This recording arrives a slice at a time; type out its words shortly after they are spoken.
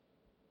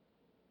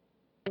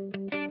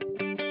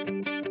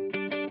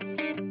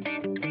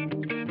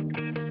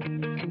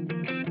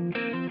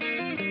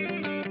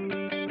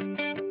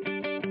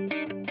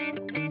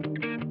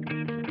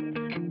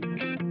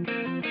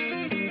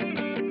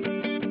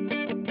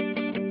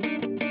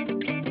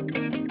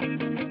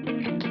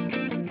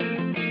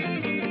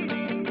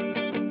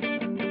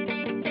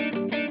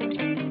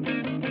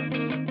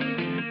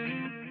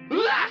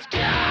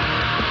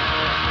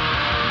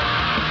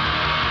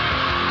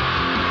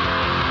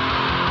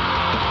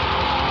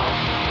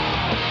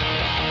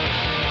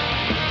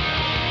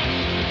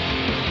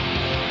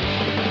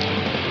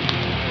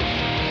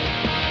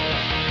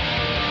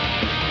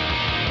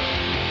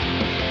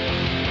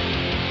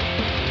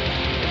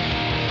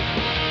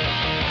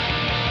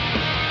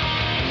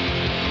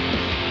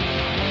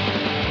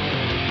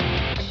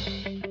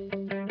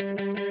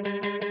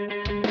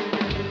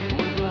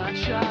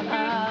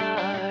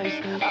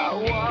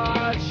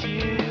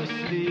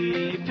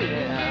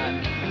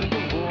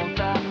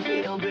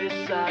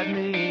inside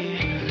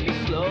me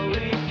is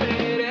slowly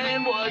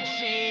fading. Would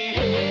she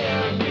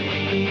hear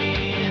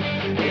me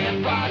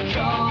if I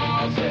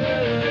called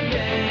her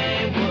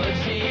name? Would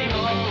she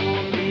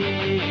hold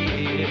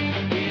me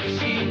if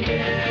she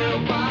knew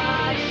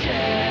my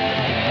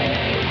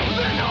shame?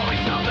 There's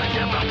always something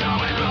different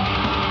going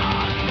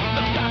wrong.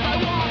 The path I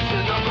walk's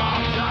in the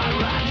wrong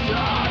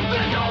direction.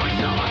 There's always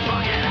someone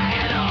fucking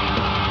hanging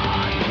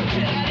on.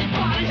 Can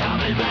anybody help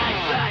me make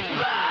things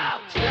better?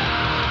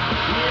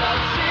 Your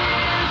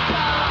tears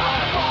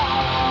don't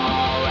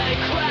fall and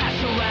crash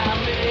around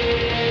me.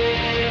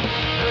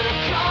 Her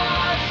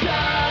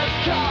conscience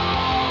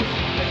calls,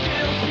 the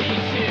guilt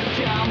seems to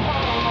come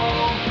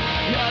home.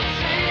 Your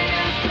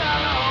tears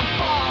don't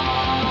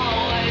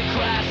fall and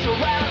crash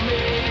around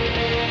me.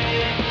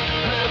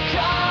 Her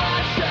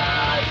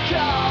conscience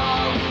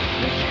calls,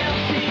 the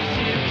guilt seems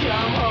to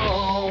come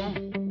home.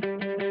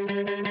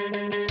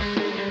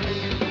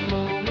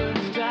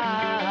 Moments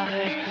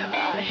die,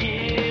 I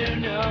hear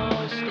no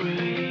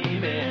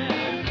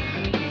screaming.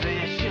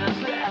 Visions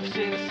left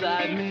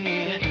inside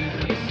me,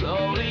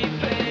 slowly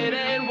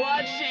fading.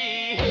 Would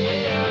she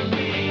hear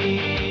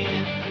me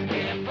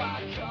if I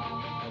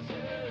called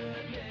her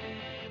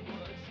name?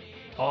 Would she?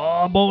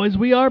 Oh, boys,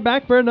 we are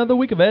back for another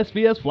week of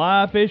SVS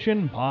Fly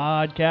Fishing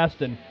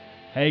Podcasting.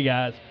 Hey,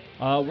 guys,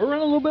 we're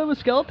running a little bit of a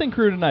skeleton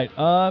crew tonight.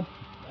 I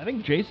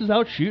think Jace is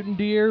out shooting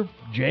deer.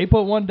 Jay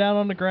put one down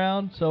on the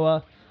ground,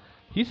 so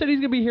he said he's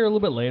going to be here a little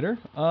bit later.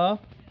 I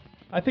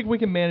think we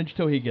can manage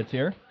till he gets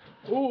here.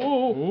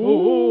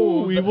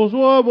 Ooh, weebles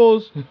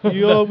wobbles.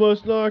 You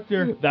almost knocked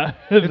her.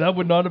 That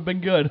would not have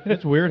been good.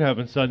 It's weird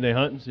having Sunday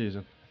hunting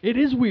season. It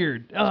is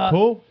weird.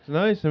 Cool. It's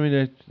nice. I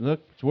mean,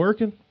 it's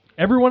working.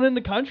 Everyone in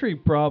the country,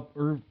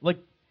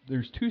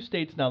 there's 2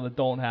 states now that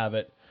don't have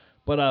it,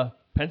 but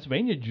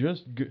Pennsylvania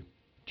just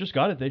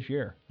got it this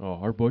year. Oh,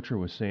 our butcher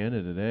was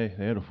Santa today.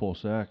 They had a full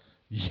sack.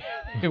 Yeah,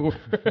 they were.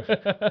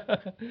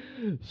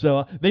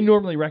 So they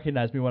normally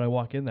recognize me when I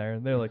walk in there,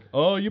 and they're like,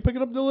 "Oh, you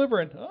picking up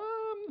delivering?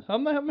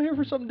 I'm here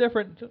for something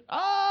different."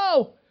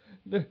 Oh,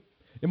 it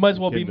might as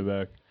well be.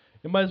 Back.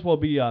 It might as well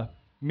be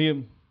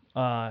me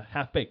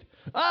half baked.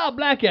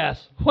 Black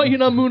ass. Why you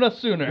not moon us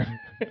sooner?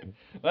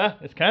 Well,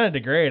 it's kind of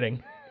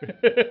degrading.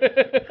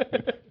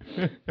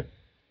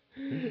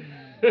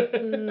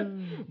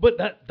 But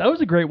that was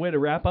a great way to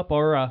wrap up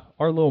our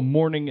little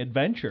morning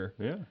adventure.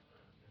 Yeah.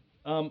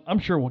 I'm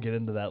sure we'll get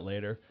into that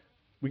later.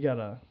 We got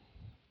a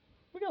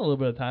little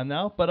bit of time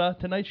now, but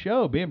tonight's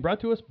show being brought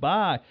to us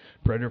by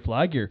Predator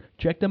Fly Gear.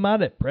 Check them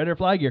out at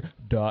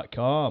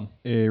predatorflygear.com.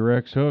 Hey,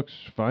 Rex Hooks.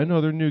 Find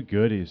other new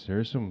goodies.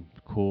 There's some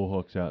cool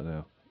hooks out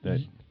now.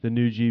 The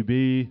new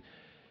GB,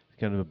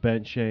 kind of a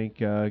bent shank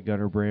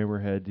Gunner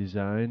Brammer had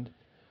designed.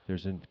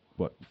 There's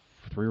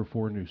 3 or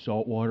 4 new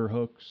saltwater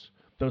hooks.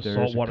 Those There's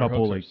saltwater a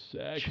couple hooks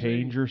are sexy.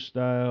 changer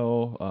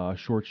style,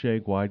 short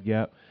shank, wide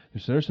gap.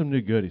 There's some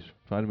new goodies.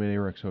 Find them at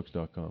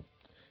arexhooks.com.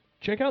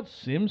 Check out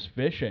Sims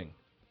Fishing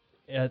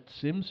at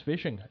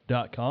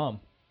simsfishing.com.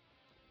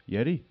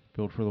 Yeti,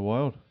 built for the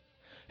wild.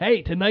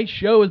 Hey, tonight's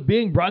show is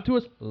being brought to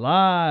us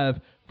live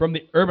from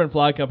the Urban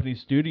Fly Company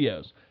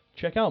studios.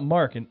 Check out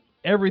Mark and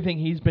everything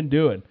he's been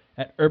doing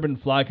at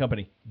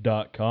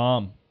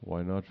urbanflycompany.com.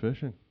 Why not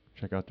fishing?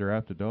 Check out their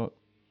app to do it.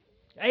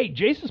 Hey,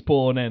 Jason's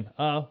pulling in.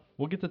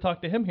 We'll get to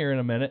talk to him here in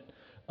a minute.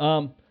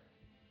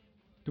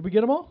 Did we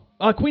get them all?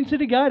 Queen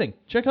City Guiding.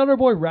 Check out our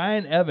boy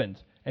Ryan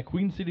Evans at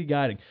Queen City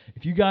Guiding.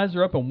 If you guys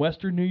are up in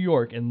Western New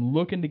York and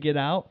looking to get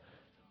out,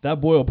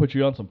 that boy will put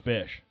you on some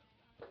fish.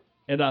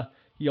 And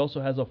he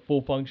also has a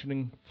full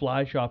functioning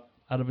fly shop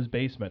out of his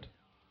basement.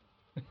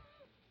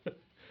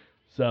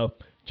 So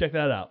check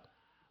that out.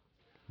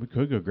 We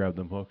could go grab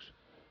them hooks.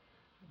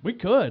 We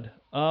could.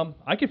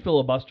 I could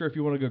filibuster if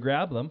you want to go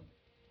grab them.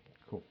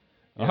 Cool.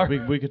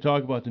 Yeah, we could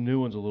talk about the new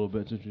ones a little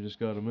bit since you just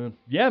got them in.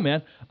 Yeah,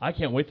 man. I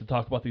can't wait to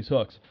talk about these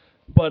hooks.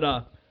 But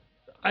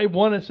I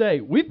want to say,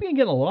 we've been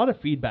getting a lot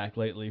of feedback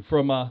lately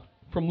from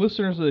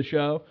listeners of the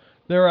show.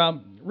 They're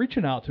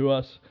reaching out to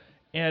us,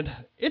 and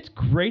it's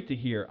great to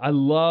hear. I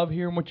love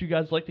hearing what you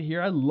guys like to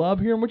hear. I love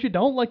hearing what you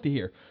don't like to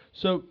hear.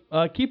 So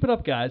keep it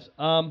up, guys.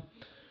 And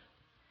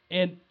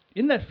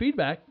in that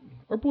feedback,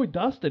 our boy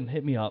Dustin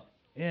hit me up,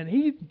 and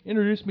he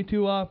introduced me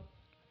to a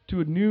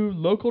new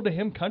local to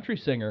him country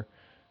singer.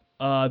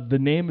 The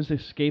name is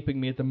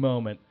escaping me at the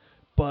moment,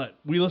 but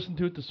we listened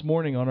to it this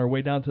morning on our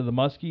way down to the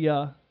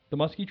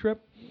Muskie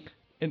trip,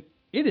 and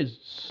it is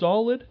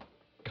solid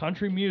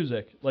country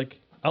music, like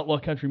outlaw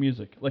country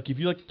music. Like if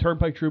you like the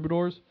Turnpike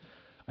Troubadours,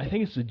 I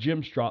think it's the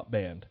Jim Strop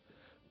band,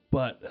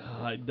 but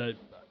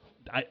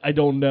I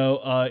don't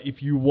know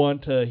if you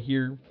want to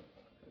hear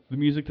the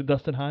music that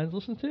Dustin Hines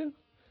listens to.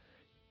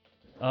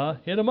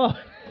 Hit him up.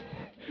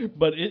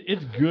 But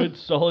it's good,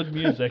 solid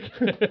music.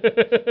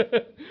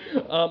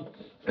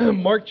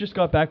 Mark just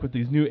got back with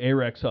these new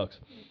Arex hooks.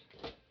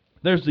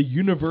 There's the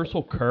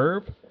Universal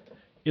Curve.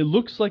 It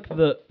looks like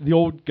the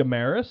old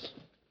Gamaris,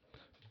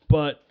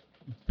 but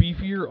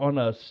beefier on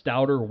a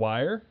stouter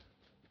wire.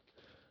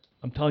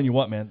 I'm telling you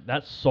what, man,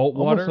 that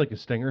saltwater. Almost like a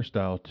Stinger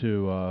style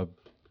to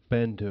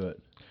bend to it.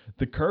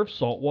 The Curve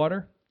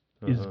saltwater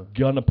is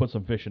gonna put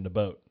some fish in the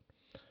boat.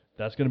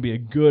 That's gonna be a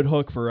good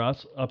hook for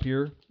us up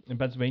here in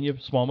Pennsylvania,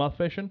 smallmouth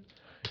fishing.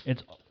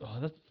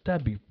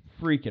 That'd be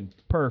freaking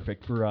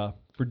perfect for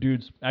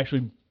dudes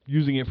actually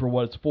using it for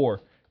what it's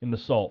for in the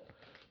salt,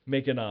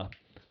 making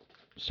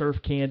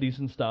surf candies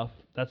and stuff.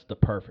 That's the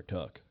perfect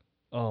hook.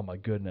 Oh my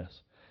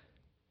goodness.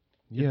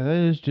 Yeah, that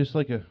is just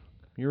like a.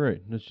 You're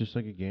right. It's just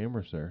like a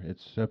Gamers there,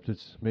 except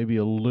it's maybe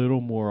a little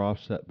more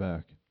offset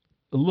back.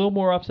 A little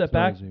more offset It's not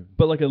back, as even.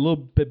 but like a little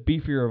bit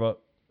beefier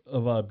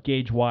of a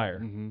gauge wire.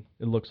 Mm-hmm.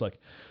 It looks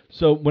like.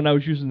 So when I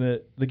was using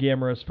the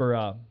Gamaras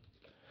for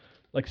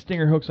like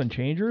stinger hooks on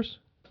changers,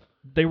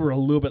 they were a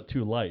little bit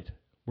too light.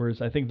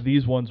 Whereas I think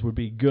these ones would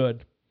be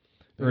good,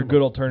 or a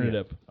good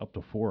alternative. Yeah, up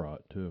to 4/0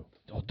 too.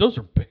 Oh, those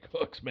are big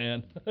hooks,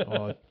 man.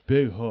 Oh,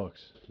 big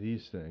hooks.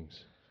 These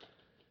things.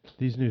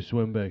 These new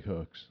swim bait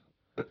hooks.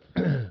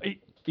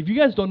 If you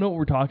guys don't know what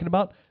we're talking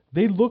about,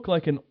 they look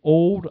like an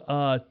old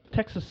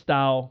Texas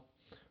style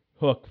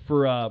hook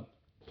for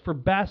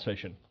bass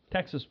fishing.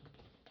 Texas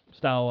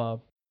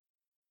style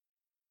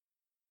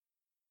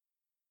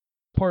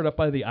part up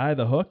by the eye of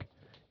the hook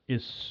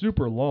is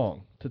super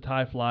long to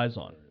tie flies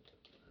on.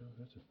 Oh,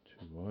 that's a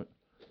 2/0.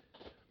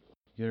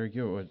 You gotta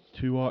get what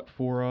 2/0,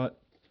 4/0.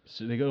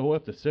 So they go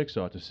up to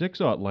 6/0. The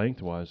 6/0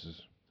 lengthwise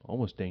is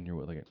almost dang near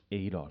what like an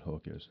 8/0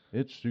 hook is.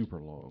 It's super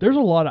long. There's a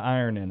lot of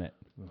iron in it.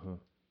 Uh-huh.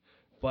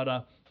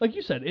 But like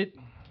you said,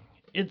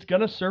 it's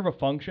gonna serve a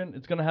function.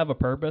 It's gonna have a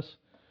purpose.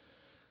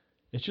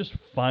 It's just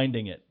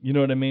finding it. You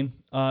know what I mean?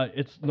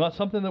 It's not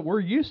something that we're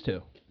used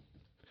to.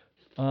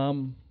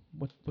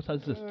 What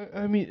size is this?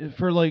 I mean,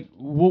 for like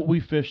what we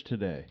fish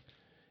today,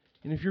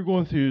 and if you're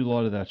going through a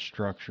lot of that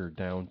structure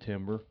down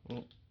timber,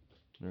 well,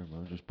 never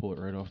mind, just pull it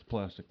right off the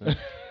plastic there.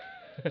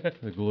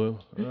 The glue.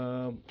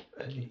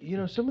 You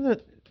know, some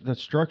of that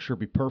structure would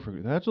be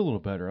perfect. That's a little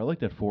better. I like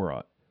that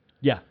 4/0.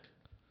 Yeah.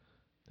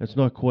 That's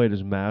not quite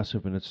as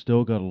massive, and it's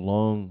still got a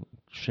long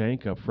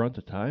shank up front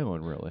to tie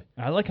on, really.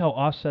 I like how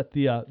offset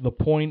the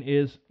point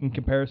is in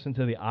comparison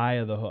to the eye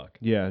of the hook.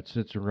 Yeah, it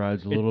sits and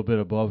rides a little bit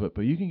above it,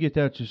 but you can get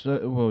that just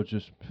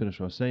finish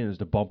what I was saying, is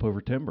the bump over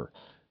timber. I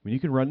mean,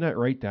 you can run that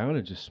right down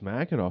and just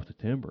smack it off the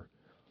timber.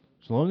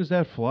 As long as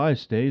that fly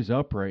stays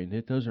upright and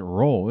it doesn't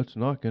roll, it's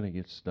not going to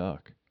get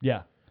stuck.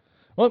 Yeah.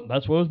 Well,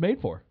 that's what it was made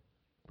for.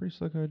 Pretty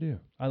slick idea.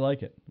 I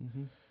like it.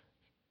 Mm-hmm.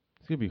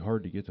 It's going to be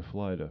hard to get the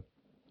fly to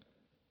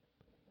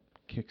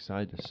kick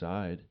side to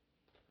side.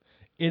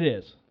 It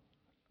is.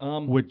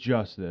 With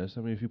just this.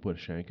 I mean, if you put a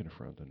shank in the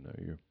front, then no,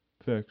 you're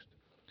fixed.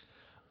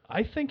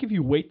 I think if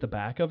you weight the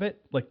back of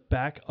it, like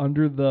back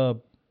under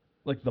the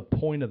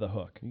point of the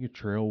hook. You get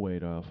trail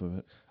weight off of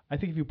it. I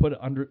think if you put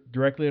it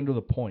directly under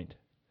the point,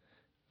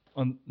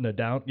 on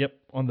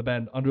the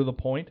bend under the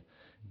point,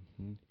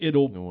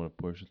 it'll don't want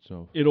to push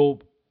itself.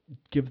 It'll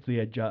give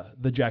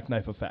the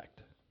jackknife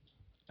effect.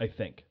 I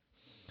think.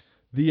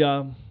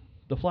 The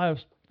fly I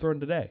was throwing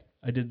today,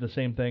 I did the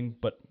same thing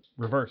but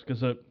reverse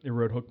because it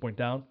rode hook point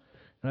down,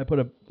 and I put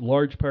a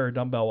large pair of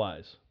dumbbell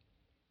eyes,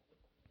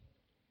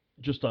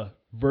 just or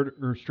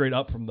straight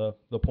up from the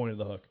point of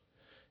the hook,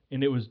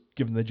 and it was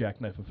giving the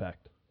jackknife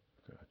effect.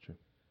 Gotcha.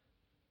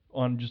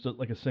 On just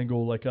like a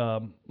single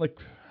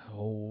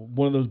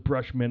one of those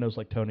brush minnows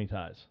like Tony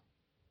ties.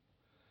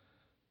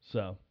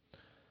 So,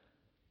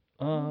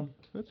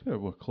 that's good.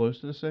 What, close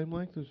to the same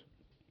length as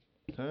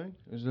tang?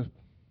 Is the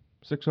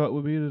 6/0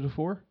 would be to the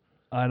 4?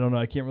 I don't know.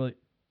 I can't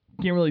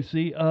really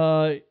see.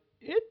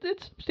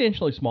 It's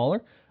substantially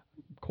smaller,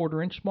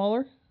 1/4 inch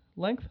smaller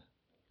length,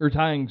 or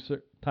tying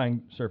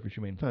surface.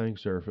 You mean? Tying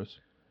surface.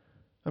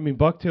 I mean,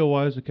 bucktail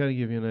wise, to kind of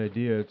give you an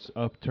idea, it's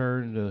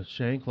upturned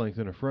shank length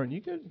in the front.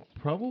 You could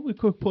probably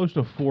cook close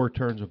to 4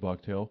 turns of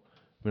bucktail.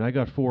 I mean, I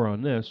got 4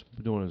 on this,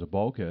 doing it as a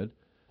bulkhead.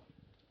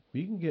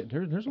 You can get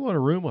there's a lot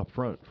of room up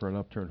front for an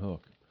upturned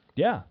hook.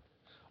 Yeah,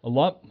 a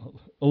lot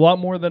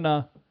more than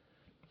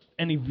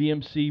any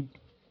VMC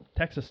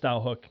Texas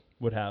style hook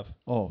would have.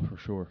 Oh, for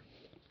sure.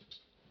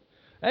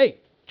 Hey,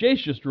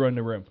 Jace just joined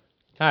the room.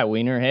 Hi,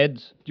 wiener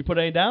heads. Did you put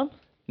any down?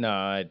 No,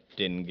 I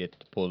didn't get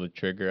to pull the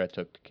trigger. I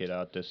took the kid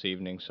out this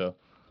evening, so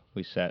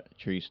we sat at a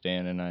tree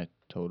stand, and I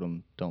told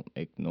him, don't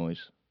make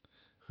noise.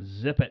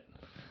 Zip it.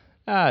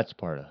 It's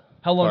part of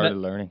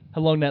learning.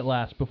 How long that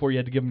last before you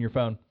had to give him your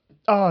phone?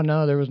 Oh,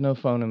 no, there was no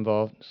phone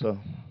involved, so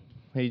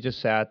he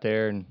just sat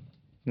there and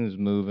he was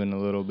moving a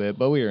little bit,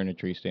 but we were in a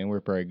tree stand. We're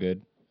pretty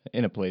good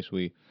in a place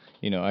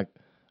I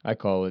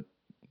call it,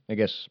 I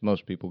guess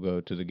most people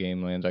go to the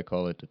game lands, I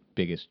call it the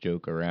biggest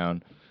joke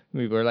around.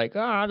 We were like,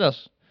 I'll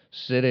just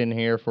sit in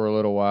here for a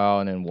little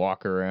while and then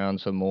walk around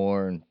some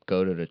more and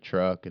go to the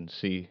truck and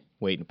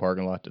wait in the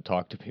parking lot to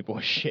talk to people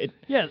and shit.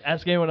 Yeah,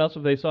 ask anyone else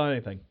if they saw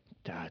anything.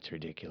 That's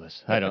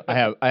ridiculous. I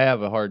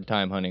have a hard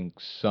time hunting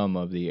some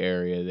of the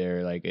area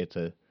there. Like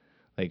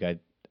I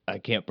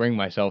can't bring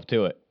myself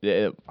to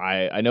it.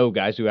 I know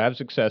guys who have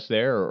success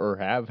there or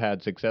have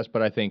had success,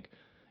 but I think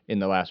in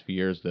the last few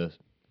years the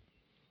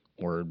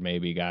word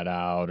maybe got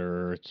out,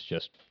 or it's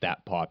just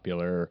that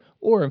popular,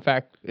 or in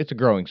fact it's a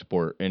growing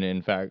sport, and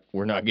in fact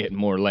we're not getting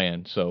more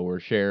land, so we're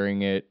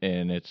sharing it,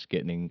 and it's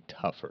getting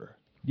tougher.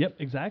 Yep,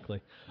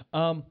 exactly.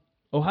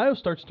 Ohio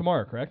starts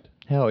tomorrow, correct?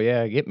 Hell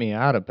yeah, get me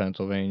out of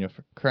Pennsylvania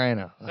for crying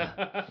out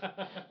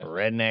loud.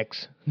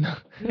 Rednecks.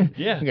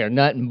 Yeah. You got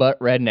nothing but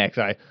rednecks.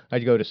 I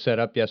go to set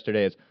up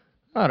yesterday.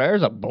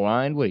 There's a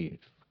blind. What do you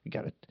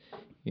got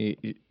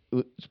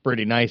it's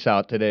pretty nice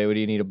out today. What do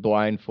you need a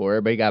blind for?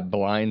 Everybody got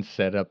blinds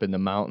set up in the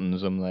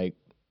mountains. I'm like,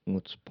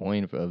 what's the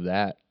point of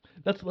that?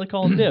 That's what they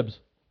call 'em dibs.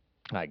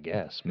 I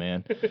guess,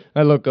 man.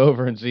 I look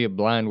over and see a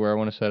blind where I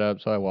want to set up,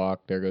 so I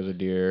walk. There goes a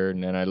deer,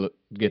 and then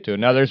get to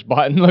another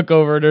spot and look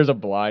over. There's a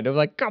blind. I'm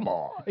like, come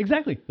on.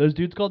 Exactly. Those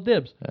dudes called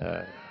dibs.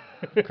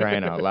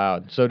 Crying out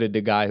loud. So did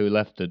the guy who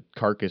left the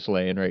carcass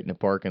laying right in the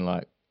parking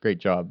lot. Great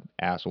job,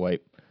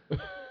 asswipe.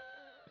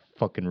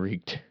 Fucking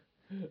reeked.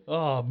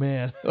 Oh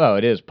man. Well,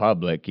 it is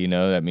public,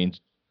 That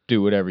means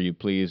do whatever you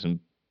please, and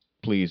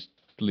please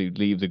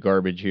leave the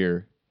garbage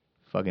here.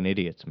 Fucking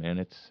idiots, man.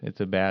 It's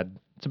a bad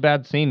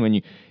scene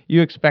when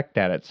you expect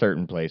that at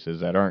certain places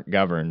that aren't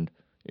governed.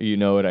 You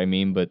know what I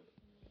mean? But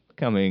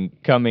coming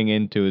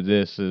into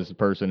this as a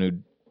person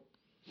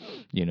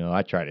who,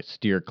 I try to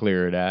steer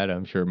clear of that.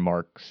 I'm sure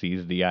Mark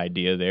sees the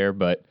idea there,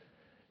 but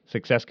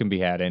success can be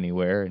had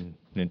anywhere, and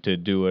to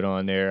do it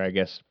on there, I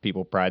guess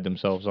people pride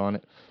themselves on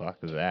it. Fuck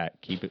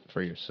that. Keep it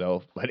for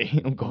yourself,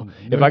 buddy.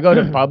 If I go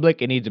to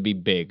public, it needs to be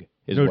big.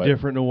 No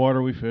different than the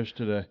water we fished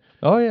today.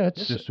 Oh yeah,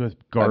 It's just with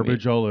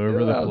garbage all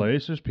over the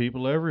place. There's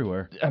people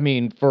everywhere. I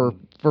mean, for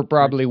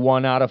probably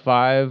 1 out of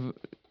 5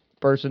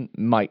 person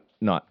might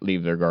not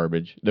leave their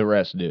garbage. The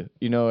rest do.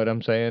 You know what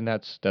I'm saying?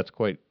 That's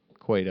quite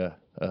a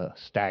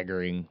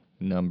staggering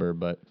number,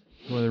 but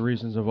One of the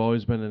reasons I've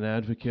always been an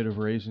advocate of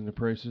raising the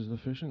prices of the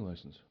fishing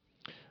license.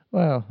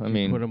 well, I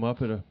mean, Put them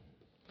up at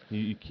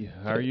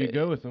higher you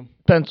go with them.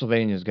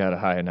 Pennsylvania's got a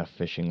high enough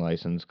fishing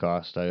license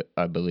cost.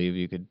 I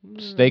believe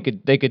they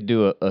could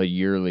do a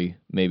yearly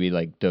maybe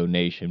like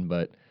donation,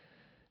 but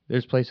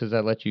there's places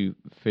that let you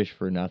fish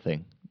for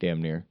nothing,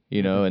 damn near,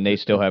 and they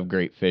still have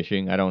great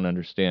fishing. I don't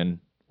understand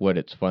what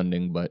it's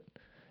funding, but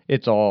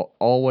it's all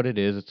what it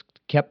is. It's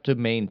kept to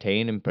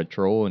maintain and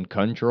patrol and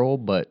control,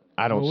 but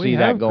I don't see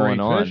that going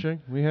great on.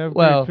 Fishing. We have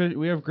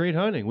we have great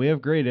hunting. We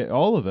have great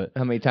all of it.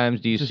 How many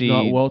times do you It's see?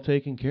 just not well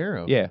taken care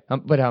of. Yeah,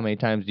 but how many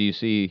times do you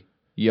see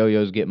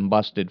yo-yos getting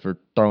busted for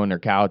throwing their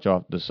couch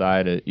off the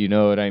side of, you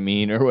know what I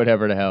mean, or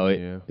whatever the hell?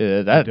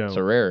 That's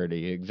a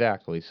rarity,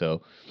 exactly.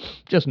 So,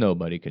 just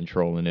nobody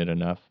controlling it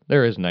enough.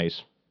 There is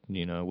nice,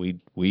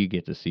 we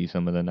get to see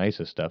some of the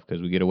nicest stuff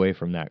because we get away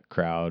from that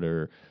crowd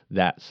or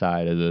that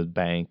side of the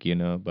bank,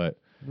 but.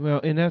 Well,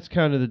 and that's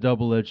kind of the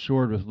double-edged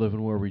sword with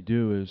living where we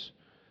do is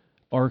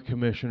our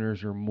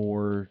commissioners are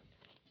more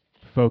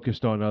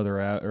focused on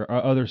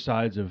other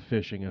sides of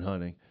fishing and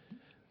hunting,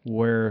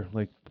 where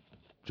like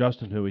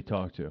Justin, who we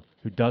talked to,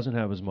 who doesn't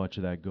have as much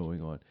of that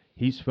going on,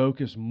 he's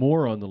focused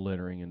more on the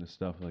littering and the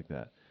stuff like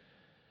that.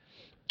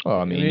 Oh,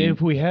 I mean, if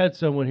we had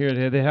someone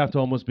here, they have to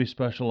almost be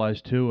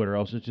specialized to it, or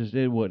else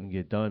it wouldn't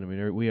get done. I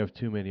mean, we have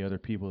too many other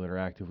people that are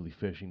actively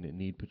fishing that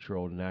need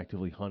patrolled and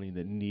actively hunting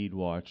that need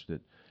watched.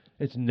 That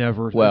it's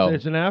never. Well,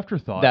 it's an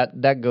afterthought.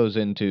 That goes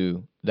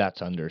into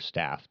that's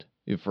understaffed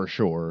for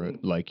sure.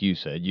 Like you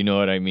said, you know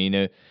what I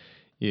mean.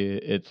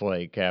 It's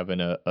like having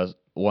a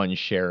one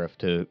sheriff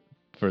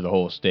for the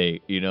whole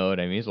state. You know what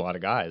I mean? It's a lot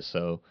of guys,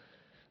 so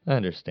I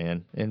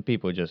understand. And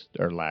people just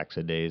are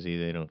lackadaisy.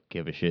 They don't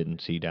give a shit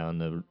and see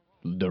down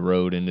the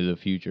road into the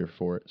future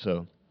for it.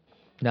 So,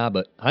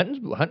 but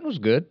hunting was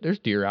good. There's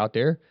deer out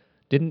there.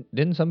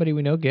 Didn't somebody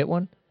we know get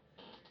one?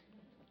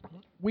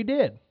 We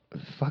did.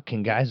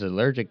 Fucking guy's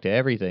allergic to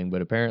everything,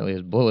 but apparently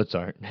his bullets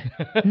aren't.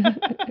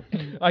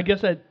 I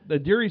guess that the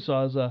deer he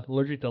saw is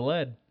allergic to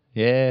lead.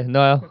 Yeah,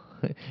 no,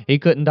 he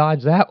couldn't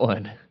dodge that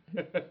one.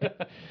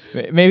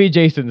 Maybe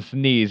Jason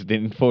sneezed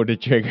and pulled the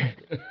trigger.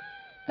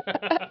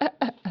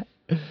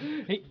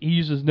 He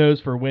used his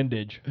nose for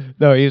windage.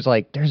 No, he was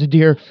like, "There's a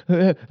deer!"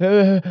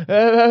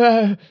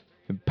 And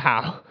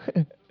pow.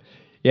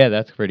 Yeah,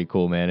 that's pretty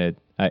cool, man.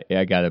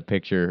 I got a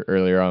picture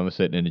earlier on. I was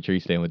sitting in the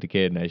tree stand with the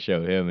kid, and I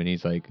showed him, and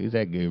he's like, "Who's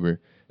that goober?"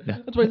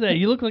 That's what I said.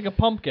 You look like a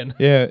pumpkin.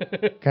 Yeah,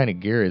 kind of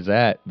gear is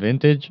that?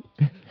 Vintage?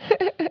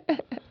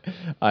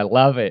 I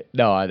love it.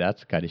 No,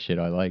 that's the kind of shit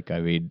I like. I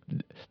mean,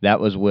 that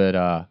was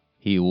what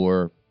he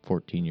wore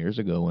 14 years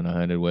ago when I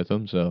hunted with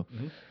him, so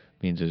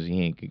means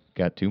he ain't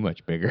got too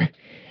much bigger.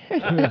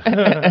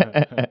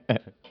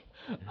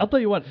 I'll tell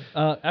you what,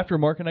 after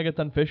Mark and I got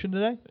done fishing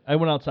today, I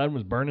went outside and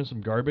was burning some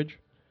garbage.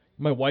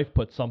 My wife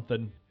put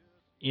something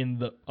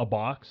in a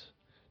box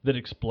that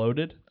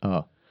exploded.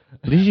 Oh,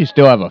 at least you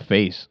still have a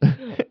face.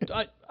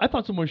 I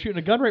thought someone was shooting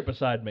a gun right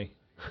beside me.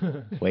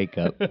 Wake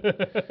up.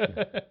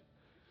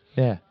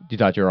 Yeah, you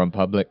thought you were on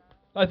public?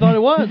 I thought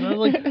it was. I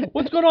was like,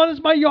 what's going on? It's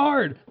my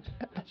yard.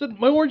 I said,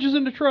 my orange is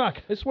in the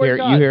truck. I swear to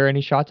God. You hear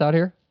any shots out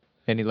here?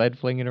 Any lead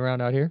flinging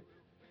around out here?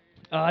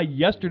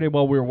 Yesterday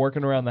while we were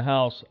working around the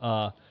house,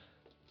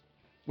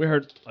 we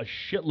heard a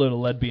shitload of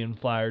lead being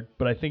fired,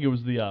 but I think it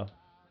was the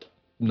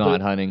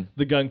hunting.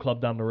 The gun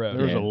club down the road.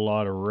 There was a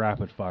lot of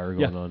rapid fire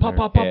going on pop, there.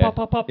 pop, pop, pop,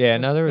 pop, pop. Yeah,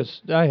 no, there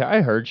was.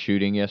 I heard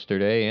shooting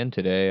yesterday and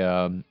today.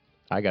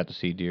 I got to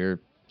see deer,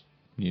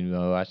 You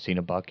know, I seen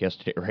a buck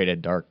yesterday right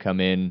at dark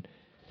come in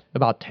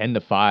about 10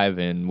 to 5,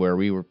 and where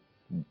we were,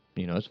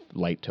 you know, it's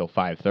light till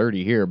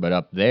 5:30 here, but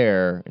up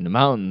there in the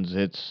mountains,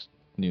 it's,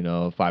 you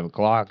know, 5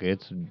 o'clock.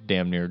 It's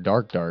damn near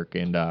dark,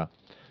 and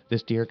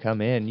this deer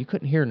come in. You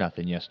couldn't hear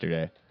nothing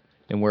yesterday,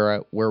 and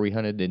where we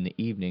hunted in the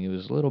evening, it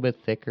was a little bit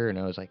thicker, and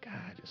I was like,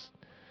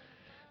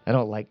 I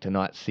don't like to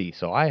not see.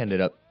 So I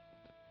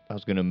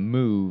was gonna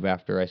move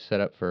after I set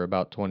up for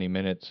about 20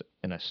 minutes,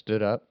 and I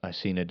stood up. I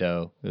seen a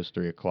doe. It was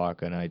 3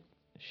 o'clock, and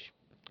she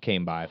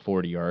came by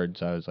 40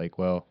 yards. I was like,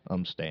 well,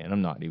 I'm staying.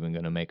 I'm not even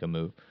gonna make a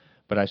move.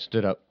 But I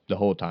stood up the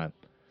whole time.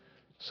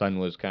 Sun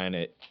was kind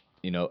of,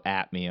 you know,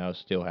 at me. I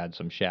still had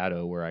some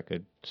shadow where I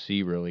could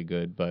see really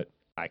good, but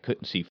I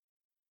couldn't see.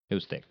 It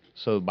was thick.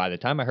 So by the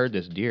time I heard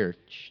this deer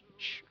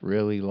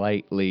really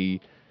lightly,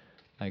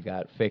 I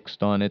got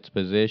fixed on its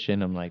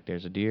position. I'm like,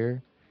 there's a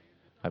deer.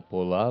 I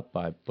pull up.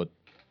 I put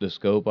the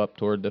scope up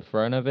toward the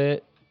front of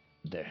it.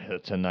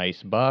 It's a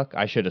nice buck.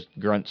 I should have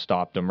grunt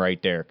stopped him right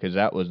there because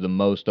that was the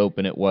most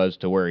open it was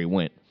to where he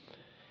went.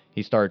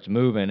 He starts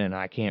moving, and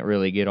I can't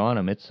really get on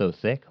him. It's so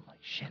thick. I'm like,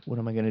 shit, what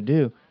am I going to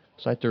do?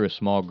 So I threw a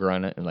small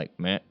grunt at him, like,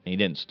 man, he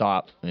didn't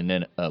stop. And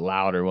then a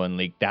louder one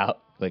leaked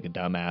out like a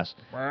dumbass.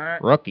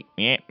 Rookie,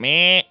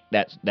 meh.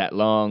 That's that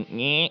long,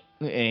 meh.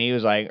 And he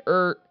was like,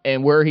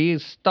 and where he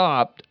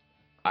stopped,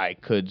 I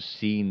could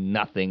see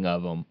nothing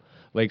of him.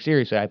 Like,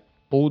 seriously, I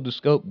pulled the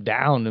scope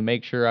down to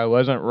make sure I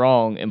wasn't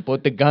wrong and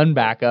put the gun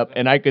back up,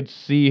 and I could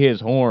see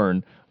his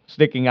horn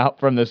sticking out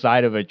from the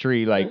side of a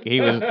tree. Like, he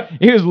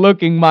was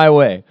looking my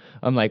way.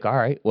 I'm like, all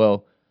right,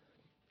 well,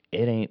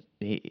 it ain't,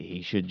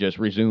 he should just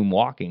resume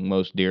walking.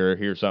 Most deer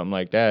hear something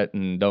like that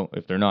and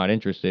if they're not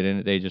interested in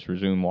it, they just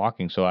resume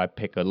walking. So I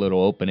pick a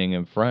little opening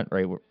in front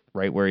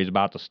right where he's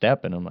about to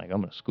step, and I'm like,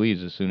 I'm going to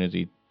squeeze as soon as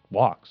he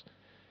walks.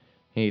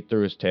 He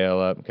threw his tail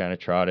up and kind of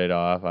trotted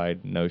off. I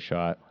had no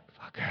shot.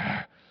 Like,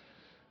 fuck.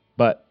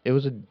 But it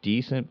was a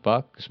decent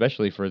buck,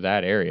 especially for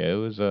that area.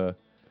 It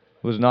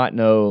was not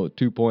no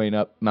 2-point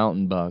up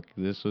mountain buck.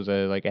 This was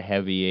like a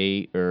heavy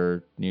 8,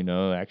 or, you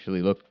know,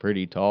 actually looked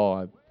pretty tall.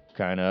 I'm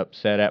kind of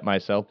upset at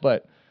myself,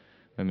 but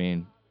I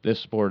mean, this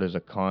sport is a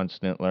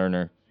constant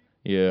learner.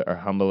 You are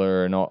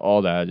humbler and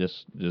all that.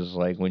 Just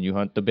like when you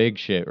hunt the big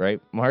shit,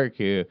 right, Mark?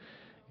 You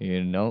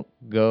don't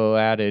go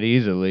at it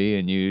easily,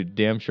 and you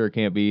damn sure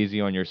can't be easy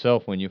on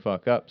yourself when you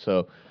fuck up.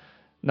 So,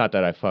 not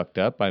that I fucked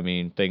up. I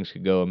mean, things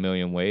could go a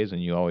million ways,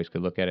 and you always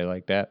could look at it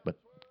like that. But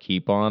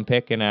keep on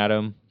picking at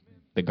them.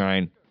 The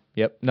grind.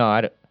 Yep. No,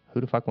 I don't.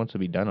 Who the fuck wants to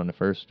be done on the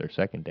first or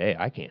second day?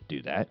 I can't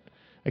do that.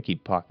 I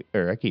keep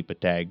a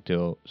tag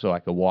so I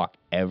can walk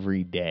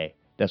every day.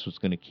 That's what's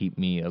gonna keep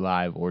me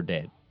alive or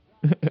dead,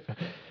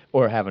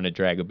 or having to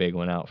drag a big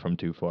one out from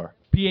too far.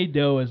 PA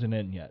doe isn't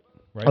in yet,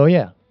 right? Oh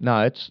yeah.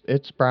 No,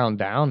 it's brown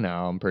down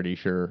now. I'm pretty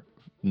sure.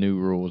 New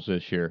rules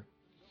this year.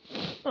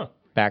 Huh.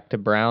 Back to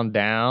brown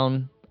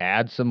down.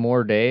 Add some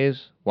more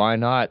days. Why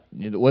not?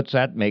 What's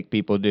that make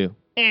people do?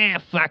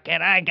 Fuck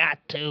it. I got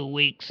 2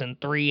 weeks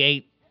and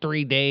 3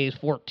 days,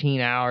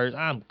 14 hours.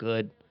 I'm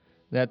good.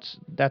 That's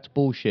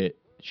bullshit.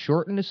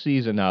 Shorten the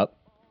season up.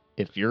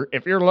 If you're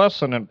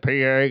listening,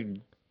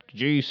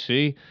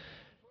 PAGC,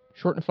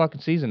 shorten the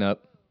fucking season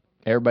up.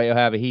 Everybody will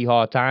have a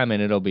hee-haw time,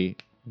 and it'll be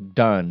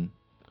done,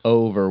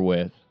 over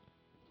with.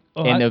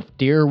 And if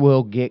deer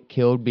will get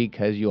killed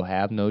because you'll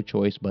have no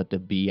choice but to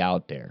be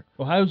out there.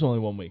 Ohio's only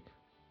 1 week.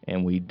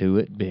 And we do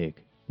it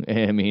big.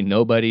 I mean,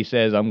 nobody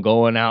says, I'm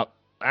going out.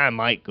 I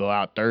might go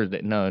out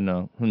Thursday.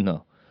 No.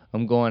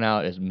 I'm going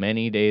out as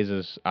many days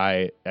as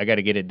I got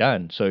to get it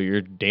done. So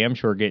you're damn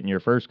sure getting your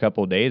first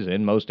couple of days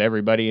in. Most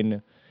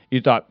everybody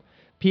you thought,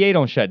 PA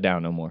don't shut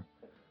down no more.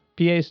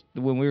 PA,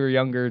 when we were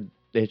younger,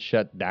 it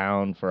shut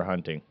down for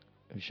hunting.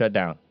 It shut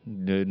down.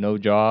 No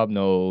job,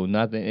 no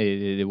nothing.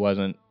 It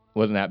wasn't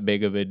that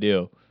big of a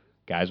deal.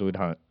 Guys would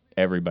hunt.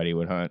 Everybody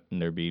would hunt,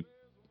 and there'd be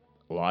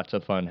lots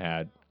of fun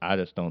had. I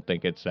just don't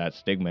think it's that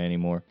stigma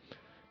anymore.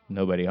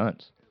 Nobody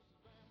hunts.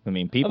 I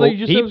mean, people. I thought you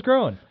just said it was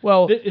growing.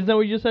 Well, isn't that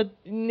what you just said?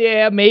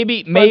 Yeah,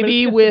 maybe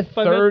with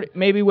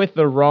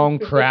the wrong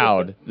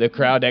crowd. The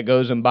crowd that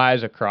goes and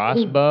buys a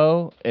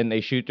crossbow and they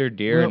shoot their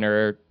deer, and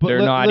they're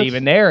not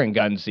even there in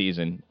gun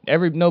season.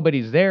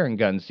 Nobody's there in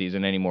gun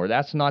season anymore.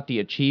 That's not the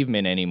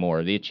achievement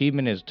anymore. The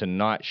achievement is to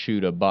not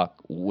shoot a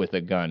buck with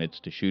a gun. It's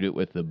to shoot it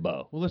with the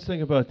bow. Well, let's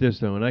think about this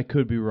though, and I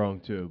could be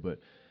wrong too, but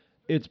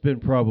it's been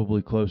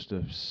probably close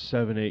to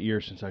 7-8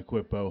 years since I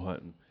quit bow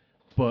hunting.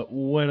 But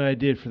when I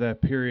did for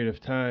that period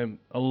of time,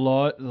 the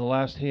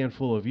last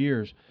handful of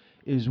years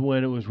is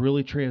when it was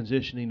really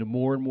transitioning to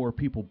more and more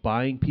people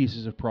buying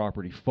pieces of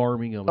property,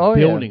 farming them,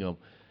 building them.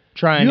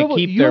 Trying to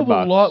keep their bucks. You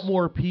have a lot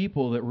more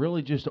people that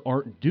really just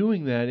aren't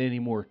doing that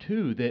anymore,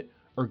 too, that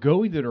are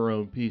going to their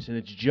own piece, and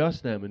it's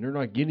just them, and they're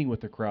not getting with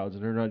the crowds,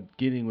 and they're not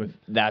getting with...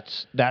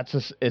 It's a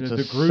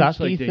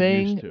sucky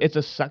thing. It's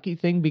a sucky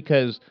thing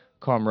because...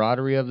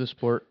 camaraderie of the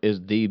sport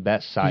is the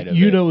best side of it.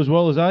 You know as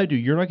well as I do,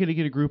 you're not going to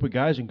get a group of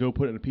guys and go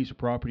put in a piece of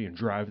property and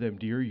drive them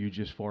deer. You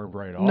just farmed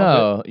right off.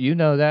 No, you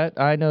know that.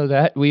 I know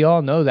that. We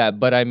all know that.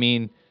 But I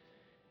mean,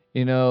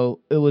 You know,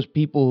 it was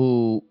people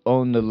who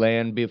owned the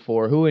land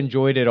before, who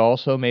enjoyed it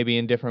also, maybe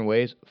in different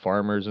ways,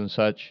 farmers and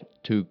such,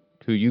 to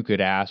who you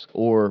could ask,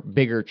 or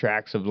bigger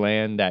tracts of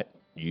land that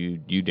you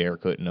dare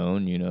couldn't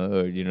own,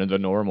 or the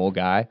normal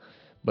guy,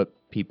 but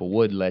people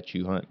would let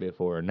you hunt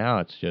before. Now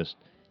it's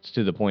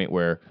to the point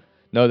where,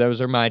 no, those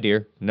are my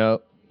deer.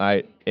 No,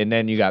 and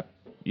then you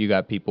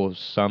got people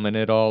summing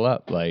it all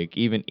up, like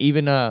even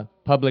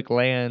public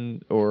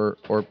land or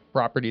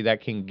property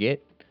that can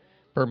get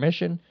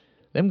permission.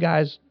 Them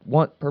guys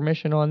want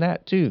permission on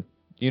that too.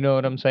 You know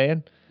what I'm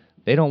saying?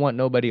 They don't want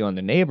nobody on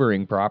the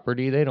neighboring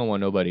property. They don't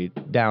want nobody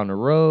down the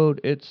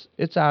road.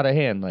 It's out of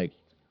hand. Like,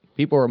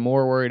 people are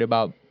more worried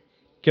about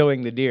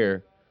killing the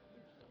deer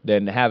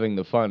than having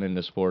the fun in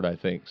the sport, I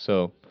think.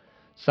 So,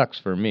 sucks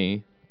for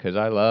me, because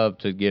I love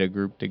to get a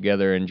group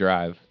together and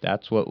drive.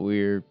 That's what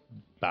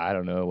I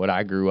don't know, what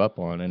I grew up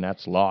on, and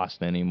that's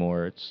lost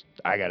anymore.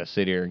 I got to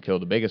sit here and kill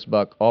the biggest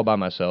buck all by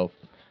myself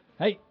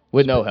Hey,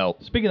 with no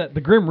help. speaking of that,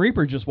 the Grim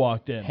Reaper just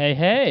walked in.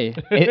 Hey.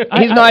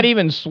 He's not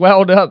even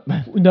swelled up.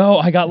 No,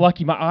 I got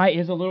lucky. My eye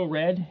is a little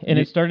red, and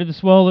it started to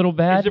swell a little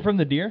bad. Is it from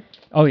the deer?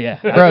 Oh, yeah.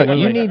 Bro,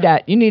 absolutely.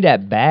 you need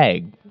that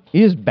bag.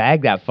 You just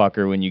bag that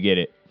fucker when you get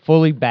it.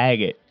 Fully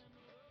bag it.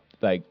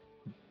 Like,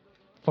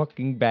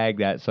 fucking bag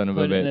that son of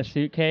Put a it in a bitch.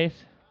 suitcase,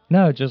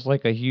 No, just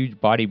like a huge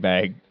body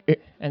bag.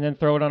 and then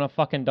throw it on a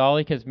fucking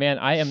dolly, because, man,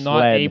 I am not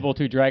Sled. able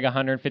to drag a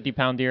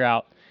 150-pound deer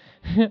out.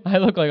 I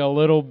look like a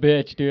little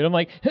bitch, dude. I'm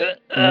like, oh,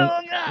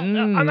 God,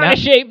 I'm out of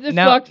shape. This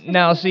now, sucks.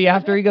 Now, see,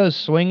 after he goes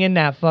swinging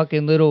that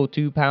fucking little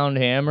 2-pound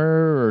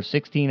hammer or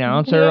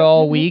 16-ouncer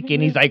all week,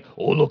 and he's like,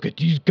 oh, look at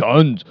these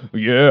guns.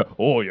 Yeah,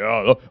 oh,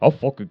 yeah, I'll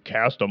fucking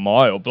cast a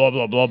mile, blah,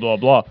 blah, blah, blah,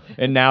 blah.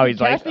 And now he's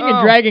like, Casting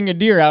and dragging a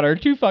deer out are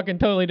two fucking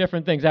totally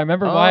different things. I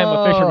remember why I'm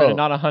a fisherman and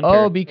not a hunter.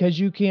 Oh, because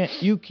you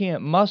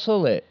can't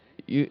muscle it.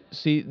 You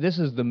see, this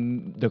is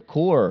the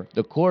core.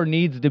 The core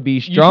needs to be You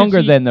should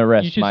stronger see- than the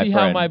rest, You should my see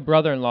friend. how my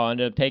brother-in-law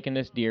ended up taking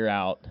this deer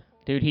out.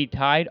 Dude, he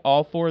tied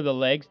all four of the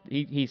legs.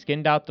 He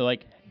skinned out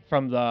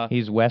from the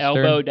He's Western.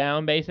 elbow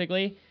down,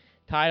 basically.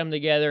 Tied them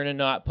together in a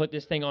knot, put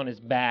this thing on his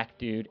back,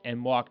 dude,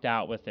 and walked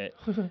out with it.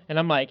 And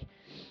I'm like,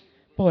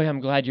 boy, I'm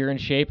glad you're in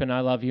shape, and I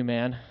love you,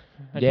 man.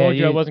 I Yeah, told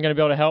you I you- wasn't going to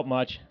be able to help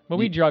much. But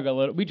we drug a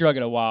little. We drug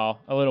it a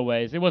little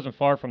ways. It wasn't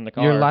far from the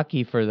car. You're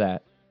lucky for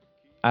that.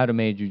 I'd have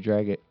made you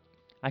drag it.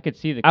 I could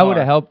see the car. I would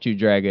have helped you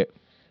drag it.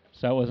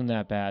 So it wasn't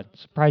that bad.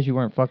 Surprised you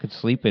weren't fucking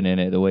sleeping in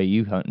it the way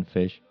you hunt and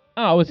fish.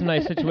 Oh, it was a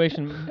nice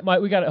situation.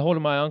 We got a hold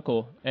of my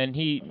uncle, and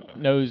he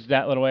knows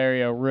that little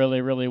area really,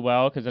 really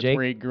well because that's Jake?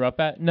 where he grew up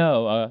at.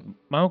 No,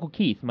 my Uncle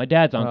Keith, my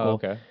dad's uncle. Oh,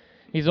 okay.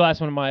 He's the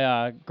last one of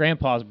my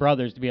grandpa's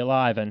brothers to be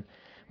alive, and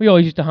we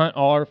always used to hunt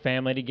all our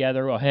family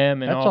together. Well,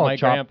 him and That's all all my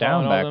chopped grandpa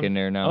down and all back them. in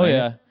there now, Oh ain't it?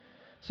 yeah.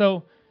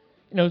 So,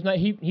 it's not,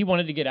 he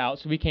wanted to get out,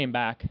 so we came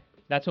back.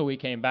 That's what we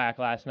came back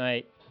last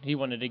night. He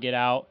wanted to get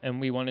out,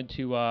 and we wanted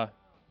to,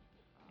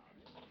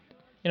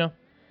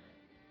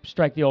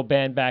 strike the old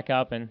band back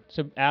up. And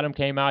so Adam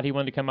came out. He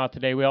wanted to come out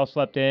today. We all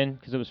slept in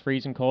because it was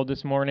freezing cold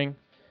this morning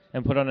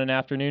and put on an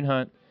afternoon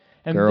hunt.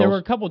 And there Girls. were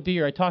a couple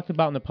deer I talked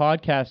about in the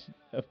podcast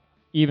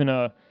even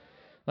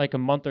like a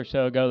month or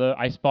so ago that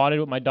I spotted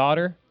with my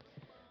daughter.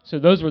 So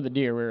those were the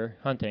deer we were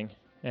hunting.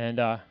 And,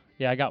 I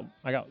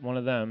got one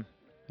of them.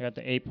 I got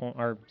the 8-point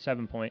or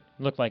 7-point.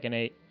 Looked like an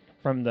 8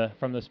 from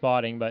the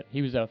spotting, but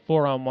he was a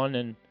 4 on one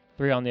and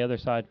 3 on the other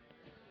side.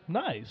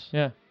 Nice.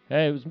 Yeah.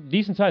 Hey, it was a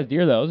decent sized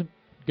deer though. It was a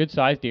good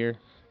sized deer.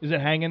 Is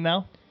it hanging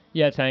now?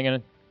 Yeah, it's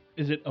hanging.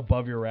 Is it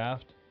above your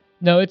raft?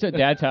 No, it's at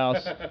Dad's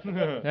house.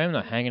 I'm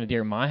not hanging a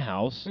deer in my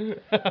house.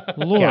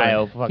 Lord,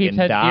 Guy'll keep fucking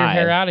that deer die.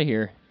 hair out of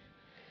here.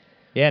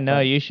 Yeah, no,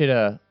 you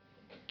should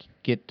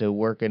get to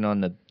working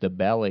on the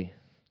belly.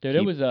 Dude,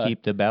 keep, it was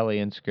keep the belly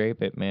and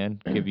scrape it,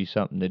 man. Give you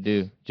something to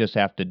do. Just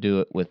have to do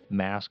it with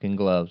mask and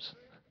gloves.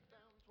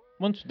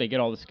 once they get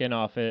all the skin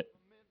off it,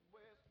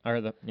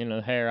 or the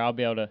hair, I'll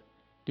be able to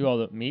do all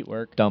the meat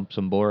work. Dump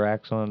some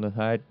borax on the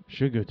hide.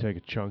 Should go take a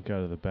chunk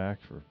out of the back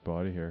for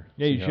body hair.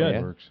 Yeah, See you how should.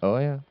 it works. Oh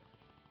yeah.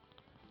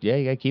 Yeah,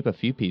 you gotta keep a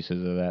few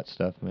pieces of that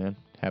stuff, man.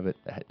 Have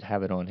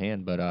it on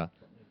hand. But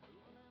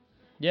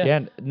Yeah.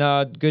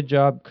 no, good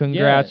job.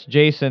 Congrats,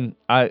 Jason.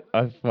 I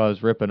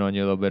was ripping on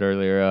you a little bit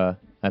earlier.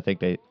 I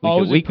think It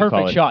was we a could call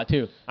perfect it. shot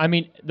too. I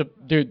mean, the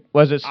dude.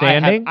 Was it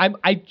standing?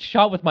 I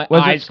shot with my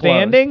Was eyes it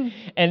standing?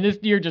 closed, and this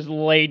deer just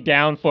laid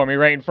down for me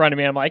right in front of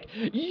me. I'm like,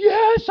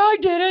 yes, I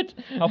did it.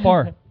 How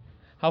far?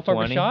 How far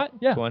of a 20? shot?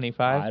 Yeah.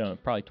 25? I don't know,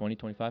 probably 20,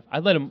 25. I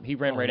let him. He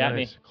ran right at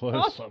me.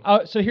 Close.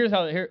 Awesome. So here's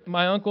how.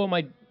 My uncle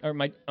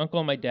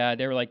and my dad,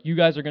 they were like, you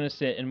guys are gonna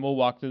sit and we'll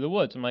walk through the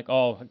woods. I'm like,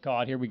 oh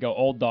God, here we go,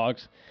 old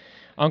dogs.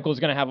 Uncle's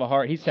gonna have a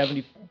heart. He's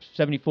 70,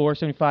 74,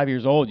 75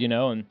 years old,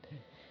 and.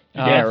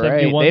 Yeah, right.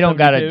 71, They don't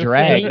got to 72.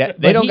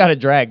 drag. They don't got to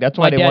drag. That's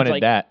why they dad's wanted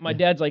like, that. My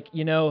dad's like,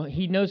 he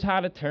knows how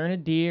to turn a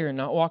deer and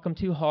not walk him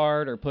too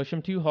hard or push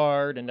him too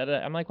hard. And da-da.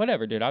 I'm like,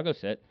 whatever, dude, I'll go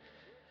sit.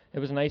 It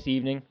was a nice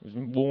evening. It was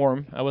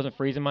warm. I wasn't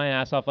freezing my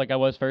ass off like I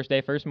was first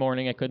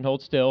morning. I couldn't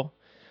hold still.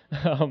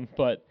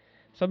 But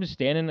so I'm just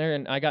standing there,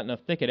 and I got in a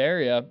thicket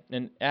area,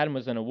 and Adam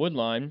was in a wood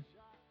line.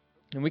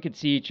 and we could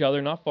see each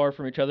other, not far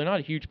from each other, not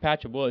a huge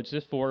patch of woods,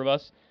 just 4 of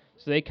us.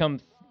 So they come,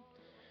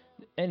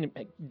 and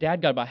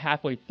Dad got about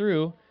halfway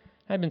through.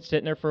 I'd been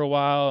sitting there for a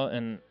while,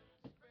 and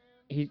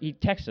he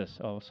texts us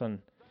all of a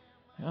sudden.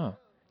 Oh,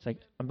 it's like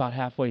I'm about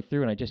halfway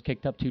through, and I just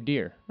kicked up 2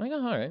 deer. I'm like,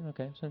 oh, all right,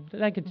 okay. So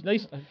I could at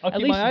least I'll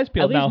keep my eyes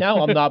peeled at least now.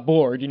 now I'm not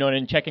bored,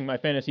 and checking my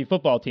fantasy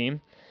football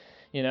team,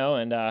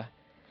 and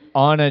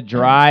On a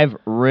drive,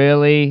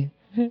 really?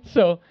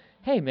 so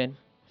hey man,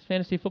 it's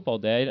fantasy football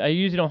day. I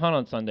usually don't hunt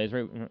on Sundays,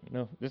 right?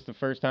 No, this is the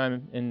first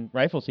time in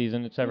rifle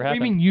season it's ever What do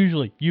you happened. mean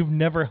usually? You've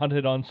never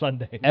hunted on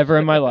Sundays. Ever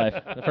in my life.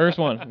 The first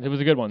one. It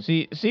was a good one.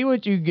 See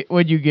what you get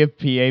when you give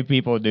PA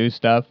people new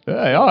stuff.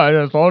 Hey, I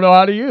just don't know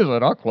how to use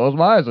it. I'll close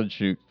my eyes and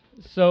shoot.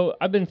 So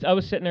I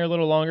was sitting there a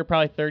little longer,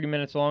 probably 30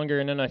 minutes longer,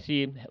 and then I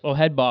see a little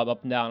head bob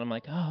up and down. I'm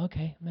like, oh,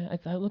 okay, man. I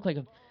thought it looked like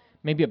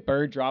maybe a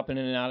bird dropping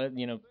in and out of,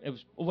 it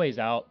was a ways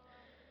out.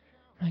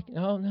 I'm like,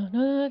 oh,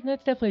 no,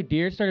 that's definitely a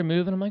deer. It started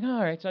moving. I'm like,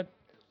 all right. So I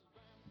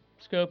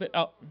scope it.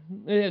 Oh,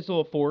 it's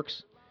little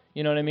forks.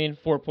 You know what I mean?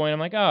 4-point. I'm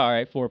like, oh, all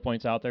right, 4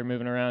 points out there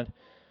moving around.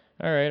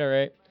 All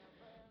right.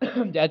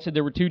 Dad said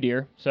there were 2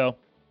 deer. So,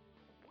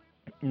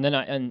 and then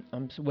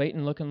I'm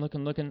waiting,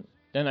 looking.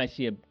 Then I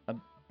see a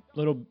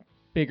little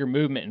bigger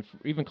movement and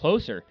even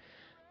closer.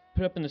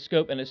 Put up in the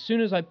scope, and as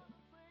soon as I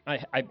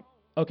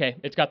okay,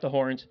 it's got the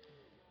horns.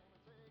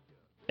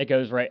 It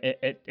goes right.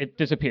 It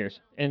disappears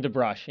into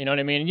brush. You know what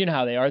I mean? And you know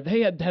how they are.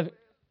 They are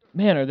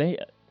they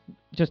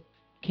just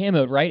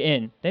camoed right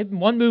in. They have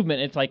one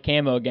movement. It's like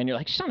camo again. You're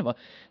like, son of a.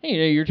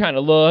 You're trying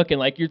to look and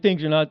like your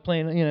things are not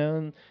playing.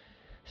 And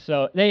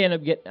so they end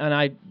up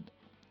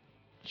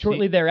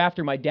shortly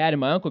thereafter, my dad and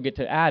my uncle get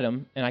to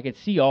Adam, and I could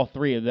see all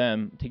 3 of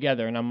them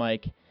together, and I'm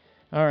like,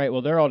 all right,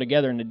 well, they're all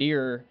together, and the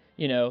deer,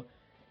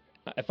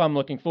 if I'm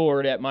looking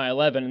forward at my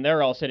 11, and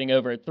they're all sitting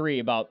over at 3,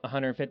 about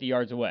 150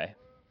 yards away.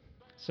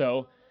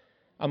 So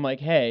I'm like,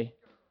 hey,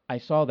 I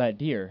saw that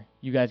deer.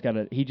 You guys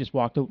he just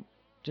walked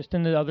just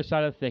in the other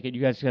side of the thicket.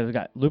 You guys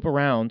got loop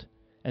around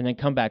and then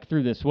come back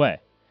through this way.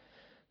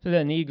 So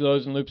then he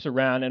goes and loops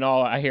around, and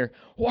all I hear,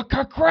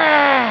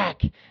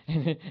 what-ca-crack!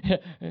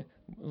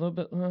 A little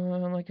bit,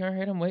 I'm like, all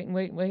right, I'm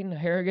waiting. I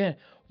hear again,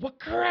 what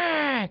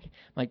crack? I'm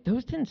like,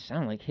 those didn't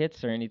sound like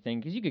hits or anything,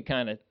 because you could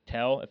kind of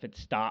tell if it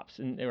stops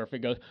or if it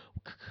goes,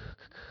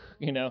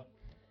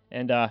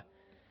 and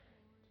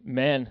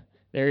man,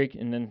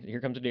 and then here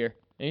comes a deer,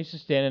 and he's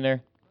just standing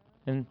there,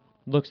 and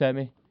looks at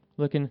me,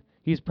 looking.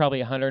 He's probably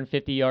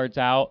 150 yards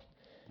out,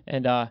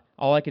 and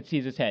all I could see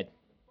is his head.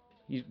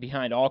 He's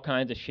behind all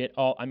kinds of shit.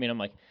 I'm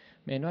like,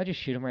 man, do I just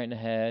shoot him right in the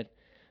head?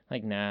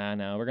 Like,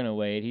 no, we're going to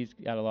wait. He's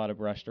got a lot of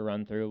brush to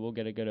run through. We'll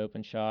get a good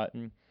open shot.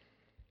 And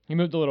he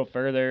moved a little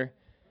further.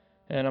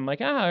 And I'm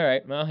like, all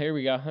right, well, here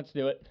we go. Let's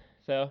do it.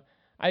 So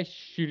I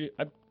shoot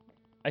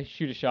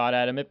a shot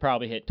at him. It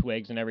probably hit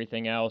twigs and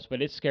everything else,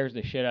 but it scares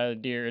the shit out of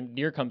the deer. And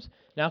deer comes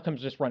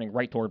just running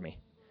right toward me.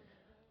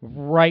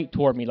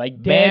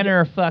 Like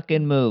Banner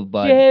fucking move,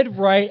 bud. Dead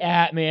right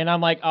at me, and I'm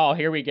like, oh,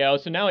 here we go.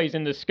 So now he's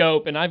in the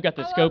scope, and I've got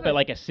the scope at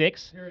like a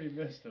 6. You already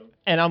missed him.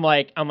 And I'm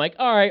like, all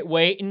right,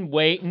 waiting.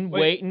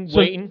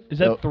 Is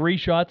that 3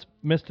 shots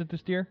missed at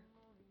this deer?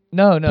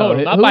 No.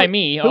 Total, not by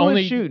me. Who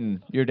only was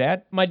shooting? Your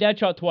dad? My dad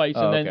shot twice,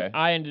 Oh, and then okay.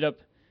 I ended up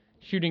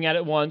shooting at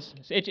it once.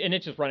 It's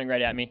just running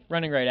right at me.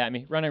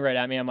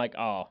 I'm like,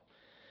 oh.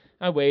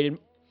 I waited,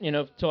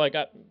 till I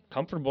got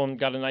comfortable and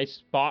got a nice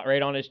spot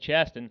right on his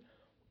chest, and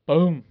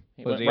boom.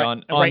 Was he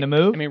right, on the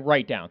move? I mean,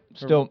 right down.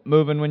 Still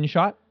moving when you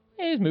shot?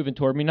 Yeah, he was moving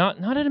toward me, not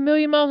at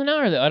 1,000,000 miles an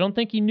hour, though. I don't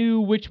think he knew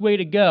which way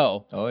to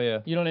go. Oh, yeah.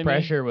 You know what I mean?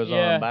 Pressure was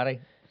on,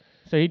 buddy.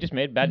 So he just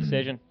made a bad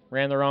decision.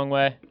 Ran the wrong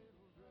way.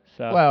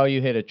 So. Well,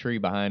 you hit a tree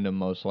behind him,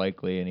 most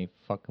likely, and he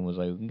fucking was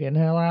like, get the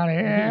hell out of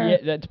here. Yeah,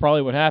 that's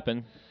probably what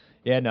happened.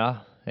 Yeah, no.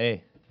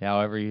 Hey,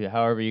 however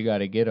you got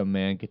to get him,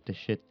 man. Get the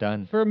shit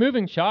done. For a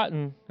moving shot,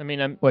 and I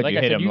mean, What, like you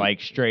I hit said, him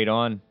like straight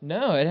on?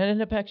 No, it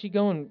ended up actually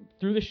going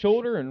through the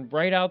shoulder and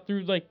right out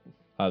through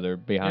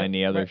Behind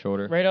the other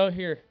shoulder? Right out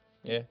here.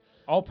 Yeah.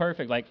 All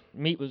perfect. Like,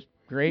 meat was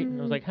great. And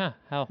I was like, how?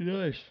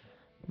 Nice.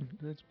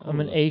 That's cool. I'm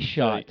an ace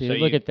shot, dude. so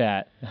Look you- at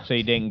that. So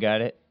you didn't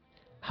gut it?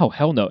 Oh,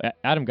 hell no.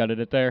 Adam got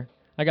it there.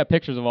 I got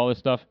pictures of all this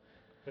stuff.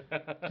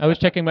 I was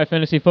checking my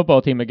fantasy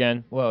football team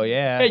again. Well,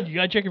 yeah. Hey, you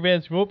gotta check your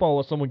fantasy football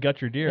while someone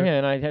got your deer. Yeah,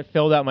 and I had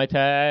filled out my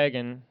tag,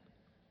 and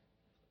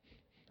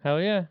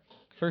hell yeah.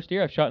 First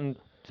year I've shot in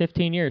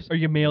 15 years. Are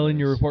you mailing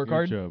your report Good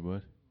card? job,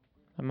 bud.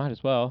 I might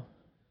as well.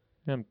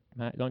 Aren't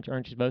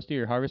you supposed to?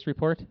 Your harvest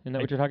report? Isn't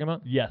that what you're talking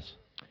about? Yes.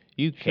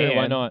 You Sure, can.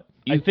 why not?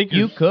 I think you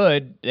you're-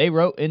 could. They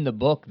wrote in the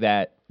book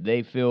that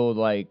they feel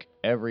like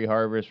every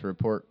harvest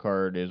report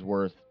card is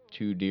worth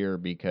 2 deer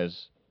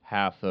because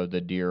half of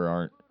the deer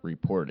aren't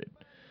reported.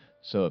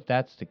 So if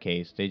that's the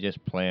case, they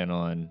just plan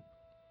on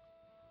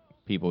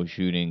people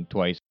shooting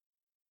twice.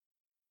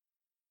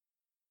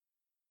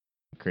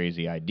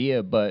 Crazy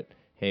idea, but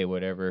hey,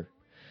 whatever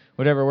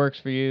works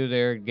for you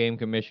there, Game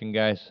Commission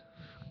guys.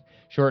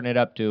 Shorten it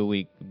up to a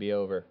week, it'll be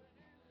over.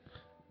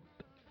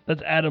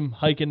 That's Adam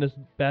hiking this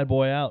bad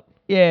boy out.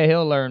 Yeah,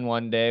 he'll learn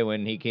one day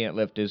when he can't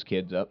lift his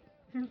kids up.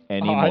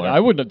 anymore. I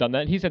wouldn't have done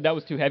that. He said that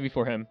was too heavy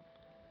for him.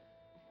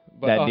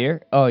 But, That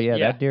deer? Oh yeah,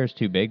 yeah. that deer is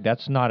too big.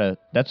 That's not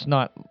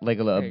like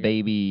a There you go.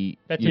 baby.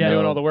 That's you you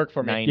doing know, all the work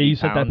for me. 90 Yeah, you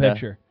sent that pounder.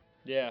 picture.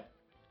 Yeah.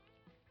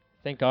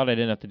 Thank God I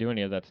didn't have to do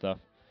any of that stuff.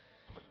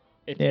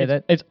 Yeah,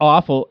 It's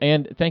awful,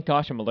 and thank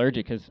gosh I'm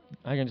allergic because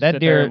I can just That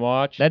sit there deer, and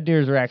watch. that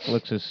deer's rack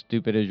looks as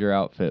stupid as your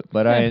outfit,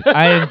 but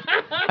I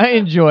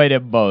enjoyed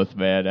it both,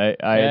 man. I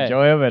Yeah.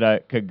 enjoy them,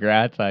 and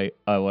congrats. I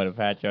want to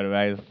pat you on the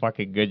back. It's a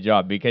fucking good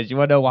job because you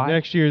want to know why?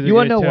 Next year, they're You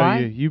wanna going to know tell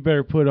why? you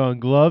better put on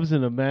gloves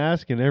and a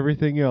mask and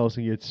everything else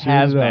and get suited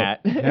Hazmat.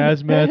 up.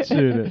 Hazmat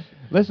suited.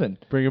 Listen,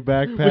 Bring a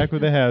backpack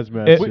with a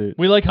hazmat It- suit.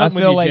 We like hunting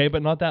with feel you, like- Jay,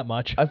 but not that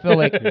much. I feel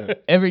like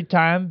every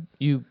time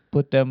you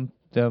put them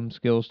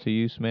skills to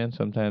use, man,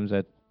 sometimes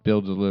that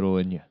builds a little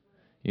in you.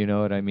 You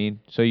know what I mean?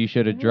 So you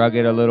should have drug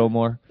it a little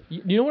more.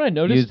 You know what I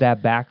noticed? Use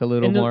that back a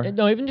little more.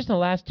 No, even just in the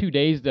last 2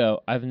 days,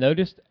 though, I've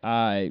noticed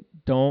I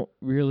don't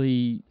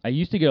really. I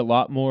used to get a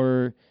lot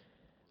more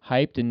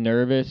hyped and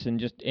nervous, and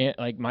just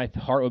like my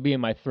heart would be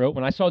in my throat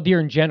when I saw deer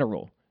in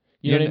general.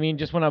 You know what I mean?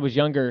 Just when I was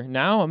younger.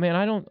 Now, man,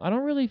 I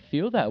don't really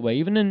feel that way.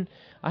 Even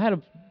I had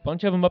a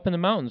bunch of them up in the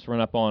mountains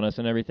run up on us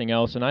and everything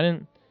else, and I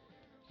didn't.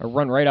 Or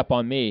run right up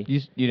on me. You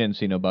didn't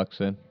see no bucks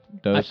then?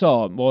 I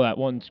saw that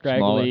one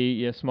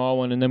scraggly, small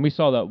one, and then we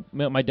saw that.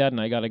 My dad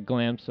and I got a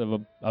glimpse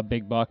of a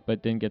big buck,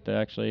 but didn't get to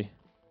actually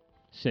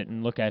sit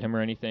and look at him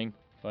or anything.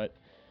 But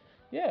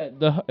yeah,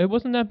 it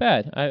wasn't that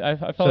bad. I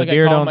felt So like I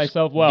deer caught don't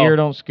myself well. Deer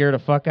don't scare the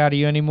fuck out of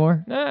you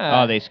anymore?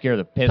 Nah. Oh, they scare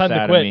the piss Time to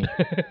out quit.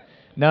 of me.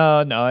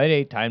 No, it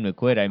ain't time to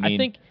quit. I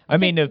mean, I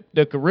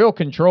the real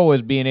control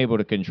is being able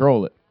to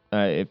control it.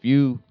 If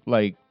you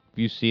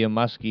see a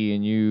muskie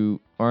and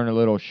you aren't a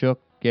little shook,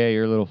 yeah,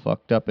 you're a little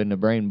fucked up in the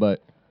brain, but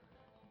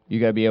you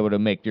gotta be able to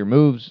make your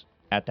moves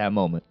at that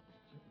moment,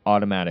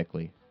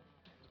 automatically.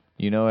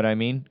 You know what I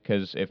mean?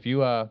 Because if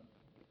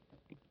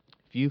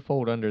you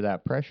fold under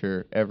that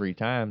pressure every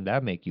time,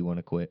 that make you want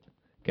to quit.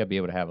 Gotta be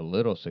able to have a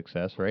little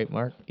success, right,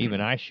 Mark?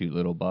 Even I shoot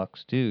little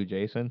bucks too,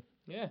 Jason.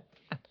 Yeah.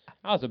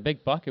 That was a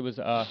big buck. It was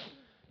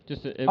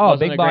just it Oh, wasn't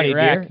big a body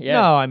great rack. deer?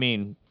 Yeah. No, I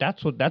mean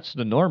that's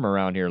the norm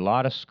around here. A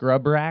lot of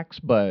scrub racks,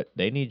 but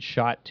they need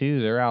shot too.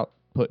 They're out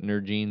putting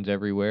their genes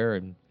everywhere,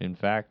 and in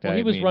fact, Well,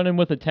 he was running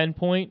with a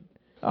 10-point,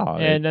 Oh,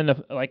 and then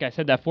like I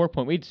said, that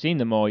 4-point. We'd seen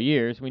them all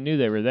years. We knew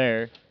they were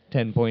there.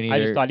 10-point either. I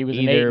just thought he was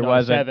an 8 either and not a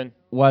wasn't 7.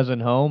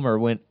 wasn't home or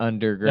went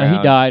underground. No,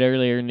 he died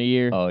earlier in the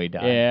year. Oh, he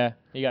died. Yeah,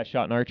 he got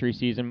shot in archery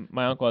season.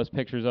 My uncle has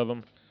pictures of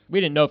him. We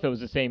didn't know if it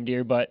was the same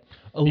deer, but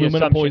the Aluminum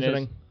assumption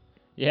poisoning. Is,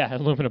 yeah,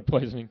 aluminum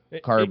poisoning.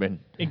 Carbon.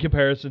 In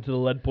comparison to the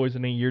lead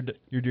poisoning your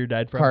deer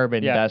died from.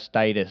 Carbon Yeah.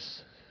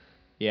 dustitis.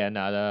 Yeah,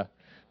 no, the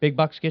big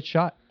bucks get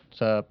shot.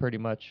 It's pretty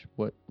much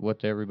what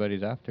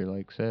everybody's after,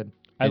 like I said.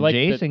 I And like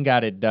Jason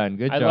got it done.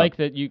 Good I job. like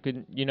that you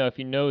could, if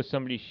you know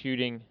somebody's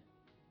shooting,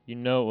 you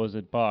know it was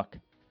a buck.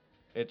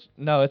 It's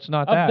not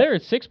Up that. there,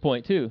 it's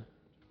 6-point too.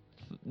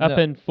 Up No.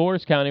 in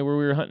Forest County, where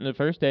we were hunting the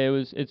first day,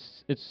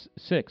 it's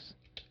 6.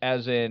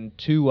 As in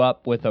 2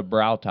 up with a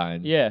brow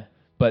tine. Yeah,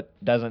 But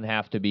doesn't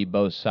have to be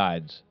both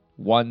sides.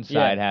 One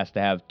side has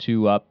to have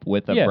 2 up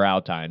with a Yeah. brow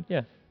tine.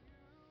 yeah.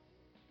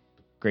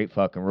 Great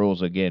fucking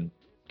rules again.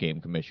 Game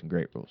Commission,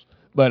 great rules.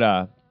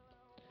 But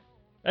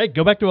Hey,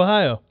 go back to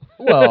Ohio.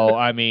 well,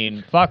 I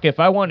mean, fuck, if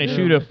I want to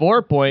shoot a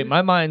 4-point,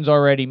 my mind's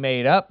already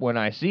made up when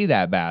I see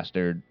that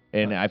bastard.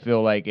 And I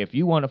feel like if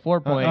you want a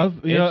 4-point, I've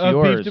it's beefed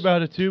yours.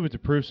 about it too, but the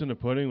proof's in the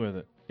pudding with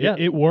it. Yeah.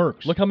 It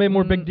works. Look how many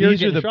more big deer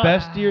These are getting the shot.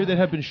 best deer that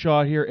have been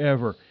shot here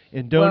ever.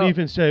 And don't Well-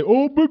 even say,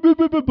 oh, boo, boo,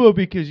 boo, boo, boo,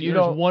 because You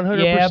there's don't-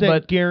 100% yeah,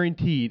 but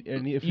guaranteed.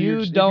 And if you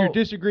you're don't-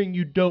 disagreeing,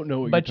 you don't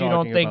know what But you're you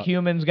talking don't think about.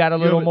 humans got a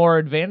You little haven't- more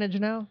advantage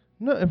now?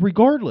 No,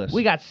 regardless.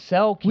 We got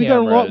cell cameras. We got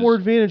a lot more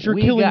advantage. You're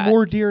We killing got-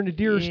 more deer, and the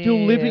deer are still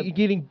Yeah. living and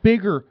getting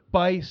bigger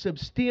by a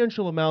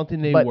substantial amount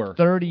than they But were.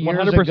 30 years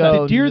 100%.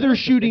 ago, The deer they're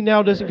shooting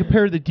now doesn't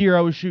compare to the deer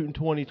I was shooting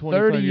 20,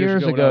 25 30 years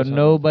years ago. when I ago, was hunting.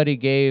 nobody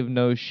gave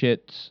no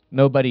shits.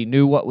 Nobody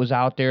knew what was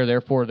out there,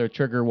 therefore their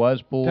trigger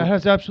was pulled. That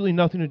has absolutely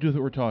nothing to do with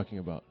what we're talking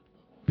about.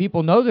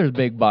 People know there's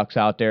big bucks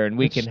out there, and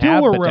we It's can still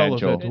have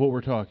irrelevant potential. to what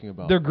we're talking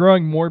about. They're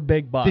growing more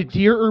big bucks. The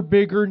deer are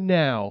bigger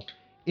now.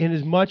 And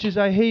as much as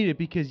I hate it,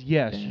 because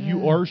yes,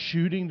 you are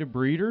shooting the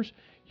breeders,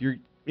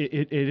 it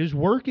is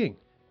working.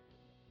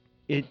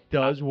 It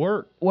does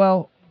work.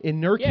 Well,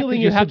 And they're Yeah, 'cause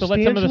killing you a have to let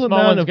some of the substantial small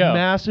amount ones of go.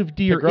 massive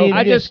deer grow in them.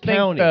 I this just think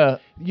county.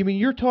 You mean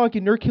you're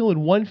talking they're killing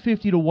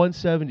 150 to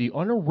 170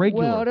 on a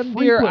regular, well, them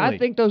deer. frequently. I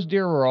think those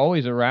deer were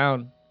always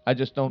around. I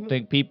just don't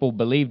think people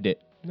believed it.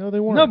 No,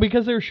 they weren't. no,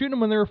 because they were shooting them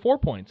when they were 4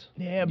 points.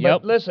 Yeah, but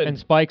Yep. listen, and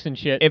spikes and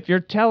shit. if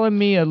you're telling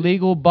me a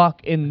legal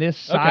buck in this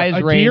size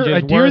a range deer,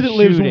 is a deer worth that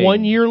lives shooting,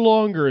 1 year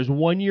longer is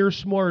 1 year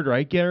smarter.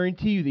 I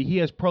guarantee you that he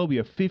has probably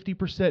a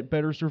 50%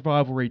 better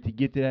survival rate to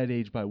get to that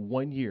age by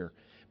 1 year,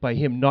 by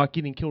him not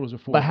getting killed as a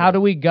 4. But how do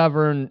we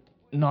govern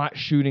not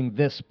shooting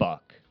this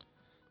buck?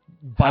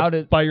 How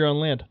did Buy your own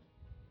land.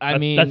 I That's-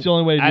 mean? that's the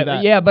only way to do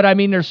that. Yeah, but I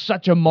mean, there's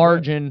such a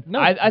margin. No.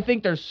 I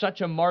think there's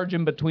such a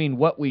margin between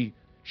what we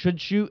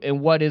should shoot and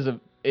what is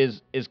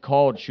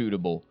called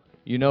shootable.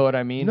 You know what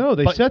I mean? No,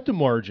 they But- set the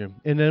margin,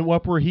 and then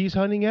up where he's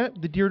hunting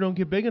at, the deer don't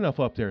get big enough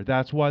up there.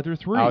 That's why they're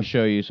 3. I'll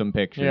show you some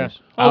pictures. Yeah.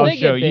 I'll they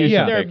show get you big.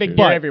 some There are pictures. big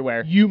deer But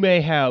everywhere. you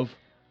may have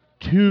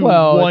 2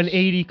 Well,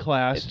 180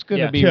 class. It's going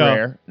to Yeah. be to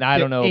rare. I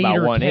don't know 8 about or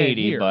 10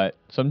 180, here. but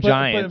some But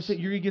giants. I'm saying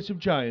you're gonna get some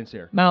giants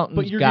there. Mountains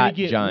But you're got gonna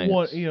get giants.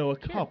 one, a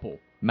couple.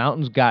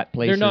 Mountains got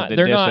places not- that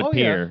they're not-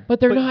 disappear. But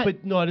they're not.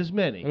 But not as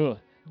many. Ugh.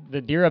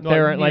 The deer up Not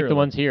there aren't like the nearly.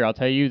 ones here. I'll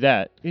tell you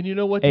that. And you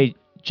know what? Hey,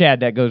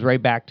 Chad, that goes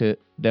right back to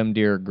them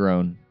deer are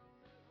grown.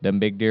 Them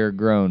big deer are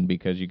grown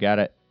because you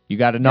gotta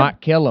not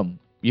kill them.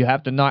 You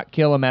have to not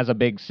kill them as a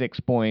big 6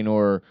 point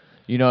or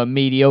a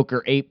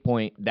mediocre 8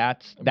 point.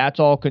 That's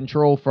all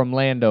control from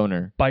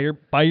landowner. Buy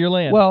your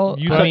land. Well,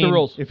 you I set mean, the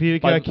rules. If he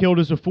had By- got killed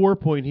as a 4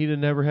 point, he'd have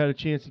never had a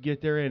chance to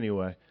get there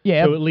anyway.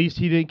 Yeah. So at least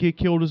he didn't get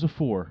killed as a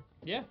 4.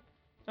 Yeah.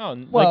 Oh,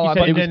 and Well, like I you said,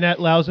 mean, it And was, then that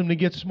allows him to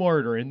get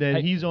smarter, and then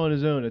Hey, he's on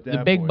his own at that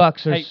The big point.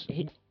 bucks are.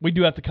 Hey, we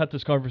do have to cut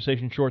this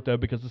conversation short though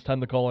because it's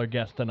time to call our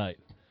guest tonight.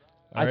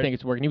 I think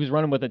it's working. He was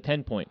running with a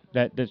 10 point.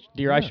 That the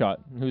deer I Yeah. shot,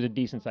 who was a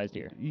decent sized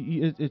deer.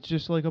 It's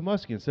just like a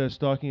muskie. Instead of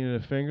stalking it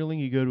at a fingerling,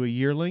 you go to a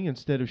yearling.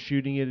 Instead of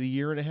shooting it a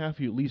year and a half,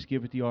 you at least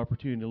give it the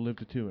opportunity to live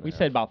to 2.5. We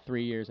said about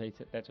 3 years.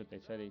 That's what they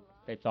said.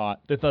 They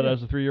thought. They thought that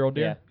was a 3-year-old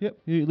deer. Yep.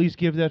 You at least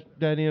give that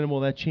animal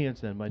that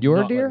chance then by Your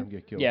not deer? letting him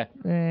get killed.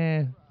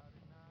 Yeah.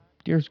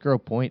 Deers grow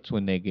points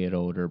when they get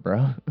older,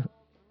 bro.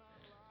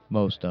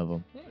 Most of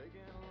them.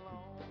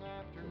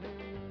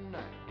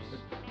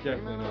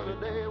 Definitely not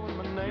Another day when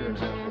my name's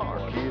in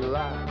marquee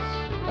lights.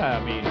 I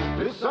mean,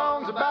 This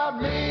song's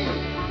about me.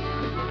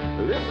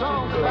 This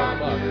song's about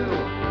you.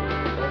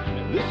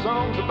 This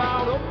song's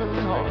about open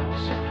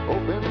hearts,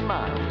 open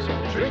minds.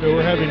 So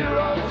we're having two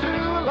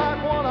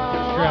like one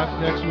eye. draft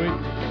next week.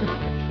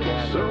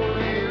 So do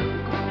you.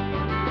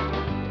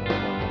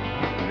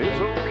 And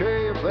it's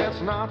okay if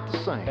that's not the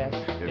same.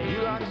 If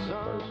you like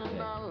sun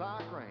and I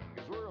like rain,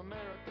 'cause we're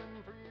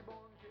American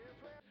freeborn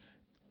kids.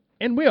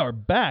 And we are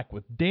back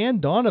with Dan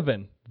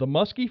Donovan, the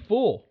Muskie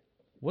Fool.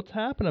 What's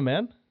happening,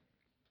 man?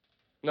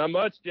 Not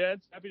much,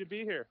 Jeds. Happy to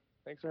be here.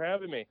 Thanks for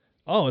having me.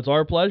 Oh, it's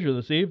our pleasure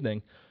this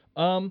evening.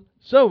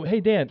 So,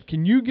 hey, Dan,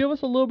 can you give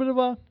us a little bit of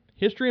a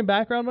history and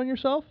background on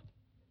yourself?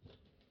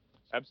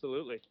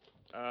 Absolutely.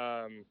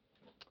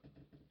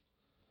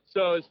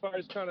 So as far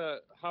as kind of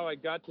how I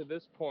got to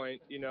this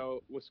point,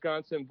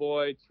 Wisconsin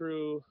boy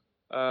through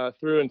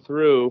and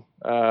through,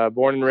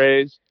 born and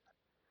raised.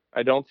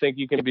 I don't think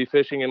you can be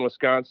fishing in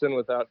Wisconsin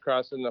without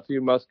crossing a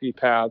few muskie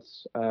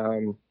paths.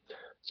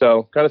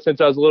 So kind of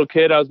since I was a little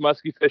kid, I was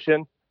muskie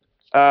fishing.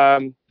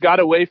 Got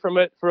away from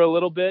it for a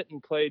little bit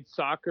and played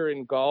soccer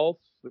and golf,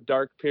 a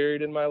dark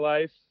period in my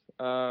life.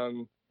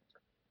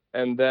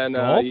 And then,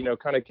 Golf?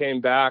 kind of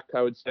came back,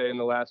 I would say, in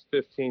the last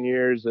 15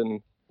 years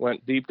and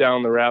went deep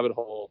down the rabbit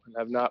hole and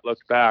have not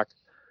looked back.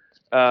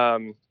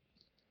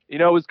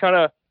 Was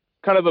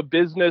kind of a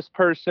business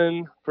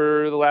person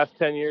for the last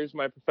 10 years of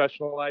my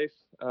professional life.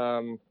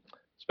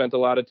 Spent a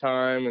lot of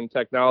time in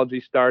technology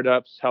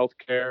startups,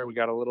 healthcare. We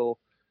got a little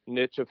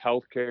niche of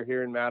healthcare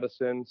here in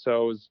Madison.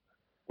 So I was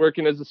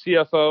working as a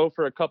CFO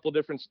for a couple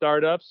different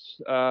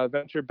startups,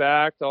 venture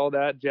backed, all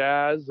that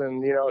jazz.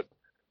 And,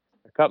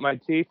 I cut my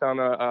teeth on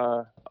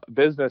a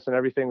business and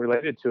everything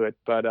related to it.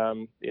 But,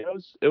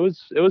 it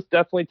was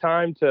definitely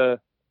time to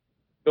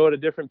go at a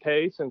different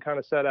pace and kind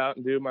of set out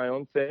and do my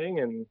own thing.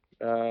 And,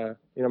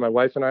 my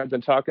wife and I have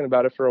been talking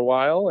about it for a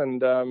while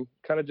and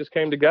kind of just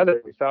came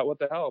together. We thought, what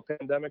the hell,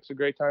 pandemic's a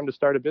great time to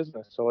start a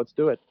business. So let's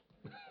do it.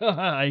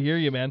 I hear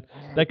you, man.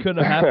 That couldn't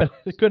have happened.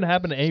 It couldn't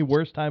happen at any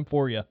worse time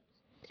for you.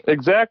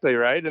 Exactly,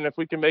 right? And if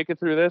we can make it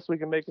through this, we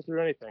can make it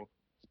through anything.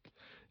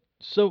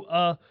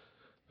 So,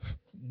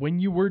 when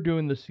you were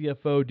doing the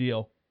CFO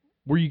deal,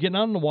 were you getting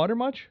out on the water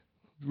much?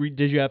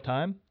 Did you have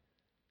time?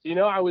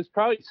 I was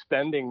probably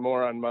spending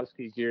more on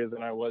muskie gear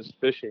than I was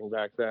fishing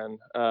back then.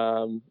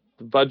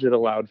 The budget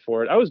allowed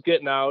for it. I was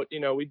getting out.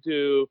 We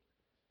do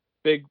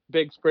big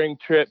spring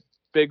trip,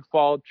 big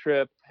fall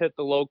trip, hit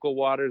the local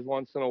waters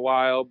once in a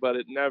while, but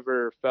it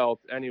never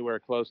felt anywhere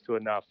close to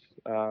enough.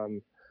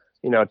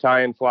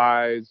 Tying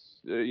flies,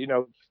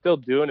 still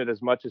doing it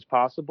as much as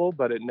possible,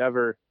 but it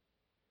never,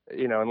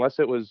 unless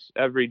it was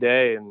every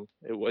day, and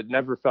it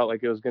never felt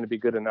like it was going to be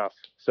good enough.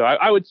 So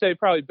I would say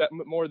probably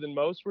more than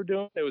most were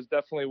doing. It was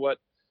definitely what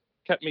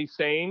kept me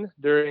sane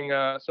during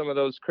some of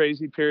those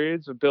crazy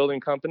periods of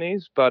building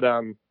companies, but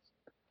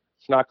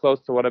it's not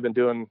close to what I've been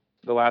doing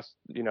the last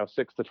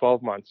 6 to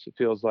 12 months. It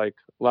feels like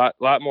a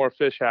lot more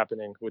fish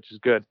happening, which is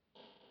good.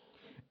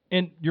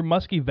 And your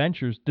muskie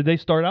ventures, did they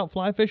start out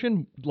fly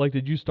fishing? Like,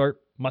 did you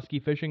start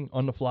muskie fishing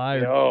on the fly,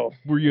 or No,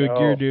 were you a no.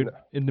 gear dude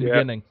in the Yeah.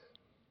 beginning?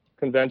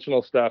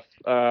 Conventional stuff.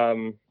 I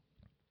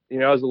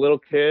was a little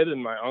kid,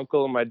 and my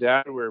uncle and my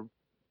dad were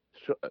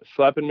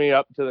schlepping me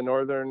up to the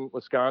northern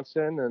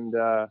Wisconsin,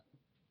 and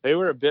they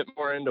were a bit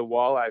more into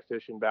walleye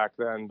fishing back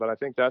then. But I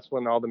think that's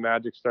when all the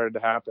magic started to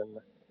happen.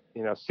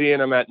 Seeing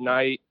them at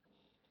night,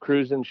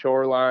 cruising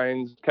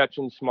shorelines,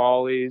 catching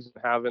smallies,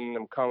 having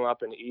them come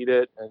up and eat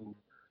it, and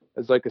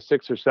as like a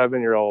 6 or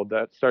 7 year old,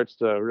 that starts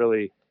to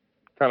really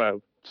kind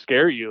of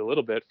scare you a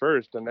little bit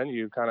first, and then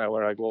you kind of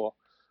were like, well,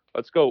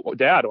 let's go,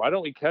 Dad. Why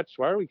are we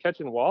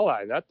catching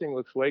walleye? That thing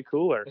looks way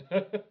cooler.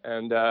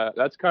 And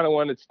that's kind of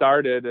when it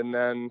started. And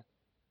then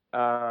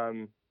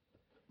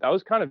that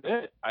was kind of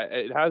it.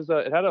 It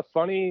had a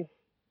funny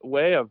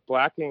way of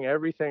blacking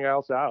everything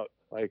else out.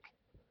 Like,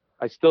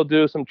 I still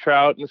do some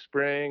trout in the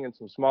spring and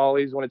some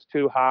smallies when it's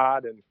too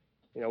hot, and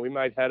we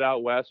might head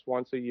out west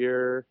once a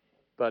year,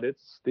 but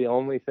it's the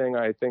only thing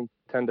I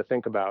tend to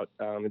think about.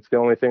 It's the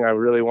only thing I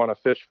really want to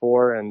fish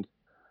for. And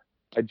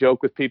I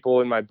joke with people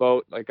in my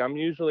boat, like I'm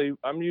usually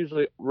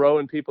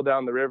rowing people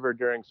down the river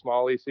during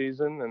smallie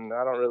season, and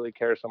I don't really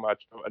care so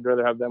much. I'd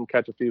rather have them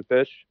catch a few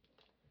fish.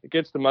 It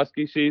gets the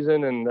muskie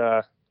season, and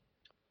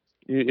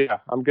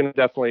I'm gonna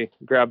definitely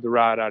grab the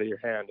rod out of your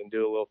hand and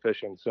do a little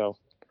fishing. So,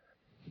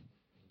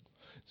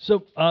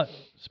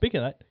 speaking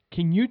of that,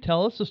 can you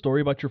tell us a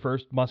story about your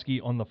first muskie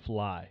on the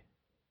fly?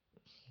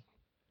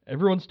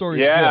 Everyone's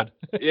story is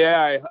good.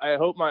 Yeah. I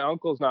hope my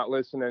uncle's not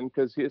listening,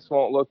 because this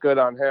won't look good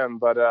on him.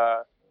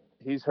 But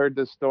he's heard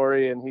this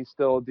story, and he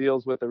still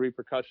deals with the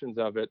repercussions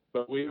of it.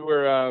 But we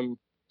were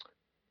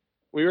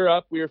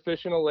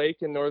fishing a lake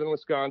in northern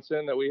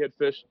Wisconsin that we had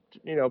fished,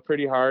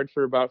 pretty hard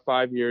for about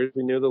 5 years.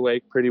 We knew the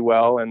lake pretty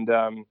well, and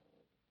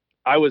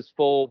I was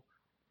full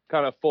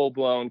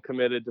blown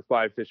committed to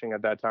fly fishing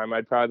at that time.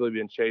 I'd probably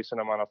been chasing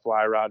them on a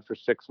fly rod for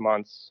 6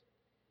 months,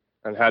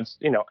 and had,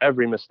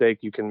 every mistake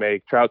you can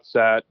make. Trout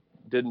set,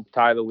 didn't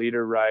tie the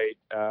leader right,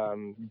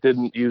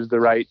 didn't use the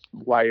right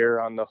wire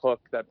on the hook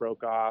that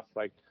broke off,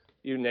 like,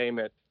 you name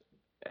it.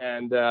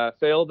 And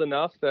failed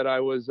enough that I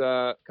was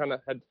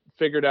had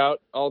figured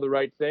out all the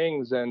right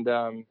things. And,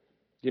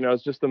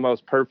 it's just the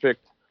most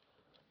perfect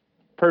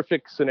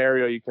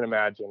scenario you can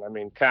imagine. I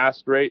mean,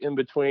 cast right in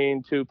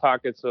between two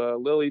pockets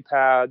of lily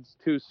pads,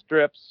 two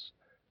strips.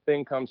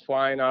 Thing comes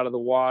flying out of the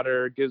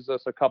water, gives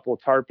us a couple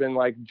of tarpon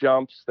like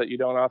jumps that you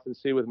don't often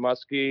see with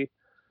muskie.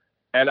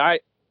 And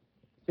I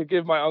could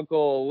give my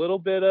uncle a little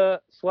bit of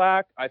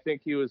slack. I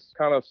think he was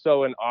kind of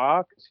so in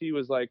awe, because he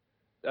was like,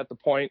 at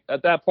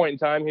that point in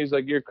time, he was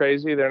like, "You're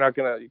crazy.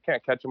 You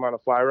can't catch them on a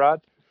fly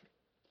rod."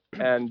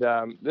 And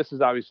this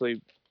is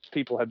obviously,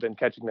 people have been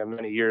catching them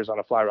many years on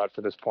a fly rod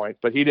for this point,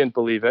 but he didn't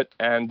believe it.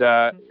 And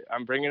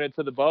I'm bringing it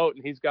to the boat,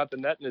 and he's got the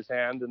net in his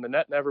hand, and the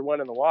net never went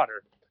in the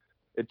water.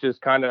 It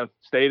just kind of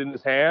stayed in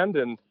his hand,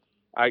 and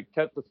I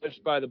kept the fish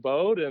by the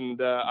boat,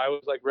 and I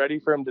was like ready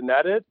for him to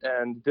net it,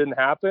 and it didn't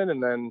happen.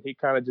 And then he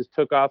kind of just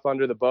took off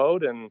under the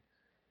boat, and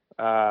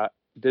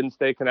didn't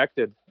stay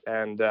connected.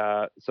 And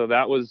so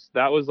that was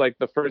like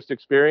the first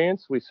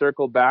experience. We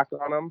circled back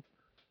on him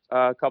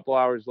a couple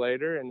hours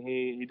later, and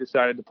he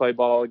decided to play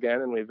ball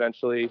again, and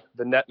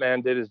the net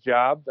man did his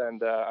job,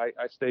 and I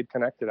stayed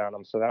connected on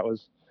him. So that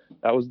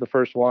was the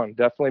first one.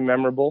 Definitely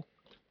memorable.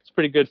 It's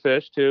pretty good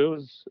fish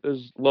too. It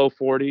was low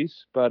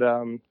 40s, but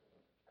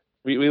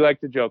we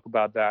like to joke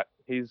about that.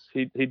 He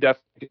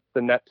definitely gets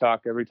the net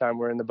talk every time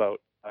we're in the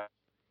boat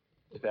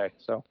today.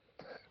 So,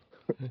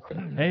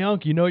 Hey,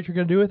 Unc, you know what you're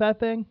gonna do with that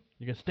thing?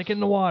 You're gonna stick it in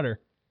the water.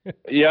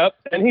 Yep,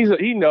 and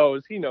he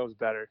knows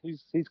better.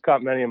 He's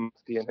caught many a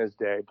muskie in his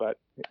day, but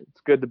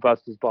it's good to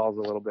bust his balls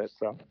a little bit.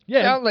 So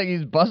Yeah. Sounds like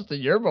he's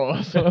busting your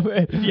balls a little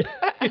bit.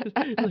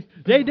 Yeah.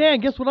 Hey, Dan,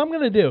 guess what I'm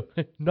gonna do?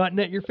 Not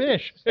net your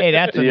fish. Hey,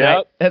 that's a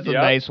Yep,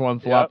 nice one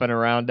flopping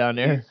around down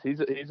there.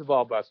 He's a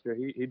ball buster.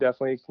 He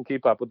definitely can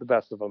keep up with the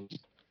best of them.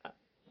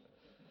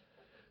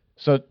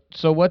 So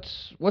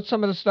what's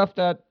some of the stuff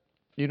that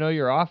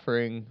you're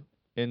offering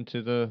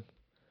into the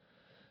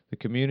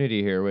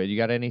community here? You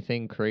got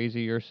anything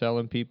crazy you're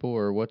selling people,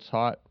 or what's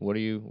hot? What are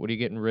you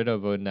getting rid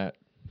of in that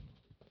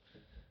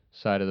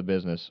side of the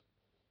business?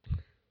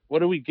 What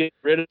do we get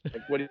rid of?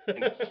 Like, what do you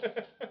think?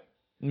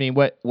 I mean,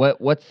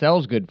 what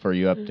sells good for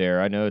you up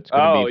there? I know it's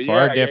going to be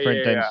far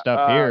different than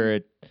stuff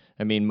here.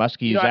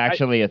 Muskie's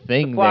actually a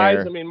thing flies,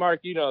 there. I mean,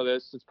 Mark, you know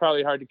this. It's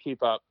probably hard to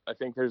keep up. I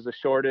think there's a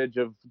shortage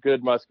of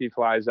good muskie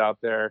flies out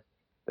there.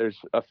 There's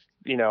a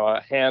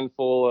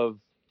handful of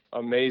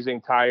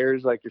amazing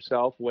tires like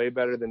yourself, way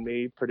better than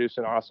me,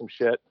 producing awesome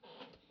shit.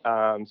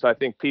 So I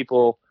think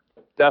people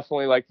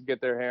definitely like to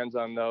get their hands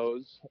on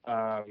those.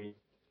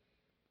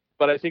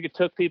 But I think it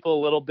took people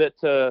a little bit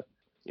to,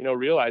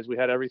 realize we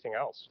had everything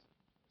else.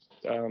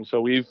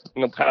 So we've,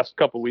 in the past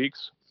couple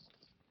weeks,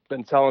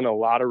 been selling a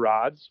lot of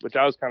rods, which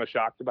I was kind of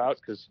shocked about,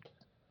 because,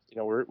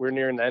 we're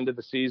nearing the end of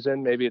the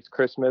season. Maybe it's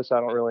Christmas. I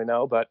don't really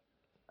know. But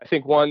I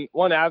think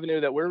one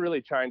avenue that we're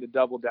really trying to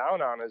double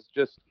down on is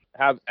just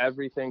have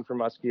everything for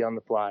muskie on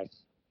the fly.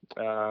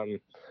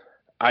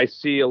 I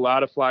see a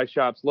lot of fly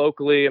shops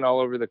locally and all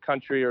over the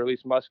country, or at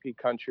least muskie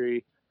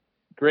country,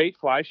 great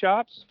fly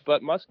shops,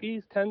 but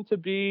muskies tend to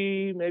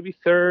be maybe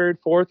third,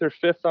 fourth, or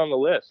fifth on the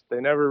list. They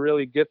never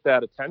really get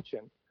that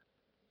attention.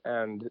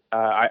 And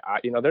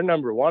they're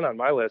number one on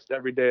my list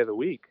every day of the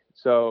week.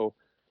 So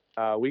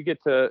we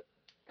get to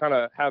kind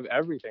of have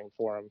everything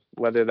for them,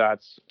 whether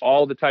that's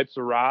all the types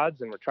of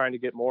rods, and we're trying to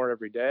get more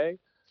every day,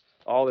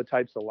 all the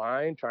types of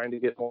line, trying to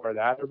get more of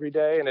that every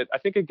day. And I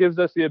think it gives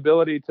us the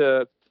ability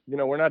to,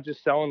 we're not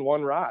just selling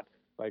one rod.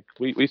 Like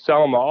we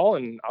sell them all,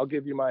 and I'll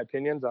give you my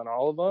opinions on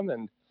all of them.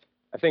 And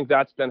I think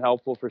that's been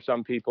helpful for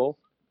some people.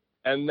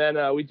 And then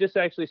we just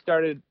actually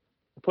started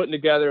putting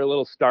together a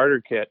little starter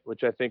kit,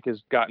 which I think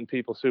has gotten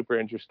people super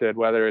interested,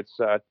 whether it's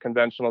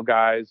conventional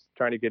guys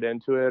trying to get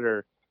into it,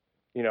 or,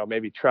 you know,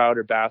 maybe trout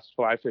or bass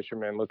fly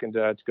fishermen looking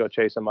to go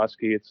chase a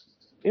muskie. It's,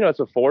 you know,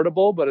 it's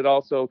affordable, but it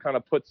also kind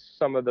of puts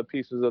some of the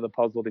pieces of the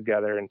puzzle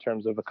together in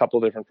terms of a couple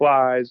different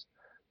flies,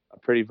 a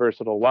pretty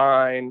versatile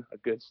line, a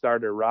good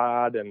starter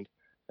rod, and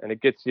it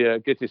gets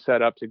you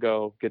set up to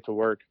go get to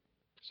work.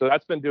 So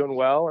that's been doing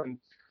well, and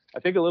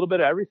I think a little bit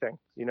of everything.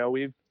 You know,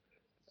 we've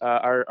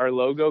our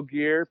logo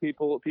gear.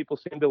 People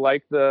seem to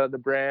like the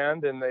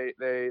brand, and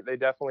they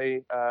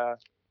definitely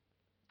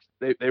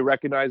they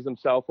recognize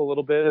themselves a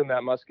little bit in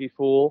that musky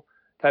fool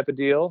type of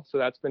deal. So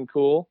that's been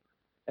cool,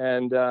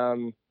 and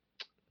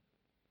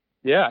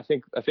yeah, I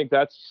think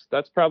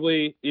that's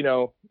probably, you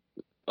know,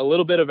 a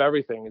little bit of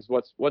everything is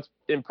what's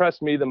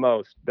impressed me the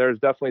most. There's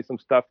definitely some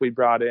stuff we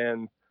brought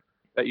in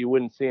that you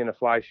wouldn't see in a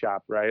fly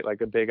shop, right?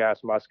 Like a big ass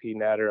musky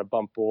net or a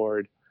bump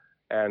board.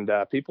 And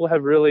people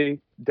have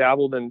really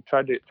dabbled and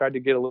tried to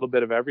get a little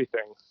bit of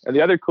everything. And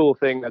the other cool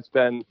thing that's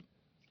been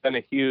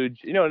a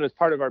huge, you know, and it's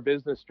part of our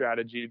business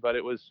strategy, but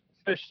it was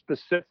fish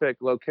specific,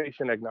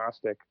 location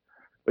agnostic,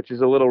 which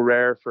is a little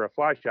rare for a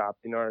fly shop.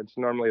 You know, it's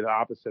normally the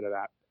opposite of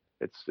that.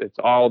 It's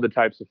all the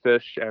types of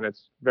fish, and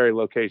it's very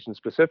location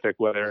specific,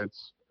 whether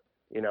it's,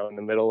 you know, in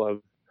the middle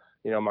of,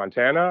 you know,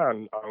 Montana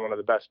on one of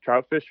the best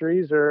trout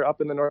fisheries, or up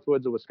in the north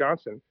woods of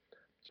Wisconsin.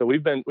 So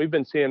we've been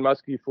seeing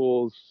muskie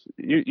fools,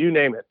 you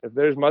name it. If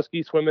there's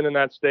muskie swimming in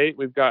that state,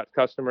 we've got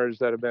customers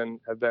that have been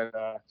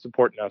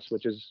supporting us,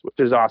 which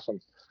is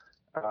awesome.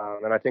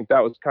 And I think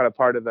that was kind of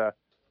part of the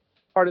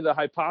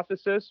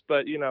hypothesis,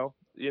 but, you know,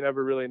 you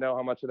never really know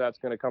how much of that's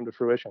going to come to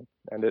fruition,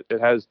 and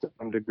it has to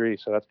some degree.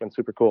 So that's been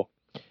super cool.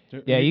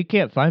 Yeah, you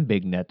can't find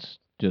big nets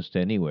just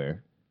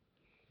anywhere.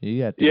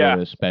 You have to go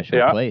to a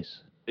special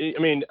place. I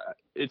mean,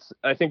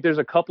 I think there's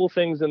a couple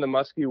things in the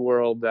muskie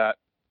world that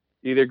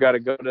you either got to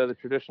go to the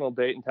traditional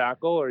bait and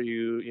tackle, or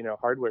you know,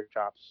 hardware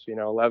shops, you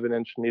know,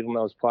 11-inch needle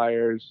nose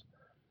pliers,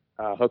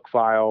 hook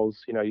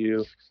files, you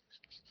know,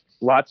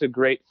 lots of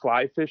great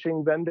fly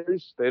fishing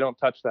vendors. They don't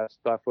touch that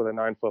stuff with a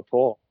 9-foot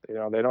pole. You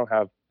know, they don't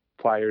have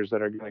pliers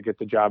that are going to get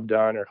the job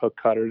done, or hook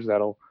cutters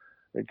that'll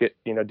get,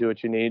 you know, do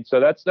what you need. So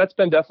that's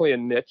been definitely a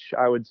niche,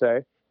 I would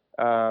say,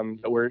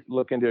 that we're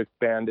looking to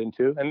expand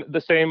into. And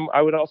the same,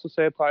 I would also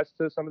say, applies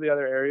to some of the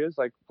other areas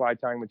like fly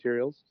tying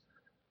materials.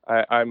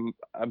 I'm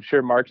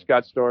sure Mark's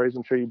got stories.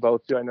 I'm sure you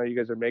both do. I know you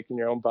guys are making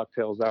your own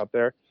bucktails out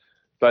there,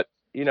 but,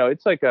 you know,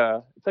 it's like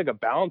a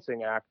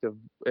balancing act of,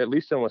 at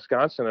least in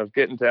Wisconsin, of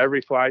getting to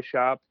every fly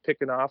shop,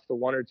 picking off the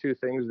one or two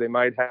things they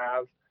might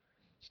have,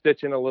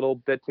 stitching a little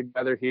bit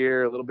together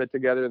here, a little bit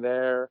together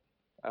there,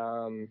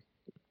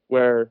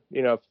 where,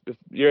 you know, if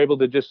you're able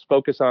to just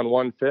focus on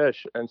one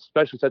fish, and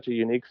especially such a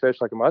unique fish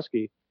like a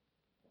muskie,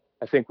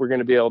 I think we're going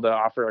to be able to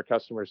offer our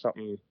customers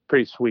something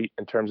pretty sweet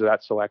in terms of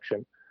that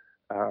selection.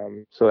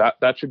 So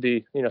that should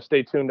be, you know,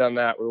 stay tuned on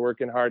that. We're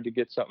working hard to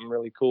get something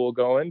really cool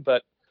going,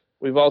 but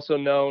we've also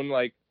known,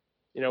 like,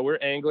 you know, we're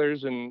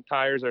anglers and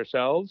tiers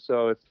ourselves.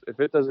 So if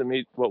it doesn't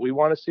meet what we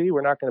want to see,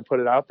 we're not going to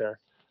put it out there.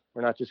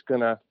 We're not just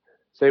going to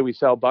say we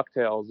sell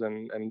bucktails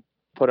and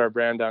put our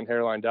brand on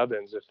hairline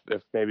dubbins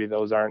if maybe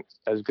those aren't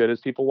as good as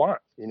people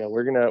want. You know,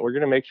 we're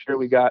gonna make sure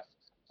we got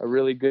a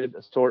really good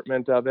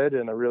assortment of it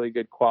and a really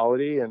good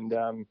quality. And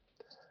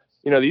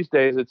you know, these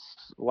days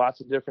it's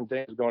lots of different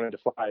things going into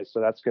flies, so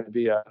that's going to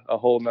be a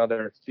whole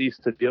nother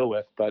feast to deal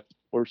with. But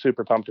we're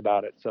super pumped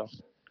about it. So a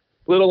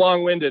little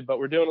long-winded, but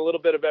we're doing a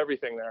little bit of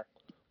everything there.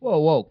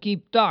 Whoa,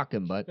 keep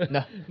talking, but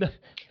no.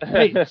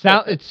 Hey,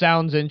 it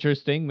sounds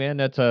interesting, man.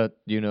 That's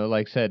you know,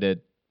 like I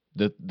said,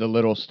 the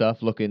little stuff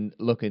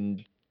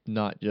looking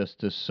not just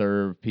to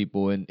serve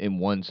people in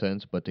one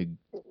sense, but to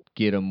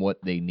get them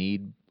what they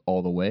need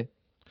all the way.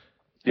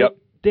 Yep.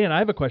 Dan, I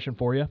have a question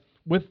for you.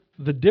 With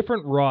the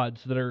different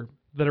rods that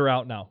are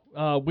out now,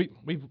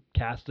 we've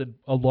casted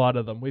a lot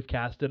of them. We've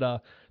casted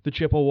the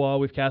Chippewa,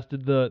 we've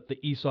casted the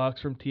Esox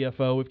from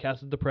TFO, we've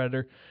casted the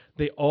Predator.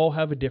 They all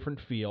have a different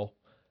feel.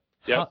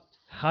 Yep.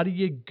 How do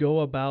you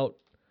go about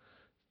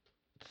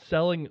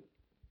selling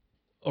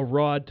a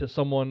rod to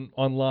someone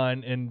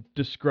online and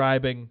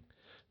describing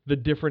the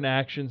different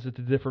actions that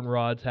the different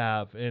rods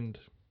have, and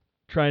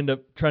trying to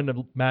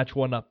match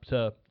one up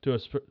to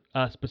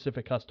a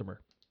specific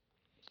customer?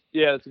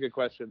 Yeah, that's a good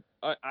question.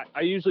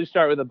 I usually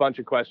start with a bunch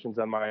of questions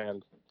on my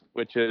end,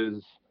 which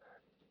is,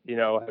 you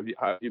know,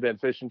 have you been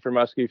fishing for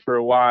muskie for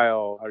a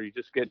while? Are you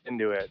just getting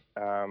into it?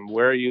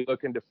 Where are you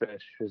looking to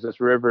fish? Is this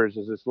rivers?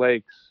 Is this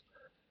lakes?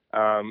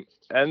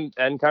 And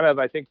kind of,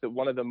 I think that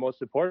one of the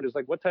most important is,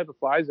 like, what type of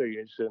flies are you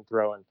interested in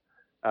throwing?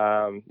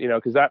 You know,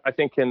 because that, I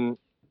think, can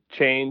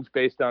change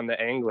based on the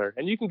angler,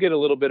 and you can get a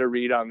little bit of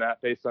read on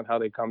that based on how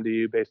they come to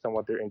you, based on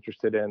what they're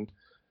interested in.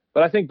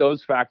 But I think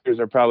those factors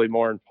are probably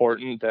more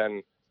important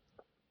than,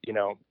 you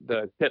know,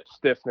 the tip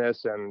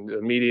stiffness and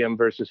the medium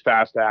versus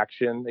fast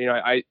action. You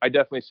know, I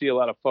definitely see a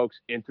lot of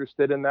folks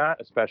interested in that,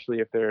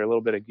 especially if they're a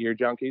little bit of gear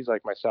junkies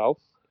like myself.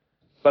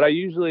 but I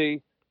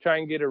usually try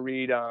and get a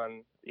read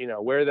on,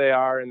 where they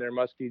are in their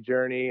muskie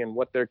journey and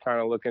what they're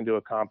kind of looking to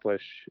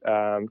accomplish.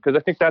 Because I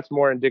think that's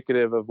more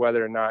indicative of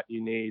whether or not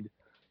you need,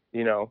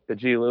 the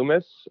G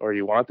Loomis, or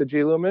you want the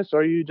G Loomis,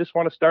 or you just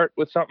want to start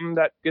with something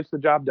that gets the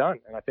job done.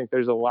 And I think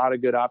there's a lot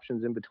of good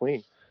options in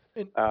between.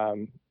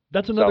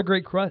 That's another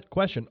great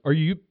question. Are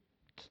you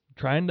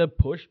trying to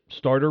push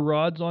starter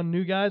rods on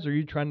new guys? Or are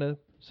you trying to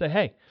say,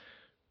 hey,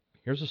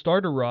 here's a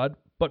starter rod,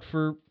 but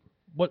for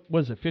what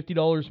was it,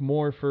 $50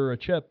 more for a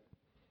chip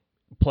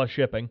plus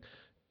shipping?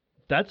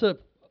 That's a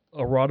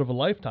rod of a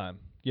lifetime.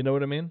 You know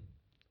what I mean?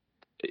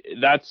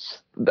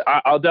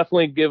 I'll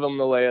definitely give them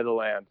the lay of the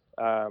land,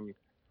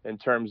 in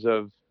terms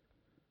of,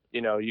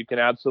 you can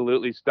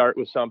absolutely start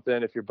with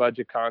something if you're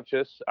budget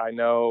conscious. I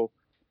know,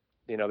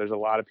 there's a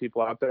lot of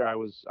people out there.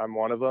 I'm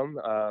one of them.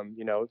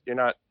 You're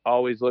not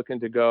always looking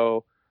to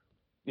go,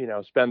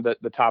 spend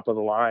the top of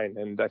the line.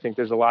 And I think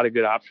there's a lot of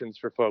good options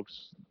for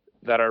folks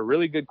that are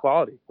really good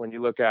quality. When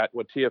you look at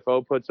what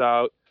TFO puts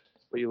out,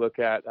 when you look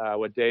at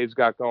what Dave's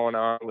got going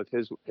on with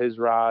his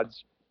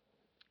rods.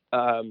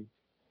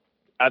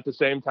 At the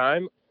same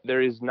time,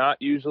 there is not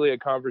usually a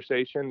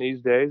conversation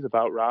these days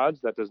about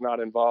rods that does not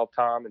involve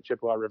Tom and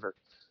Chippewa River.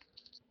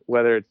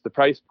 Whether it's the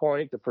price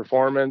point, the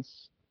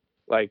performance,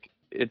 like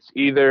it's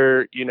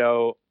either,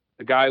 the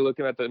guy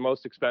looking at the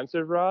most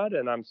expensive rod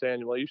and I'm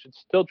saying, well, you should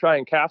still try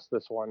and cast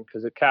this one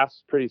because it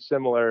casts pretty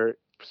similar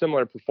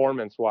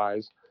performance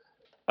wise.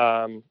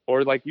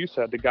 Or like you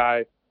said, the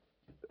guy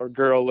or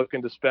girl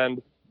looking to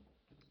spend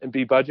and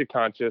be budget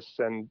conscious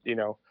and,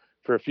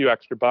 for a few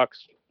extra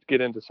bucks, get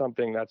into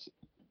something that's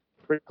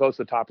pretty close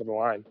to the top of the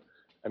line.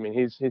 I mean,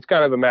 he's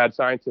kind of a mad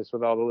scientist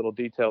with all the little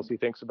details he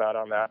thinks about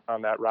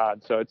on that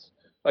rod. So it's,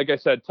 like I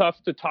said,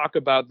 tough to talk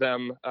about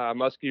them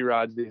muskie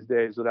rods these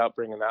days without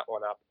bringing that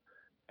one up.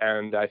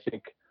 And I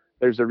think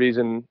there's a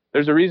reason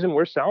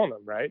we're selling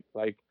them, right?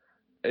 Like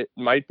it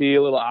might be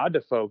a little odd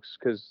to folks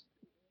because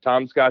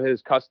Tom's got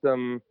his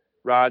custom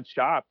rod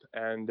shop,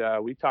 and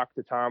we talked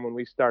to Tom when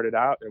we started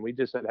out, and we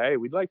just said, hey,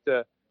 we'd like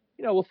to,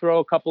 we'll throw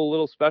a couple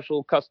little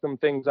special custom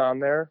things on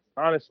there.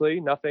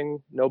 Honestly,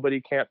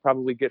 nobody can't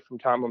probably get from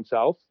Tom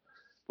himself,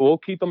 but we'll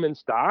keep them in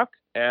stock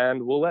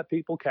and we'll let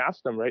people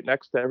cast them right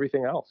next to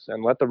everything else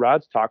and let the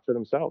rods talk for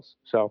themselves.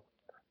 So,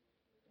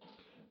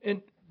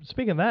 and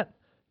speaking of that,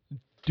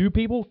 do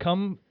people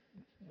come?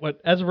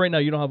 As of right now,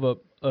 you don't have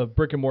a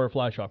brick and mortar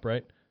fly shop,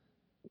 right?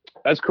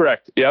 That's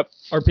correct. Yep.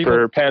 Are people,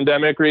 for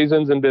pandemic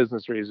reasons and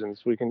business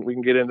reasons? We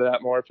can get into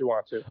that more if you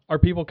want to. Are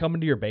people coming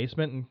to your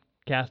basement and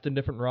casting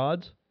different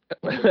rods?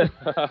 They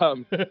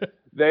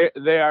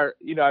are.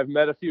 I've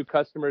met a few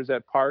customers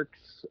at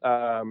parks.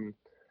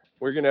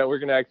 We're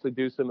gonna actually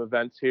do some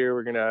events here.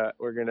 We're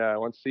gonna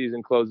once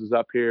season closes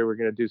up here, we're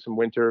gonna do some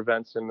winter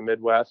events in the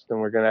Midwest, and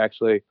we're gonna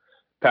actually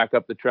pack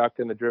up the truck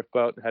and the drift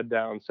boat and head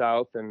down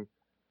south and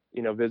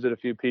visit a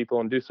few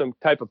people and do some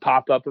type of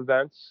pop-up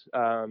events.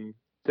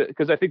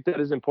 Because I think that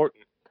is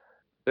important.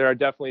 There are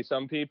definitely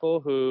some people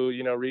who,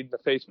 reading the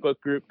Facebook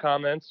group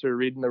comments or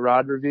reading the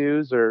rod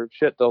reviews or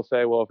shit, they'll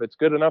say, well, if it's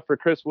good enough for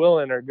Chris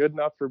Willen or good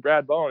enough for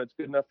Brad Bowen, it's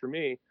good enough for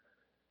me.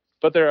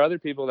 But there are other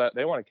people that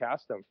they want to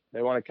cast them.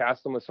 They want to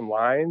cast them with some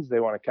lines. They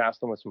want to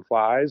cast them with some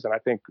flies. And I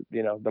think,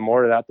 the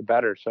more of that, the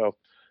better. So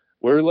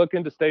we're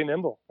looking to stay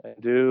nimble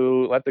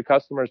and let the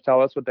customers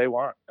tell us what they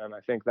want. And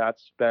I think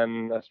that's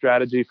been a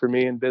strategy for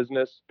me in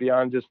business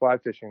beyond just fly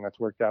fishing. That's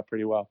worked out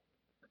pretty well.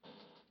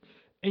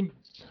 And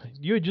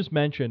you had just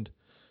mentioned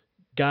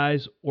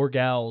guys or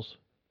gals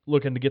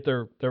looking to get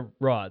their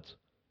rods.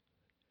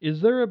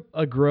 Is there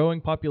a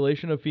growing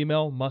population of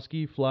female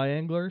muskie fly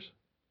anglers?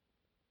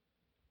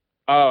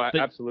 Oh,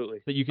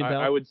 absolutely. That you can tell?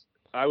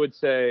 I would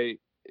say,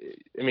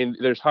 I mean,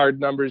 there's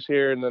hard numbers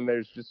here, and then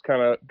there's just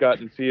kind of gut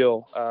and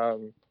feel.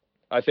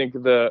 I think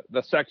the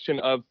section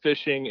of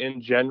fishing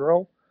in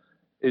general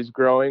is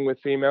growing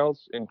with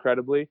females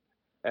incredibly.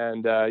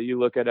 And you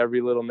look at every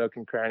little nook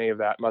and cranny of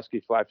that.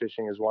 Muskie fly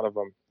fishing is one of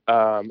them.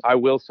 I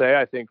will say,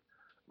 I think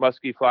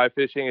muskie fly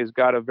fishing has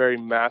got a very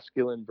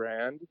masculine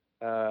brand.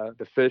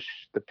 The fish,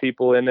 the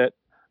people in it,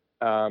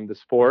 the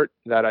sport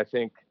that I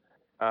think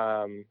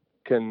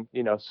can,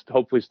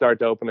 hopefully start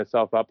to open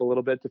itself up a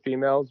little bit to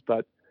females.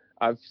 But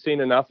I've seen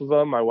enough of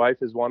them. My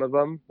wife is one of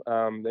them.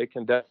 They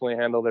can definitely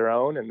handle their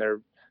own, and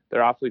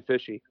they're awfully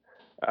fishy.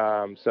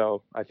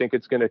 So I think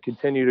it's going to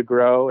continue to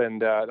grow,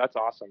 and that's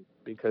awesome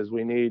because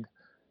we need.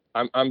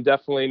 I'm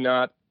definitely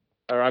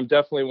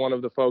one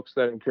of the folks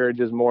that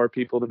encourages more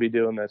people to be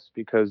doing this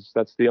because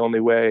that's the only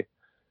way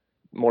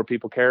more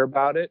people care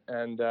about it.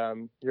 And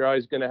you're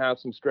always going to have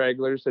some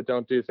stragglers that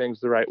don't do things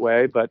the right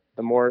way, but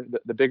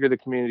the bigger the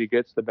community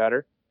gets, the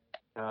better.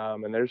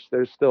 And there's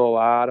still a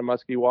lot of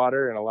musky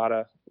water and a lot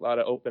of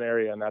open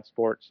area in that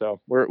sport. So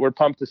we're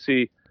pumped to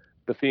see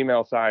the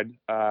female side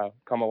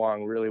come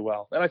along really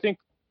well. And I think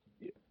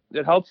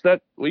it helps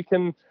that we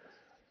can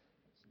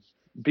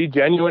be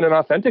genuine and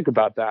authentic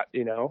about that.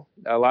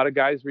 A lot of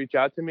guys reach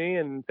out to me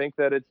and think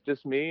that it's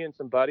just me and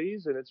some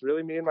buddies, and it's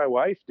really me and my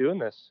wife doing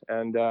this.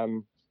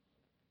 And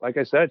like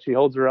I said, she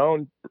holds her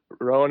own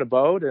a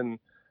boat and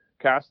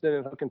casting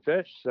and hooking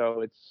fish.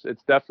 So it's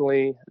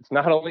definitely, it's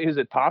not only is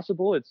it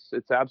possible,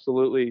 it's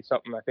absolutely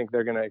something I think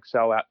they're going to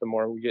excel at the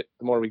more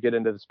we get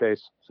into the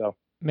space. So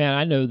Man,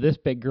 I know this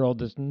big girl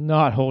does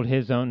not hold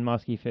his own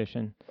muskie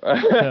fishing.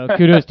 So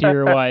kudos to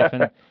your wife,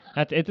 and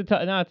it's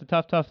a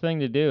tough thing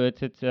to do.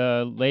 It's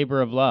a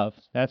labor of love,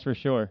 that's for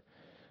sure.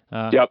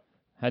 Yep.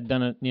 Had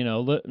done it,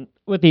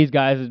 with these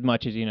guys as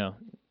much as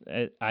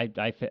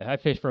I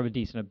fish for a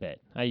decent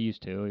bit. I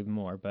used to even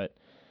more, but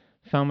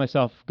found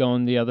myself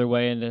going the other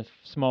way into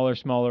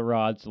smaller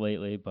rods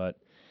lately. But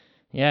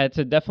yeah, it's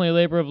definitely a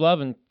labor of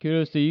love, and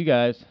kudos to you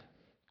guys.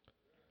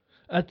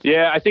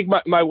 Yeah, I think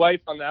my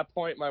wife on that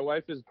point, my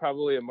wife is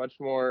probably a much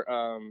more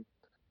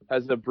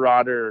has a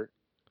broader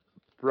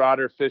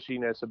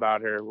fishiness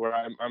about her, where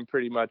I'm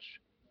pretty much,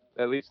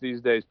 at least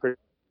these days, pretty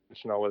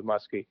professional with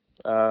muskie.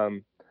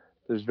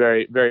 There's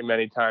very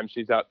many times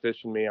she's out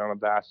fishing me on a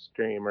bass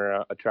stream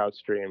or a trout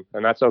stream,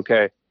 and that's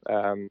okay.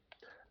 I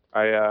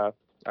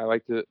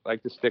like to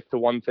stick to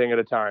one thing at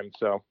a time.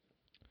 So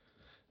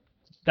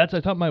I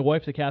taught my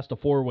wife to cast a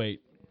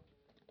 4-weight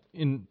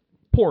in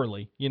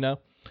poorly,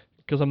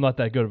 because I'm not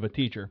that good of a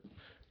teacher.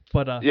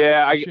 But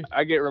yeah,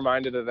 I get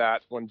reminded of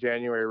that when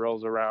January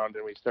rolls around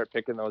and we start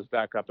picking those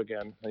back up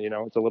again.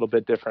 It's a little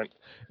bit different.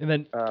 And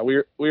then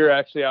we were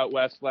actually out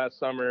west last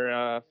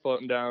summer,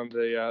 floating down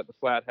the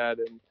Flathead,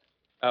 and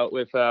out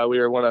with we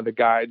were one of the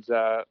guides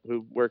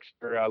who works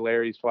for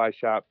Larry's Fly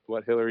Shop,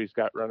 what Hillary's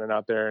got running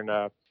out there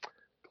in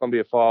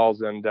Columbia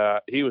Falls, and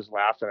he was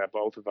laughing at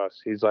both of us.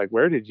 He's like,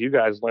 "Where did you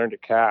guys learn to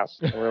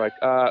cast?" And we're like,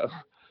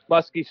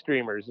 "Muskie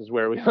streamers is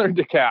where we learned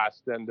to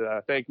cast." And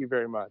thank you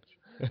very much.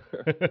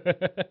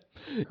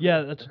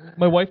 Yeah,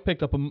 my wife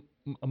picked up a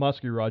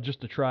muskie rod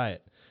just to try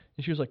it,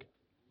 and she was like,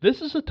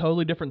 "This is a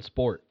totally different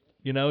sport.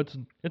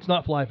 It's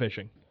not fly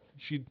fishing."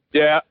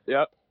 Yep.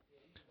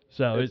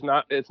 So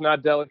it's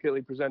not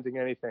delicately presenting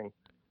anything.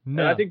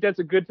 No. And I think that's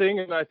a good thing,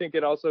 and I think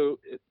it also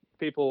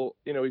people,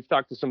 we've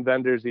talked to some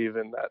vendors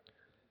even that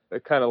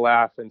kind of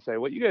laugh and say,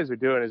 "What you guys are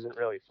doing isn't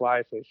really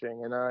fly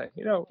fishing." And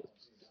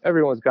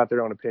everyone's got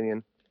their own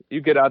opinion.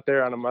 You get out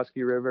there on a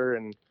musky river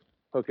and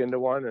hook into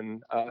one,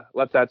 and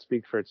let that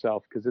speak for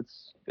itself, because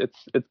it's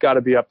got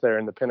to be up there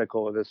in the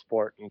pinnacle of this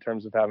sport in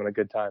terms of having a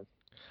good time.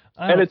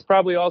 And it's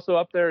probably also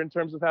up there in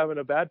terms of having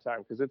a bad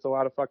time, because it's a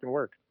lot of fucking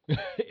work.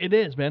 It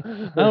is,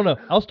 man. I don't know.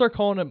 I'll start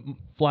calling it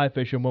fly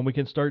fishing when we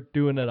can start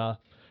doing it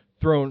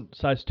throwing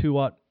size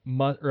 2-aught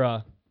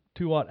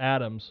 2-aught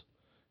Adams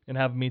and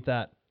have them eat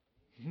that.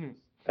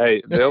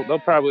 Hey, they'll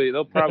probably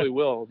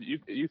will.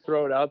 You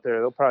throw it out there,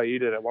 they'll probably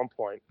eat it at one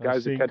point.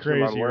 Guys that catch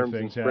them on worms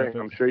in spring,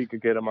 I'm sure you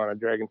could get them on a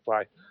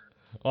dragonfly.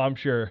 Oh, I'm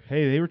sure.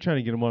 Hey, they were trying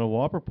to get them on a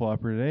whopper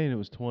plopper today, and it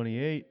was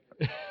 28.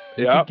 You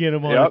Yeah, could get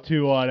them on a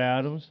 2-aught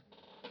Adams.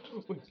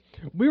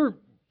 We were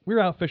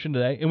out fishing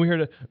today, and we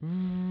heard a.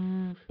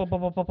 We're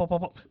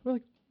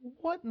like,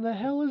 "What in the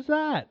hell is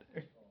that?"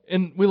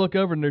 And we look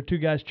over, and there are two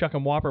guys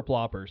chucking whopper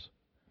ploppers.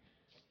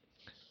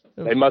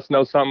 They must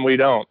know something we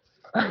don't.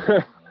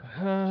 I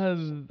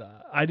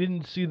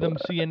didn't see them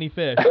see any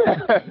fish.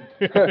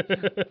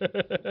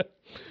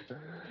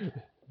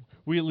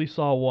 We at least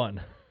saw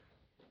one.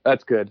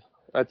 That's good.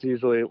 That's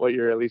usually what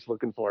you're at least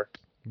looking for.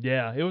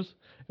 Yeah, it was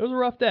a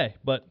rough day,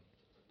 but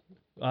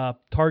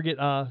target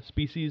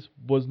species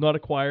was not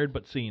acquired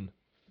but seen.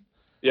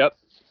 Yep.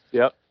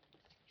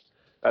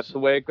 That's the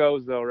way it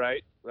goes, though,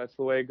 right? That's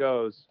the way it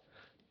goes.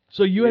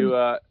 So you had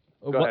go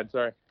ahead.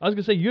 Sorry. I was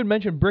gonna say, you had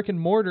mentioned brick and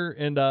mortar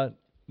and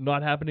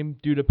not happening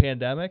due to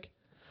pandemic.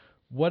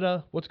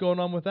 What's going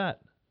on with that?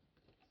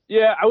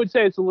 Yeah, I would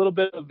say it's a little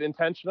bit of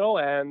intentional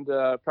and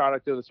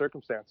product of the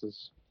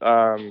circumstances.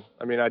 I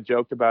mean, I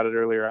joked about it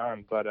earlier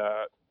on, but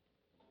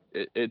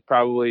it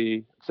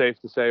probably safe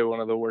to say one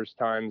of the worst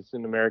times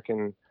in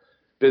American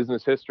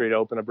business history to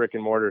open a brick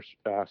and mortar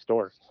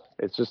store.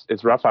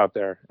 It's rough out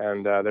there,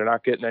 and they're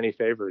not getting any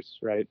favors,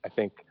 right? I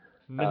think.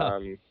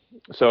 No.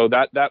 So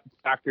that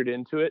factored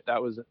into it.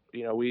 That was,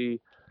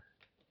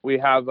 we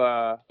have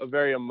a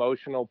very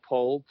emotional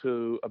pull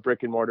to a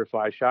brick and mortar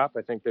fly shop.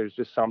 I think there's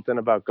just something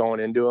about going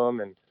into them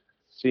and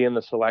seeing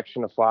the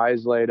selection of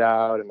flies laid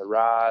out and the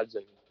rods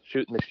and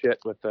shooting the shit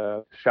with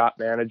the shop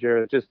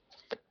manager. There's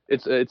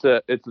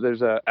a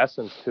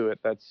essence to it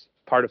that's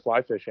part of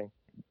fly fishing.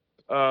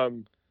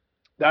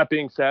 That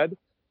being said,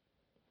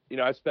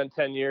 I spent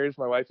 10 years,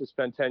 my wife has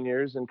spent 10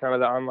 years in kind of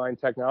the online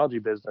technology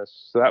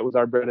business. So that was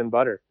our bread and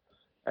butter.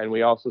 And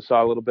we also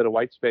saw a little bit of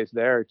white space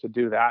there to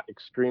do that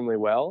extremely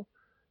well,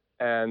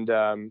 and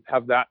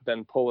have that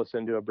then pull us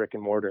into a brick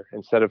and mortar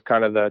instead of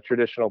kind of the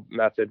traditional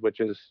method, which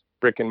is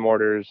brick and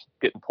mortars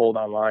getting pulled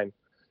online.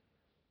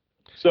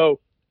 So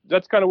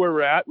that's kind of where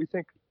we're at. We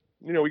think,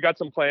 we got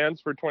some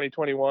plans for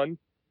 2021,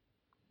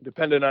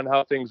 depending on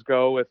how things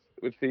go with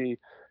the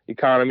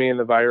economy and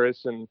the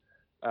virus and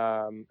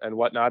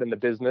whatnot in the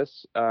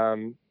business,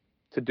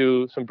 to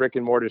do some brick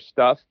and mortar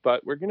stuff.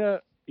 But we're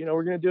gonna do it a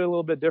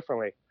little bit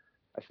differently.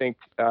 I think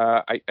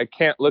I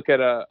can't look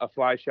at a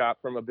fly shop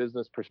from a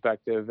business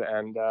perspective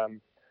and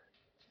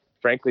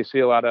frankly see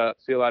a lot of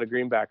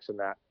greenbacks in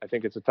that. I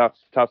think it's a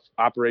tough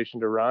operation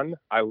to run.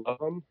 I love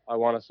them. I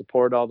want to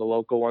support all the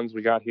local ones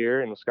we got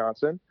here in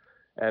Wisconsin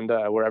and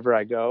wherever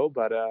I go.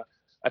 But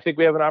I think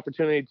we have an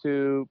opportunity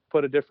to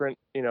put a different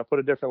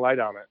light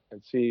on it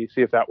and see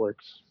if that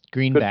works.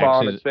 Could fall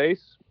on Greenbacks its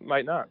face,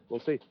 might not. We'll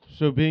see.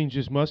 So being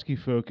just musky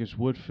focused,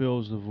 what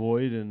fills the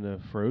void in the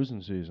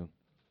frozen season?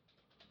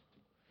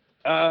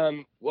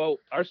 Well,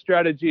 our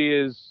strategy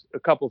is a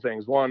couple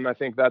things. One, I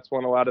think that's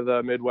when a lot of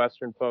the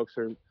Midwestern folks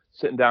are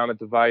sitting down at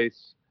the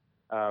Vice,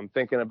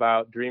 thinking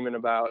about, dreaming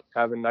about,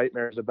 having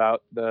nightmares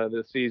about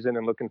the season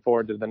and looking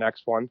forward to the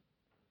next one.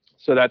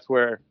 So that's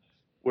where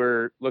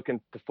we're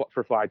looking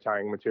for fly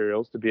tying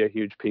materials to be a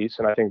huge piece,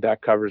 and I think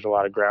that covers a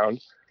lot of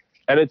ground.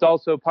 And it's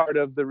also part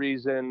of the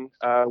reason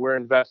we're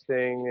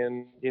investing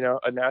in,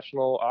 a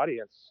national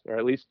audience, or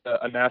at least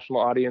a national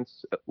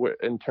audience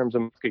in terms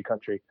of muskie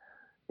country,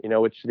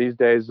 which these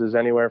days is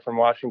anywhere from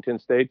Washington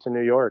State to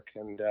New York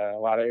and a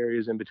lot of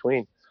areas in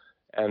between.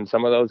 And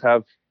some of those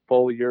have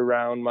full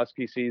year-round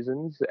muskie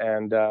seasons,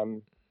 and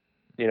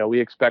we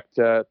expect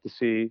to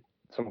see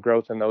some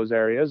growth in those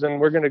areas. And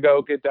we're going to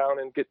go get down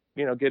and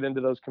get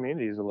into those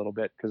communities a little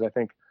bit, because I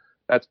think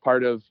that's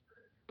part of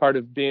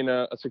being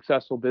a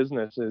successful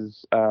business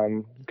is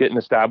getting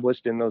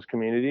established in those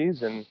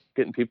communities and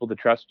getting people to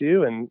trust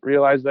you and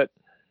realize that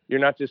you're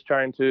not just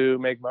trying to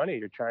make money,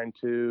 you're trying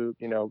to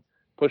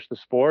push the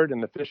sport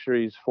and the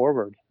fisheries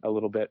forward a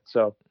little bit.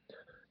 So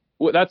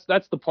that's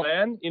the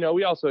plan.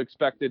 We also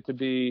expect it to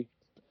be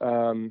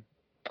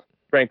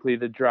frankly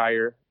the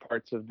drier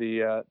parts of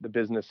the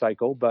business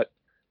cycle, but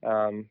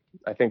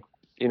I think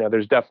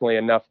there's definitely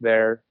enough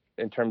there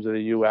in terms of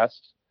the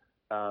US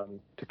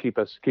to keep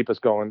us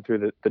going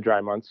through the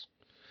dry months.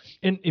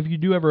 And if you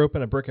do ever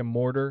open a brick and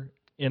mortar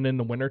in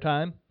the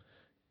wintertime,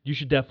 you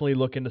should definitely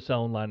look into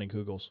selling lining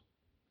kugels.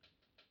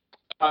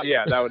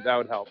 Yeah, that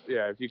would help.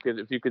 Yeah,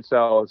 if you could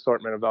sell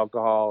assortment of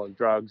alcohol and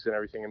drugs and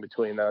everything in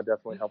between, that would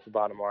definitely help the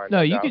bottom line.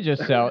 No, you could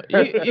just sell.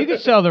 You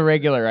could sell the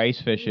regular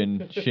ice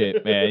fishing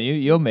shit, man.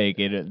 You'll make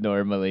it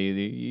normally.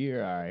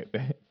 You're all right.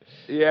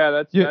 Yeah,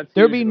 that's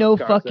there'll huge be in no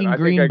Wisconsin. fucking I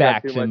think I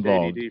got greenbacks too much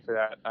involved. ADD for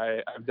that.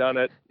 I've done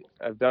it.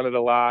 I've done it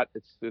a lot.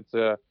 It's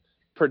a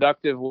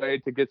productive way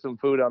to get some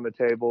food on the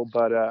table,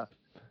 but a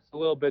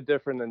little bit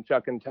different than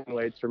chucking 10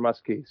 weights for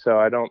muskie. So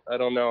I don't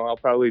know. I'll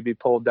probably be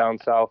pulled down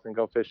south and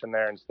go fishing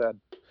there instead.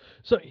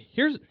 So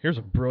here's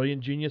a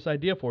brilliant, genius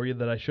idea for you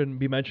that I shouldn't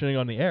be mentioning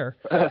on the air.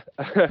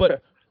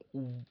 But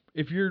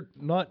if you're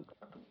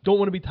don't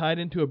want to be tied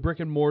into a brick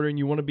and mortar and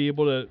you want to be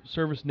able to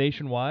service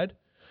nationwide,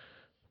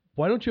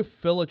 why don't you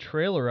fill a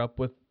trailer up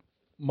with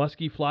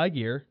muskie fly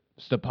gear?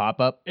 Just a pop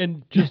up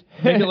and just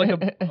make it like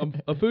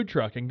a food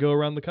truck and go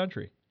around the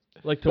country.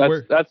 Like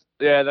that's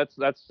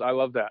I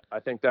love that. I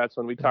think that's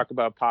when we talk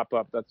about pop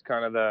up. That's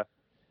kind of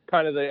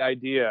the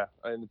idea,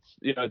 and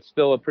it's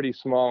still a pretty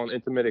small and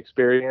intimate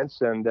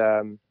experience, and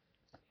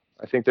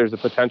I think there's a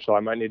potential. I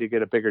might need to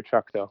get a bigger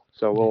truck though,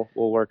 so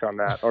we'll work on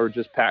that, or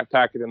just pack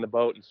it in the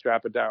boat and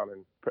strap it down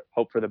and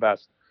hope for the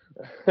best.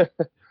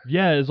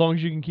 Yeah, as long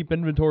as you can keep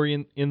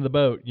inventory in the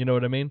boat, you know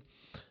what I mean?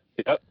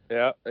 Yep.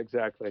 Yeah,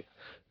 exactly.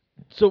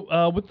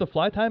 So with the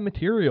fly tie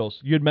materials,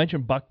 you had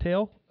mentioned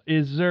bucktail.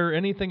 Is there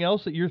anything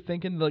else that you're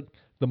thinking like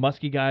the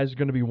muskie guys are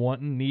going to be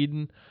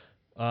needing,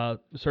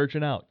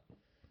 searching out?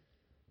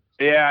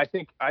 Yeah,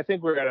 I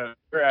think we're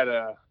at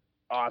a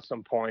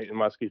awesome point in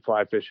muskie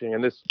fly fishing,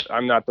 and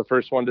I'm not the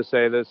first one to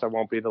say this. I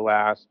won't be the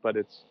last, but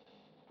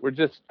we're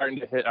just starting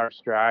to hit our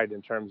stride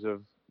in terms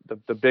of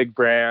the big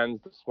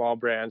brands, the small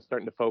brands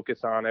starting to focus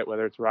on it,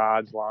 whether it's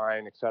rods,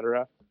 line,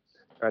 etc.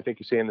 I think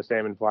you're seeing the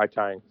same in fly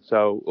tying.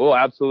 So we'll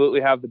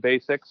absolutely have the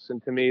basics,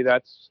 and to me,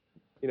 that's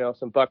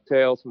some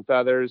bucktail, some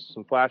feathers,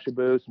 some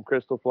flashaboo, some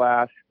crystal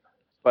flash.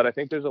 But I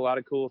think there's a lot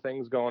of cool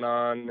things going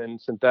on in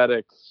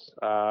synthetics,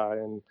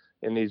 and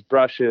in these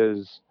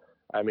brushes.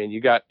 I mean,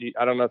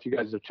 I don't know if you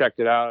guys have checked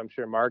it out. I'm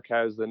sure Mark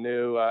has the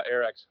new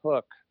Airx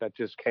hook that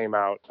just came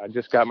out. I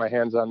just got my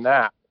hands on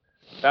that.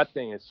 That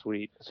thing is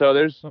sweet. So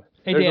there's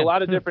a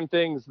lot of different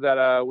things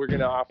that we're going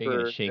to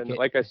offer. And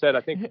like I said,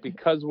 I think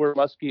because we're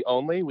muskie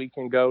only, we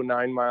can go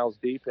 9 miles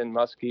deep in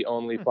muskie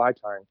only fly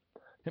tying.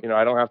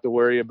 I don't have to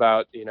worry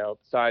about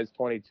size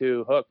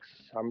 22 hooks.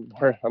 I'm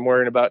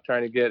worrying about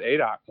trying to get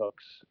 8/0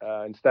 hooks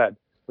instead,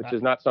 which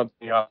is not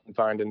something you often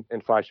find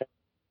in fly shop.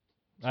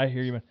 I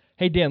hear you, man.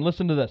 Hey Dan,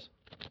 listen to this.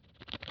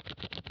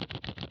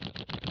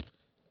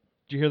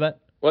 Did you hear that?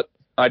 What?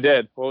 I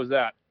did. What was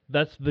that?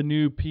 That's the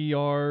new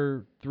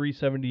PR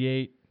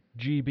 378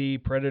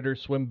 GB Predator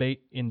swim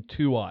bait in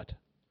 2/0.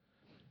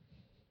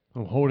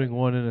 I'm holding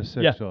one in a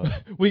 6/0.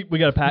 Yeah, we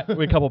got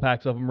a couple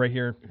packs of them right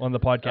here on the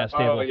podcast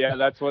table. Oh yeah,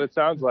 that's what it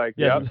sounds like.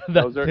 Yeah, yep.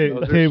 those are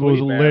table is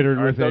sweet, littered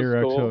Aren't with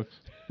Airx cool? hooks.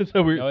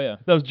 So yeah.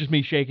 That was just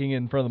me shaking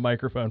in front of the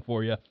microphone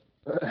for you.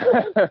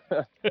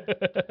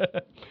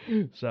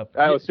 So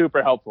that was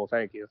super helpful.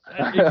 Thank you.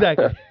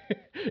 Exactly.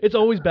 It's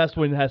always best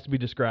when it has to be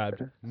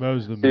described.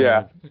 Mo's the man.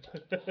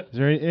 Yeah. Is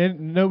there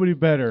nobody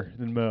better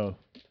than Mo?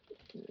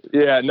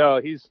 Yeah, no,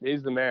 he's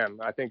the man.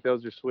 I think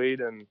those are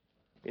sweet, and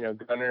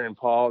Gunner and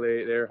Paul,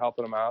 they're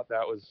helping them out.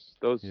 That was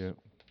those. Yeah.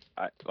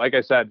 Like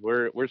I said,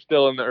 we're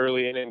still in the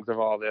early innings of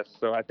all this,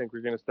 so I think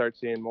we're going to start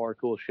seeing more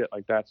cool shit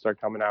like that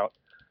start coming out.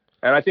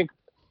 And I think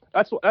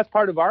that's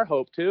part of our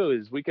hope too,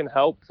 is we can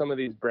help some of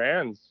these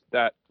brands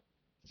that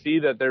see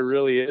that there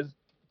really is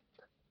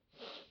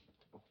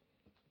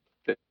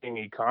fishing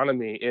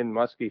economy in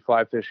musky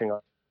fly fishing.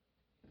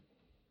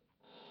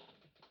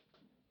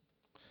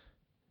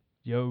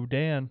 Yo,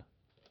 Dan.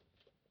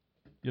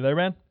 You there,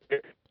 man?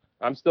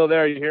 I'm still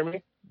there. You hear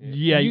me?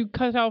 Yeah. You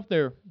cut off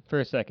there for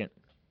a second.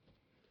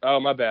 Oh,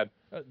 my bad.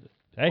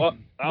 Hey, Well,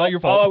 not your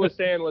fault. all I was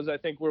saying was I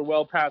think we're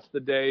well past the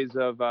days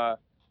of,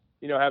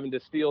 having to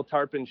steal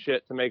tarpon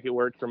shit to make it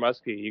work for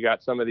muskie. You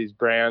got some of these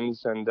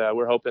brands, and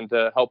we're hoping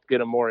to help get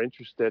them more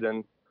interested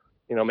in,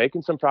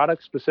 making some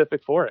products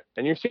specific for it.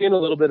 And you're seeing a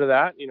little bit of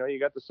that. You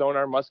got the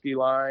Sonar Muskie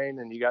line,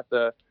 and you got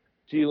the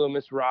G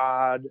Loomis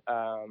rod,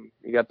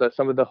 you got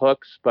some of the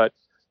hooks, but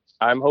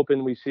I'm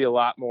hoping we see a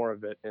lot more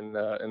of it in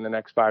the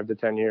next 5 to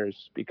 10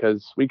 years,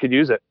 because we could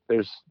use it.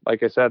 There's,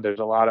 like I said, there's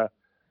a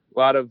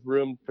lot of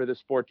room for the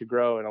sport to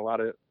grow, and a lot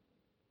of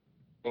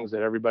things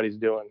that everybody's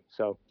doing.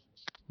 So,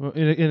 Well,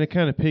 and it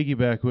kind of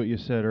piggyback what you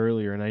said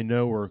earlier, and I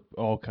know we're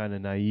all kind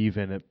of naive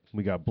in it.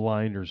 We got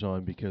blinders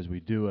on because we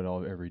do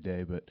it every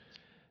day, but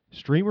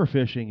streamer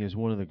fishing is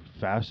one of the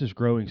fastest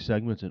growing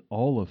segments in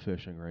all of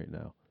fishing right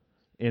now.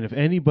 And if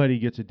anybody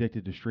gets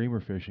addicted to streamer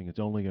fishing, it's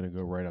only going to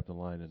go right up the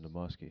line into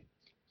muskie.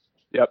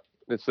 yep,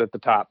 it's at the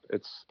top.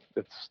 It's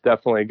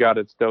definitely got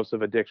its dose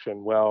of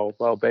addiction well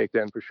baked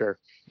in for sure.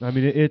 I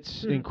mean,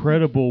 it's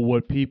incredible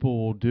what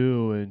people will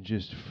do, and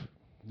just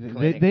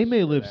they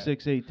may live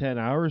 6, 8, 10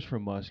 hours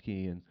from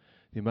muskie, and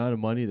the amount of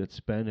money that's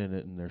spent in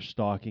it, and they're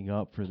stocking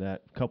up for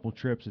that couple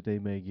trips that they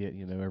may get,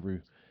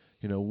 every,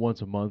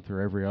 once a month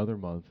or every other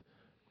month.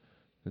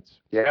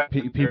 It's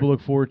people look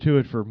forward to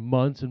it for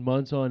months and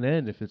months on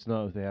end. If it's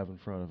not what they have in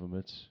front of them,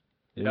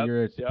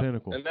 you're at the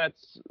pinnacle. And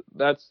that's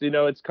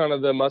it's kind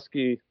of the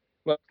musky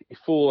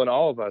fool in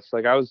all of us.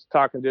 Like, I was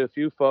talking to a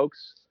few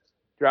folks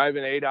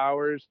driving 8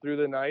 hours through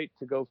the night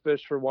to go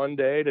fish for one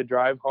day to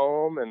drive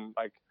home, and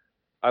like,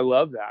 I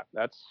love that.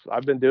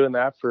 I've been doing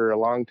that for a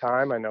long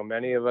time. I know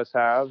many of us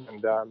have,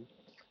 and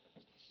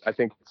I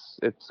think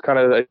it's kind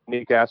of a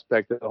unique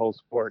aspect of the whole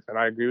sport. And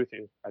I agree with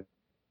you.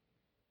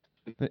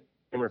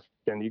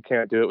 And you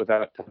can't do it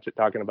without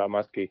talking about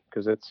muskie,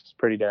 because it's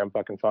pretty damn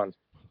fucking fun.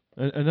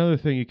 Another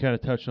thing you kind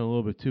of touched on a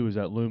little bit too is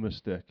that Loomis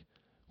stick.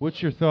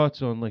 What's your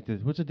thoughts on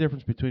what's the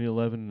difference between the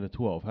 11 and the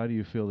 12? How do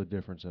you feel the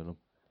difference in them?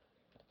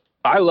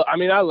 I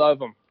love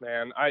them,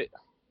 man.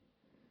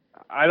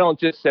 I don't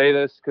just say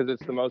this because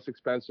it's the most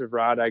expensive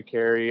rod I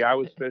carry. I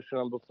was fishing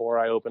them before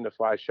I opened a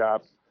fly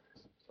shop.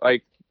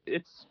 Like,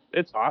 it's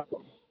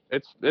awesome.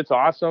 It's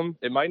awesome.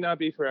 It might not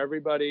be for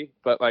everybody,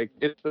 but like,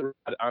 it's the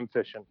rod I'm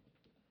fishing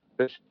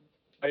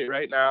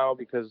right now,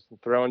 because I'm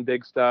throwing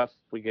big stuff.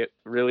 We get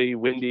really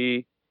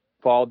windy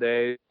fall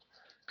days.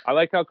 I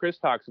like how Chris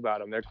talks about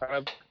them. They're kind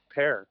of a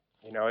pair.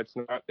 It's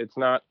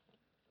not.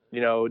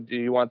 Do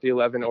you want the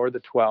 11 or the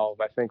 12?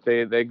 I think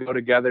they go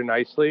together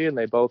nicely, and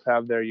they both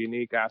have their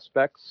unique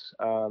aspects.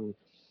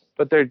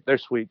 But they're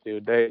sweet,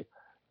 dude. They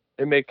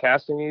make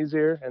casting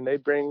easier, and they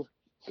bring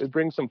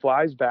some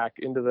flies back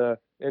into the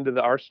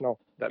arsenal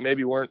that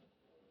maybe weren't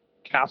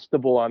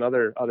castable on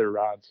other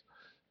rods.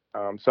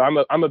 So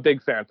I'm a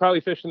big fan.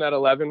 Probably fishing that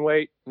 11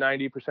 weight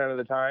 90% of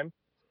the time,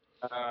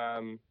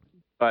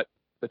 but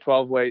the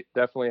 12 weight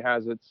definitely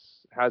has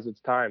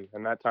its time,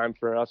 and that time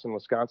for us in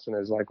Wisconsin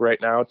is like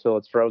right now till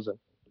it's frozen.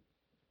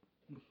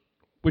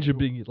 Which would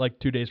be like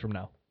 2 days from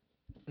now.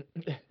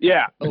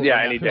 Yeah,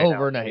 any day.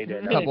 Overnight,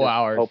 a couple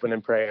hours. Hoping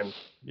and praying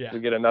to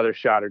get another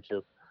shot or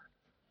two.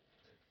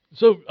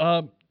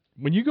 So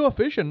when you go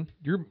fishing,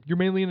 you're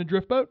mainly in a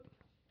drift boat?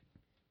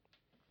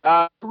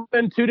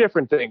 And two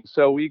different things.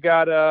 So we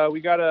got a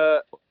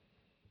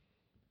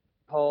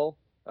hull,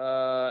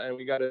 and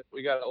we got an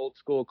old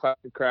school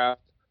Classic Craft.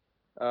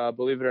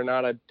 Believe it or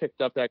not, I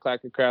picked up that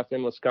Classic Craft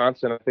in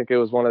Wisconsin. I think it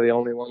was one of the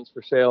only ones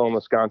for sale in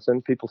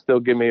Wisconsin. People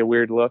still give me a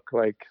weird look,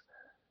 like,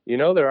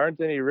 there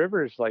aren't any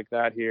rivers like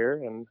that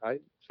here. And I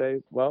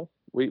say, well,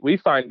 we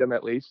find them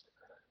at least.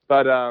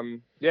 But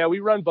we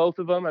run both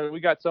of them, and we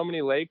got so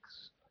many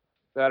lakes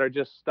that are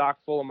just stock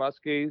full of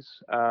muskies.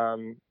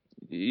 Don't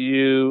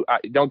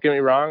get me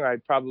wrong,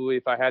 I'd probably,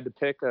 if I had to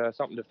pick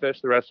something to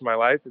fish the rest of my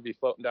life, it'd be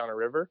floating down a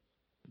river.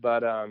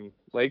 But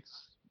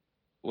lakes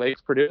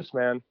produce,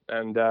 man.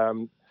 And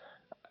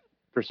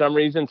for some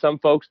reason, some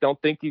folks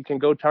don't think you can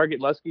go target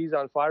muskies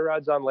on fly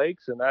rods on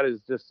lakes, and that is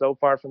just so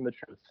far from the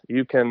truth.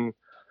 You can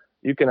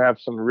have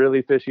some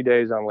really fishy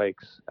days on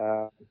lakes.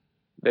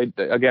 They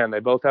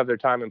both have their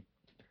time and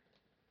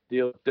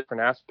deal with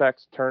different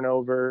aspects,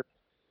 turnover,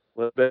 a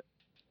little bit.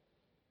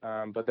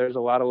 But there's a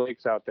lot of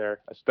lakes out there,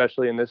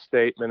 especially in this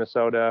state,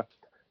 Minnesota,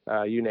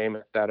 you name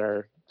it, that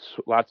are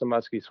lots of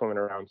muskies swimming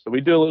around. So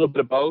we do a little bit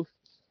of both.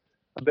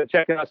 I've been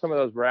checking out some of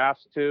those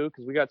rafts too,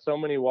 because we got so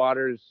many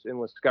waters in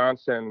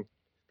Wisconsin.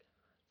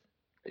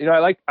 I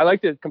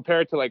like to compare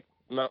it to like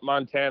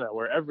Montana,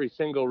 where every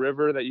single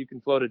river that you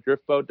can float a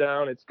drift boat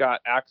down, it's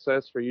got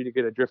access for you to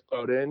get a drift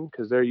boat in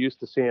because they're used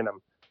to seeing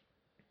them.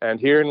 And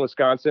here in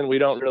Wisconsin, we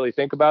don't really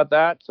think about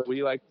that. So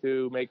we like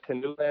to make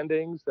canoe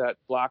landings that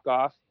block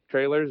off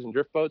trailers and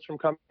drift boats from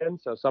coming in.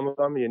 So some of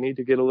them you need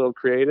to get a little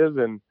creative,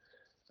 and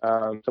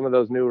some of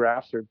those new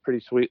rafts are pretty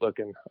sweet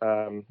looking.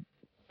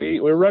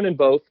 We're running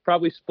both,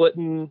 probably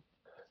splitting,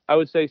 I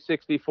would say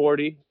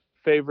 60-40,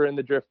 favoring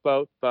the drift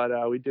boat, but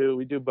we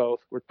do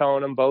both. We're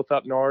towing them both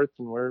up north,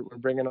 and we're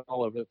bringing them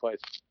all over the place.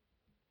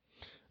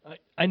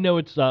 I know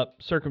it's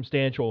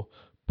circumstantial,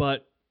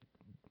 but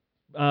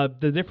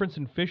the difference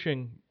in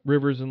fishing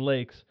rivers and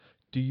lakes,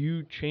 do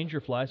you change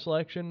your fly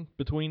selection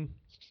between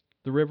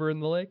the river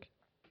and the lake?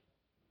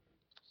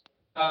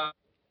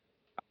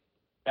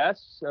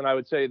 Yes, and I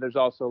would say there's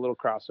also a little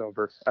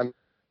crossover.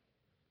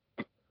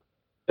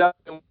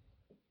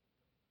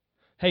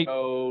 Hey,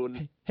 So,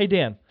 hey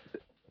Dan.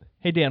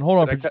 Hey Dan, hold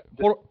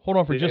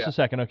on for just Yeah. a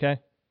second, okay?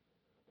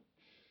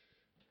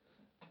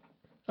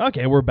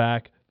 Okay, we're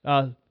back.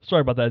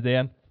 Sorry about that,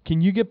 Dan.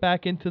 Can you get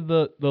back into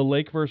the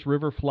lake versus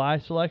river fly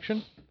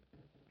selection?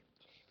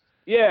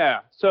 yeah.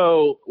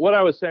 So what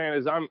I was saying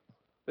is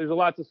there's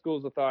lots of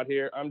schools of thought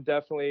here. I'm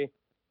definitely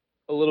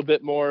a little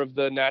bit more of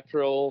the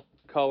natural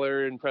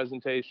color and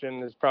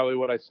presentation is probably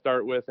what I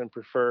start with and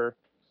prefer.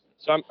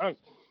 So I'm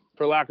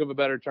for lack of a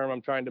better term,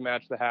 I'm trying to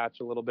match the hatch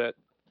a little bit.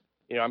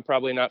 I'm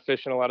probably not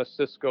fishing a lot of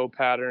Cisco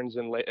patterns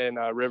in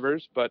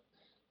rivers, but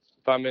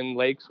if I'm in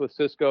lakes with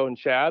Cisco and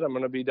shad, I'm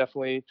going to be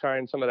definitely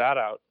trying some of that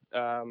out.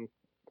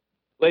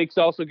 Lakes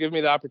also give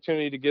me the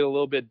opportunity to get a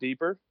little bit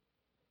deeper,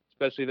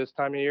 especially this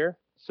time of year.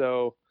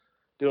 So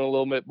doing a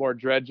little bit more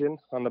dredging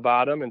on the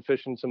bottom and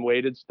fishing some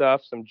weighted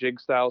stuff, some jig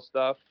style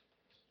stuff.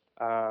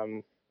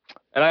 And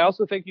I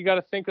also think you got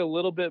to think a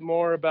little bit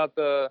more about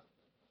the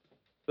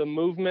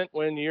movement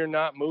when you're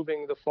not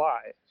moving the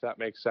fly, if that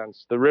makes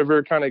sense. The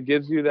river kind of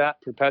gives you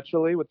that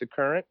perpetually with the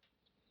current,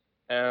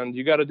 and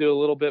you got to do a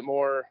little bit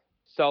more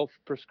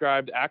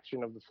self-prescribed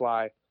action of the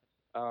fly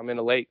in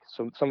a lake.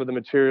 So some of the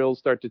materials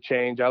start to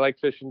change. I like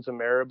fishing some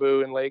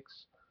marabou in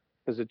lakes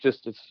because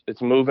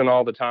it's moving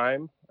all the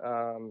time.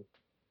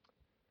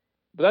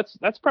 But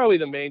that's probably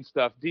the main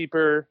stuff.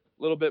 Deeper,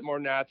 a little bit more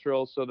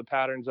natural, so the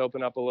patterns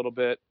open up a little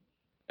bit.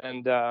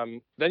 And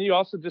then you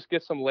also just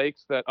get some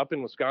lakes that up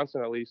in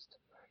Wisconsin, at least,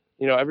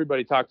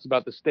 everybody talks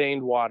about the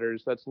stained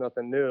waters. That's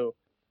nothing new.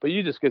 But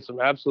you just get some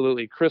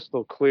absolutely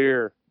crystal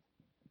clear,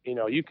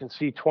 you can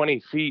see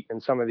 20 feet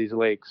in some of these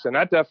lakes. And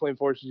that definitely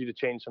forces you to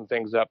change some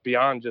things up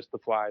beyond just the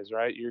flies,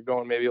 right? You're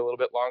going maybe a little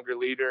bit longer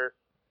leader,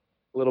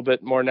 a little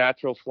bit more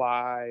natural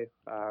fly.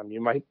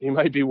 You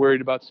might be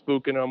worried about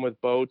spooking them with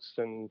boats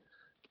and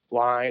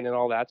line and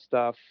all that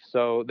stuff.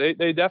 So they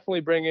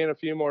definitely bring in a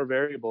few more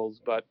variables,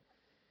 but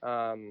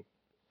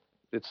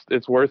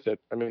it's worth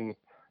it. I mean,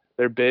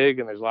 they're big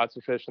and there's lots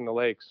of fish in the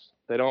lakes.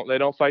 They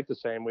don't fight the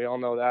same. We all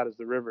know that as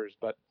the rivers,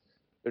 but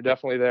they're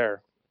definitely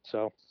there.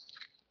 So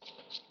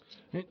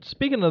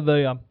speaking of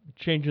the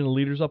changing the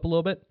leaders up a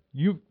little bit,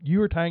 you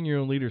were tying your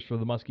own leaders for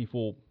the Muskie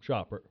Fool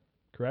shop,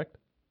 correct?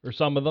 Or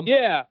some of them?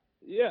 Yeah.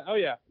 Oh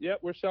yeah. Yep.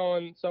 We're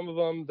selling some of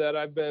them that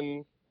I've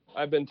been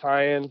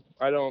tying.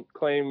 I don't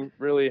claim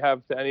really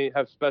have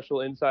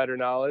special insider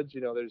knowledge.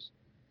 There's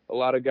a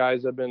lot of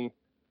guys I've been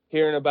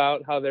hearing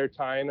about how they're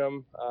tying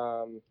them.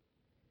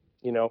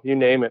 You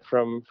name it,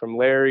 from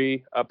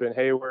Larry up in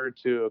Hayward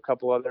to a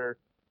couple other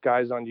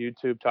guys on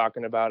YouTube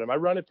talking about them. I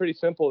run it pretty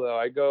simple though.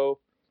 I go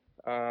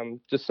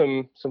just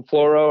some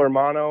fluoro or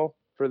mono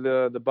for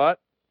the butt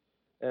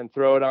and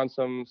throw it on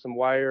some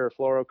wire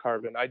or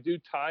fluorocarbon. I do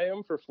tie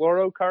them for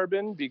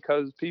fluorocarbon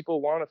because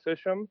people want to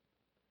fish them.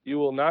 You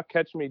will not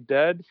catch me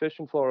dead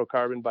fishing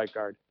fluorocarbon bite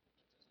guard.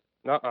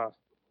 Nuh-uh.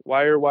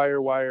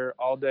 Wire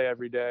all day,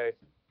 every day.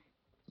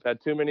 I've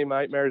had too many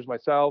nightmares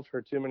myself,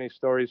 heard too many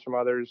stories from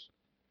others.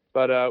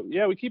 But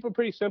yeah, we keep them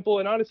pretty simple.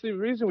 And honestly, the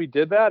reason we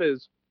did that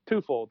is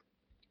twofold.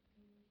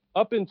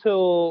 Up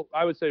until,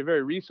 I would say,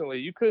 very recently,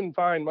 you couldn't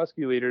find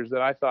muskie leaders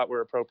that I thought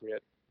were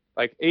appropriate.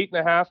 Like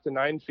 8.5 to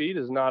 9 feet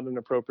is not an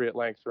appropriate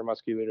length for a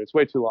muskie leader. It's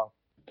way too long.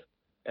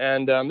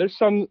 And there's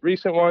some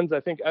recent ones. I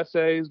think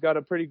SA's got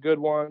a pretty good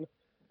one.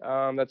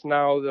 That's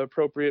now the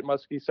appropriate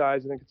muskie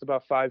size. I think it's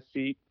about 5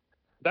 feet.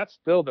 That's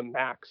still the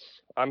max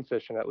I'm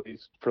fishing, at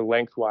least for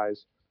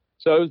lengthwise.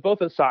 So it was both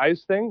a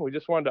size thing. We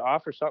just wanted to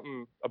offer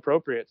something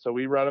appropriate. So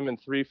we run them in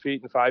 3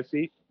 feet and 5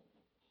 feet.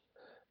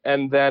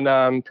 And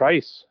then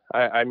price.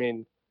 I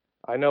mean,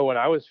 I know when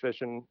I was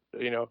fishing,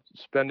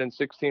 spending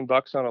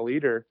 $16 on a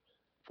leader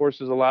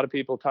forces a lot of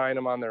people tying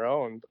them on their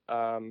own.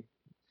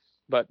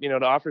 But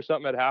to offer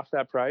something at half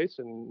that price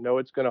and know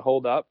it's going to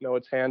hold up, know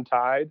it's hand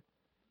tied.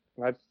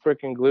 I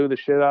freaking glue the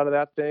shit out of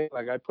that thing.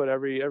 Like I put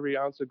every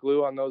ounce of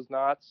glue on those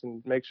knots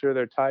and make sure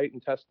they're tight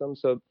and test them.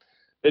 So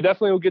they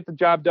definitely will get the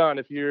job done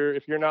if you're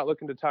not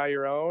looking to tie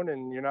your own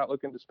and you're not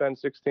looking to spend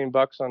 $16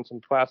 on some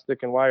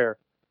plastic and wire.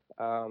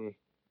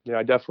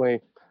 I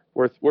definitely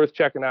worth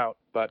checking out.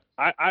 But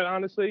I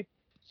honestly,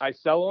 I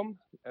sell them,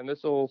 and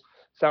this will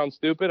sound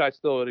stupid. I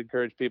still would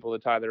encourage people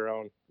to tie their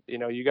own.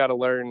 You got to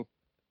learn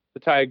to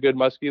tie a good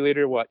muskie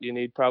leader, what you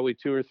need probably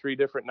 2 or 3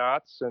 different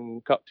knots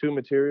and 2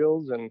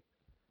 materials, and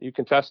you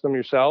can test them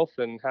yourself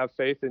and have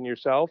faith in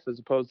yourself as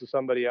opposed to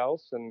somebody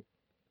else. And,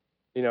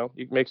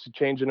 it makes you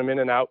changing them in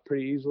and out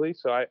pretty easily.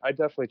 So I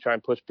definitely try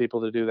and push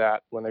people to do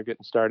that when they're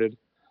getting started.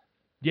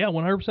 Yeah,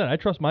 100%. I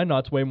trust my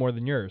knots way more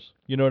than yours.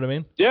 You know what I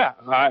mean? Yeah,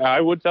 I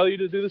would tell you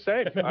to do the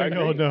same. I We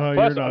all agree. know how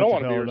Plus, your I knots don't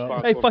want to be held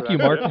up. responsible. Hey, for fuck that you,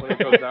 Mark. shit when it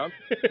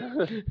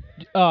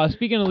goes down.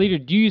 Speaking of leader,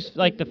 do you use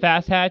like the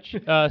fast hatch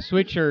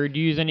switch, or do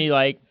you use any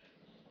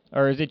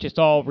or is it just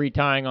all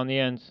retying on the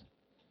ends?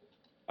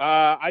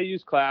 I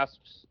use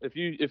clasps. If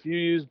you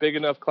use big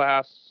enough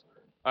clasps,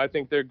 I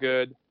think they're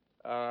good.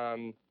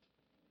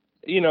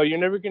 You're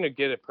never gonna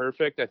get it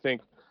perfect. I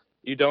think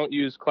you don't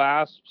use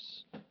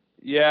clasps.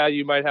 Yeah,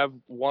 you might have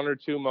 1 or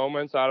 2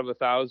 moments out of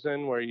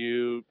 1,000 where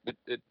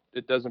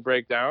it doesn't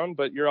break down,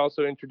 but you're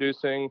also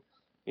introducing,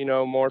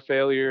 more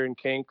failure and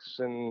kinks,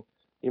 and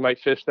you might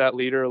fish that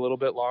leader a little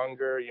bit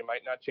longer. You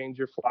might not change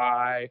your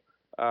fly.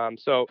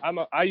 So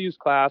I use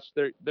clasps.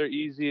 They're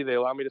easy. They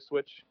allow me to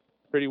switch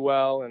pretty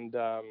well, and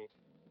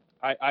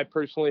I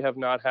personally have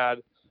not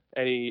had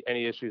any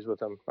issues with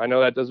them. I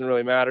know that doesn't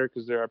really matter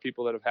because there are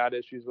people that have had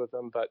issues with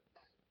them, but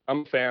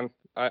I'm a fan.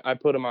 I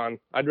put them on.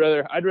 I'd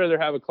rather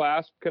have a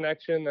clasp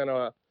connection than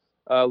a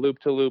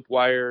loop-to-loop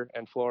wire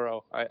and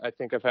fluoro. I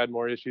think I've had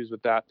more issues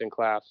with that than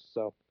clasps.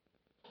 So.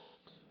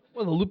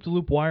 Well, the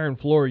loop-to-loop wire and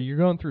fluoro, you're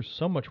going through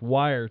so much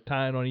wire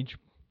tying on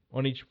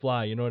each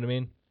fly. You know what I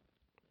mean?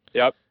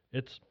 Yep.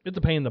 It's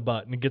a pain in the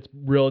butt, and it gets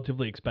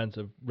relatively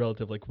expensive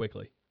relatively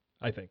quickly,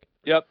 I think.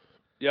 Yep.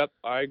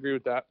 I agree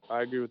with that.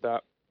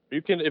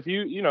 You can if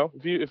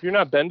you're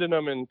not bending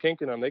them and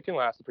kinking them, they can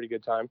last a pretty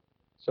good time.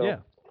 So. Yeah.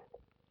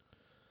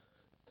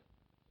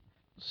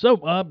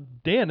 So,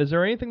 Dan, is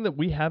there anything that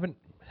we haven't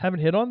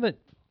hit on that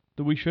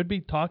we should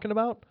be talking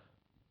about?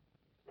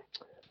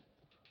 I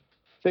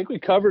think we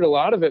covered a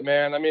lot of it,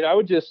 man. I mean,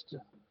 I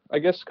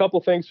guess a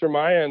couple things from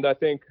my end. I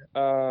think,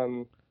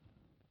 one,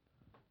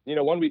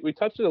 we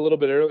touched it a little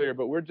bit earlier,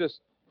 but we're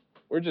just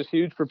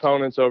huge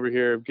proponents over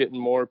here of getting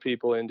more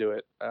people into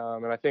it.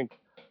 And I think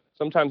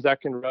sometimes that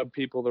can rub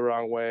people the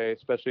wrong way,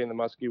 especially in the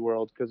muskie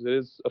world, because it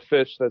is a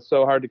fish that's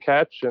so hard to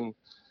catch, and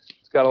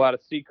it's got a lot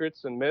of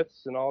secrets and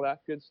myths and all that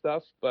good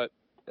stuff. But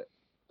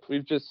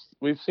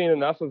we've seen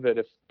enough of it.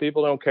 If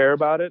people don't care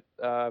about it,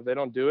 if they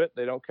don't do it,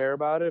 they don't care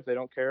about it. If they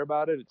don't care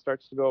about it, it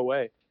starts to go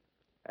away.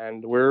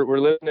 And we're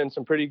living in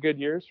some pretty good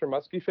years for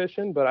muskie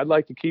fishing, but I'd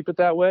like to keep it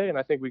that way, and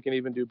I think we can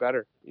even do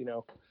better.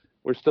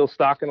 We're still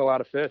stocking a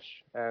lot of fish,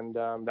 and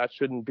that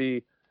shouldn't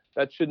be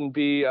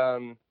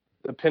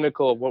the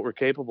pinnacle of what we're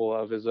capable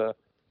of as a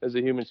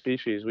human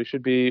species. We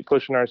should be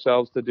pushing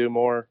ourselves to do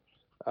more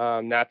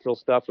natural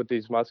stuff with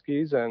these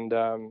muskies, and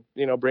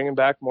bringing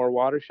back more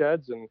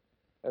watersheds and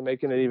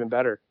making it even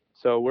better.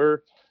 So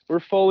we're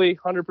fully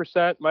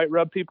 100%. Might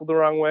rub people the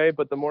wrong way,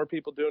 but the more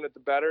people doing it, the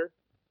better.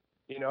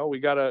 We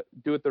got to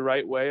do it the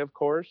right way, of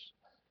course,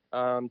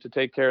 to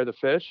take care of the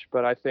fish.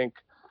 But I think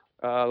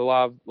the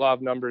law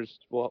of numbers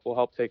will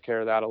help take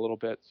care of that a little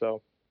bit.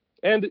 So,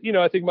 and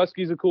I think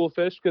muskie's a cool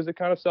fish because it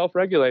kind of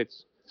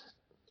self-regulates.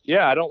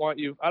 Yeah, I don't want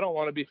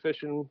to be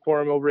fishing for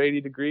them over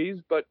 80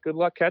 degrees, but good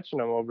luck catching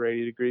them over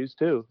 80 degrees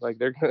too. Like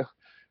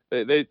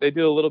they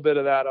do a little bit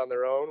of that on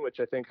their own,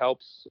 which I think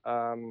helps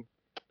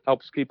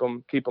keep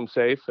them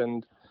safe.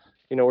 And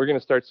we're going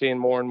to start seeing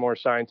more and more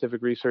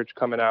scientific research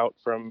coming out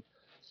from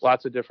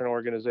lots of different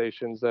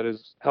organizations that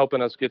is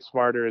helping us get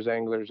smarter as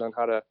anglers on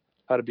how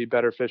to be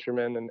better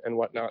fishermen and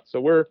whatnot.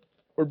 So we're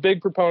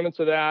big proponents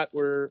of that.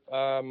 We're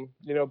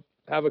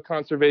have a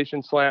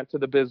conservation slant to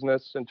the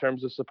business in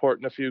terms of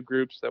supporting a few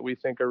groups that we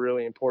think are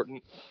really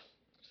important.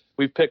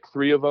 We've picked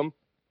 3 of them.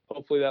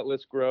 Hopefully that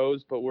list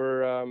grows, but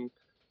we're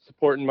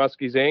supporting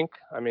Muskies Inc.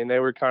 I mean, they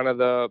were kind of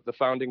the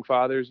founding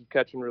fathers of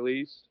catch and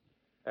release,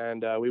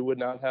 and we would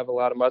not have a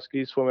lot of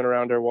muskies swimming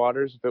around our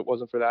waters if it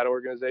wasn't for that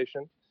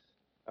organization.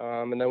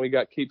 And then we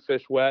got Keep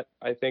Fish Wet.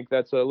 I think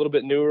that's a little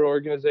bit newer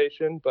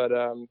organization, but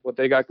what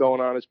they got going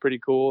on is pretty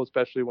cool,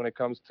 especially when it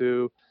comes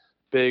to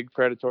big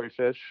predatory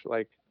fish.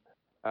 Like,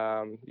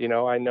 I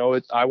know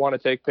I want to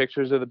take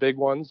pictures of the big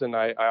ones, and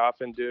I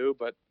often do,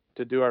 but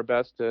to do our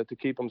best to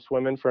keep them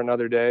swimming for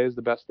another day is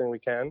the best thing we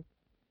can.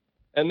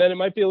 And then it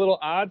might be a little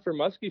odd for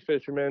muskie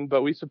fishermen,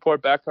 but we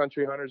support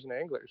backcountry hunters and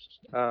anglers.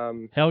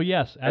 Hell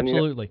yes,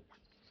 absolutely.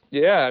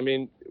 Yeah, I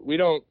mean, we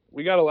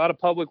got a lot of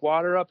public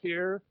water up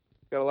here.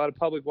 Got a lot of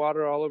public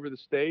water all over the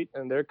state,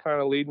 and they're kind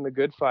of leading the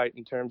good fight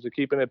in terms of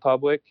keeping it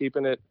public,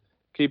 keeping it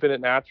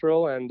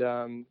natural. And,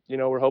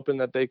 we're hoping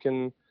that they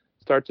can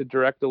start to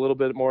direct a little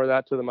bit more of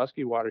that to the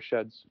muskie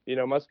watersheds.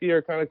 Muskie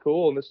are kind of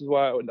cool, and this is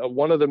why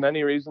one of the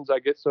many reasons I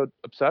get so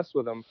obsessed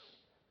with them.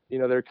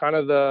 They're kind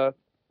of the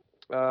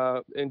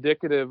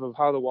indicative of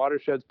how the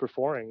watershed's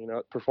performing.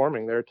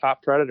 They're a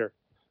top predator.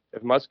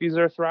 If muskies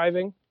are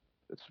thriving,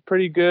 it's a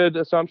pretty good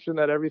assumption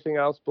that everything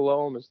else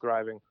below them is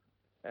thriving,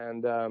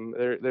 and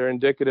they're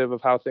indicative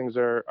of how things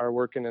are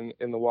working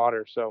in the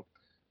water. So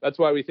that's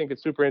why we think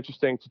it's super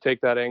interesting to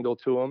take that angle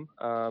to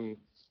them.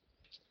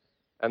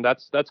 And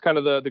that's kind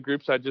of the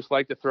groups I'd just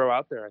like to throw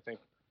out there, I think.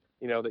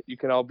 that you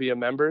can all be a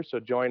member. So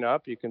join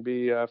up. You can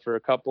be for a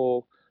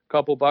couple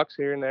bucks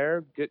here and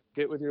there.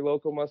 Get with your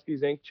local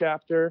Muskies Inc.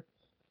 chapter.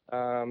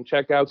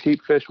 Check out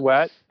Keep Fish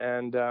Wet,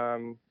 and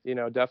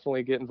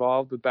definitely get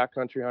involved with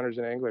backcountry hunters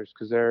and anglers,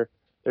 because they're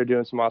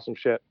doing some awesome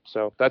shit.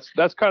 So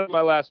that's kind of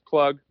my last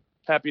plug.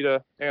 Happy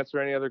to answer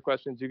any other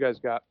questions you guys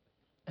got.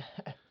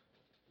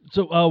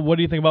 So, what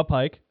do you think about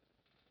pike?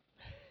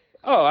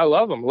 Oh, I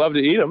love them. Love to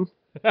eat them.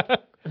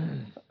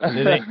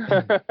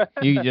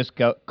 You just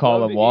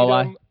call them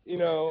walleye?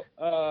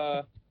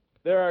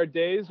 There are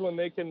days when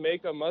they can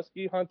make a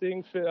muskie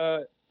hunting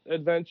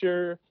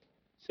adventure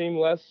seem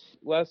less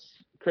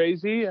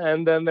crazy,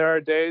 and then there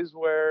are days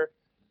where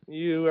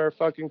you are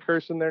fucking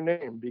cursing their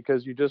name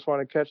because you just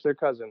want to catch their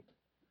cousin.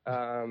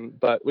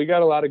 But we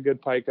got a lot of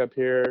good pike up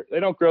here. They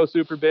don't grow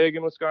super big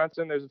in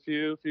Wisconsin. There's a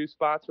few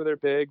spots where they're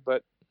big,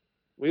 but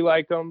we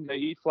like them. They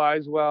eat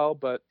flies well,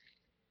 but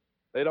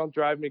they don't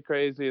drive me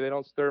crazy. They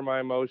don't stir my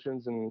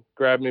emotions and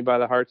grab me by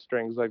the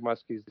heartstrings like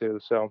muskies do.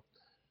 So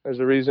there's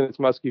a reason it's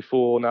muskie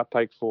fool, not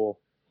pike fool.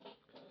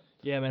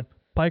 Yeah, man.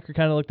 Pike are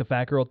kind of like the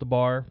fat girl at the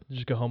bar. You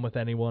just go home with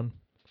anyone.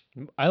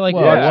 I like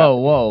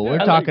Whoa. We're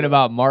talking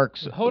about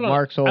Mark's old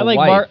wife.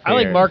 I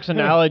like Mark's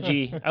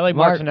analogy. I like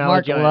Mark's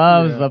analogy. Mark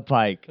loves the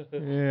pike.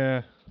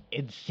 Yeah.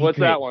 It's secret.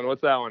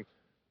 What's that one?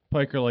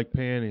 Pike are like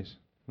panties.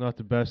 Not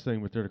the best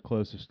thing, but they're the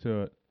closest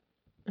to it.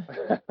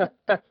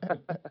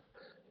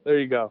 There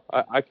you go.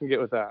 I can get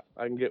with that.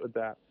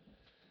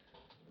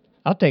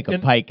 I'll take a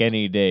pike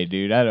any day,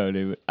 dude. I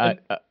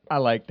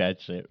like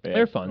that shit, man.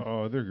 They're fun.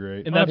 Oh, they're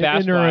great. And that's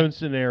in their fly. own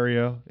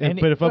scenario.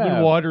 But if I'm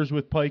in waters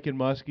with pike and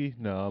muskie,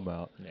 no, I'm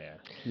out.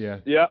 Yeah.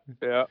 Yeah.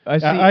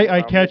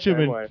 I catch them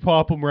and way.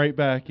 pop them right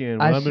back in.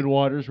 When I'm in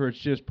waters where it's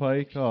just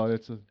pike,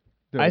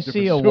 I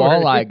see a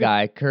walleye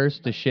guy curse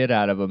the shit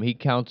out of him. He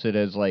counts it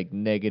as like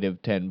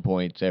negative 10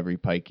 points every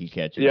pike he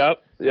catches. Yep.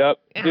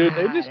 Dude,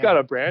 they just got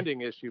a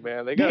branding issue,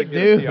 man. They got to get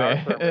a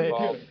PR firm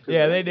involved.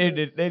 Yeah, they need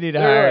to they're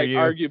hire like you.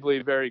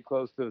 arguably very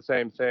close to the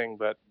same thing,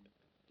 but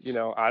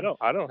I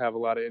don't have a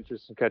lot of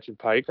interest in catching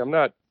pike. I'm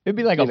not. It'd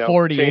be like a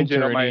 40-incher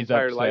changing and my he's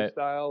entire upset.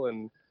 lifestyle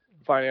and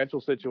financial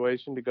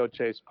situation to go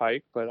chase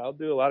pike, but I'll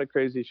do a lot of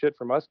crazy shit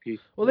for muskie.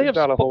 Well, they It's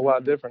have not a whole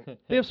lot different.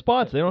 They have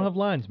spots. They don't have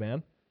lines,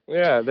 man.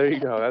 Yeah, there you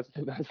go.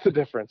 That's the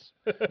difference.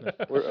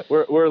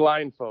 We're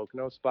line folk,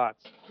 no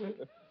spots.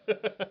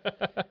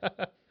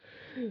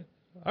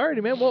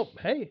 Alrighty, man. Well,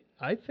 hey,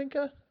 I think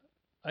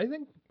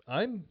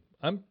I'm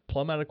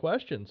plumb out of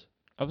questions.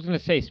 I was gonna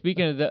say,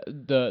 speaking of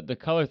the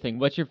color thing,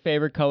 what's your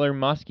favorite color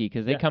muskie?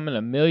 Because they come in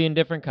a million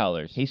different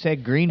colors. He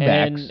said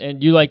greenbacks.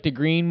 And you like the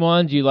green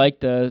ones? You like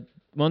the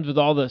ones with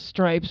all the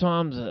stripes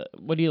on them?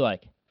 What do you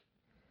like?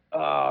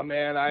 Oh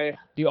man,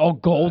 the all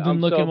golden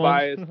looking I'm so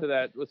ones. biased to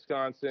that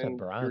Wisconsin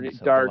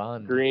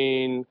dark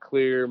green,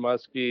 clear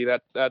muskie.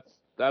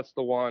 That's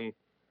the one.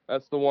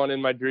 That's the one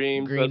in my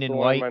dreams. Green that's and the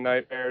white. one in my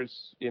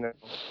nightmares.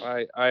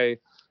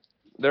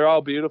 They're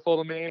all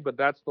beautiful to me, but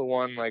that's the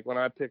one. Like when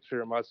I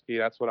picture a muskie,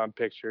 that's what I'm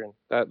picturing.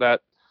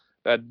 That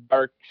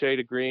dark shade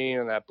of green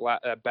and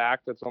that back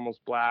that's almost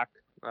black.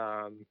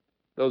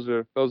 Those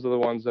are the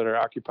ones that are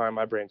occupying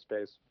my brain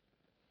space.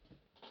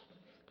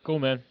 Cool,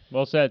 man.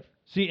 Well said.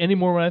 See,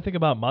 anymore when I think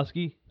about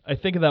muskie, I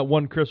think of that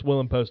one Chris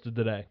Willem posted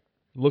today.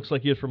 Looks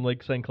like he was from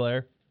Lake St.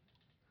 Clair.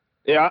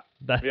 Yeah.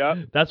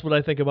 That's what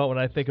I think about when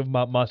I think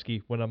about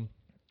muskie when I'm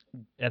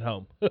at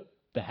home.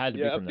 That had to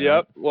be from that.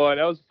 Yep. Well, and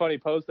that was a funny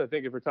post, I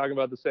think, if we're talking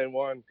about the same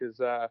one, because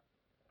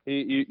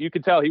you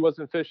could tell he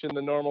wasn't fishing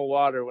the normal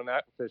water when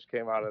that fish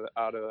came out of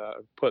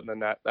put in the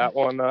net. That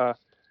one,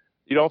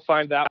 you don't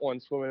find that one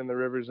swimming in the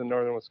rivers in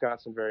northern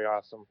Wisconsin very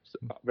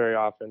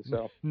often.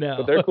 So, no.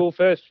 But they're cool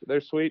fish.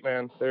 They're sweet,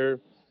 man. They're,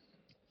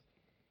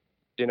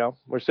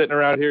 we're sitting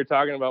around here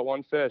talking about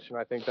one fish, and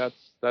I think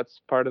that's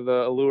part of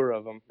the allure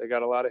of them. They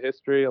got a lot of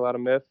history, a lot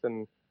of myth,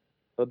 and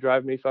they'll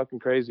drive me fucking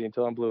crazy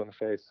until I'm blue in the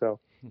face. So,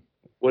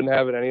 wouldn't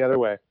have it any other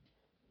way.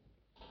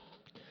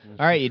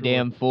 All right, you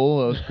damn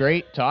fool. It was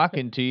great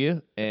talking to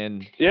you.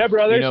 And yeah,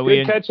 brother,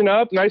 good catching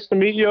up. Nice to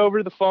meet you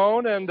over the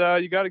phone, and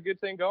you got a good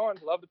thing going.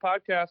 Love the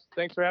podcast.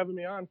 Thanks for having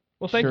me on.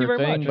 Well, thank you very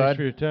much. Thanks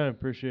for your time.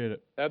 Appreciate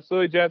it.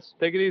 Absolutely, gents.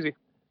 Take it easy.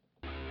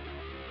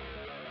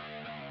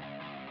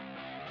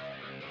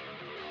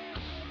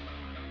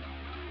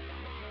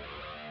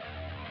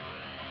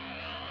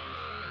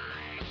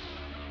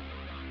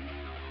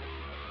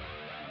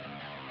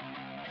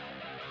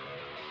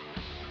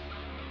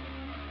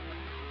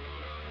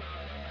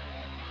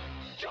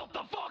 Jump the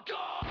fuck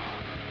up!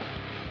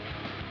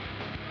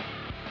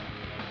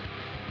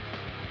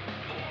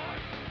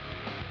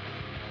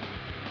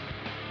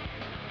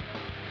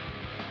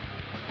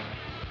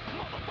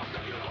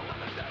 Motherfucker, you don't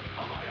understand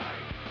all my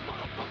hate.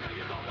 Motherfucker,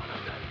 you don't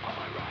understand all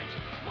my rage.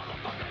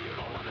 Motherfucker, you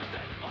don't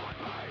understand all my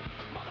pain.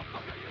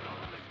 Motherfucker, you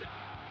don't understand.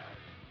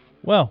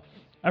 Well,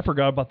 I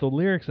forgot about the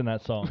lyrics in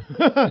that song.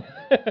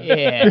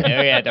 Yeah,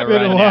 we had to Been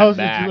run a while that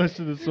back. since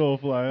you listened to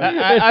Soulfly.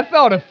 I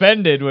felt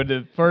offended when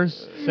it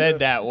first said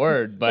that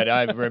word, but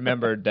I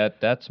remembered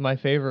that's my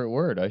favorite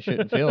word. I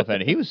shouldn't feel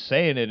offended. He was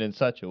saying it in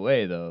such a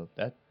way, though.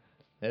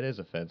 That is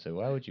offensive.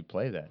 Why would you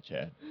play that,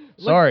 Chad?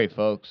 Sorry,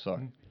 folks.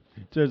 Sorry.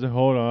 It says,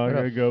 hold on, I'm What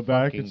a going to go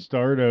back and fucking-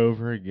 start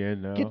over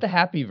again now. Get the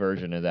happy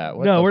version of that.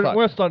 What No, the we're fuck?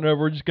 not starting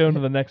over. We're just going to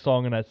the next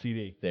song on that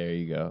CD. There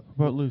you go.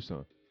 What about Loose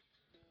On?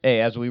 Hey,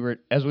 as we were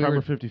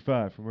Primer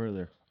 55 from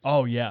earlier.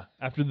 Oh yeah.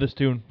 After this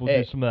tune, we'll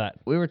Hey. do some of that.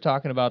 we were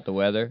talking about the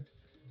weather.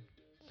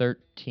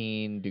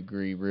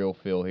 13-degree real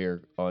feel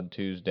here on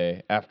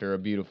Tuesday after a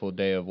beautiful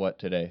day of what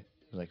today?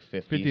 It was like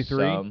 50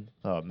 53. some.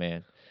 Oh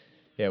man.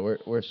 Yeah,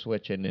 we're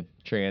switching and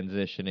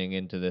transitioning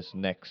into this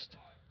next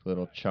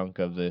little chunk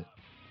of the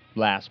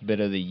last bit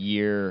of the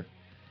year.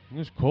 It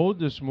was cold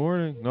this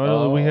morning. Not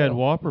only we had Oh.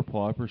 whopper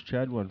ploppers,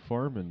 Chad went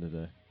farming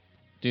today.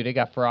 Dude, it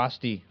got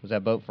frosty. Was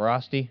that boat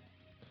frosty?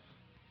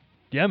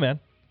 Yeah, man.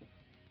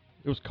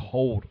 It was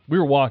cold. We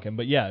were walking,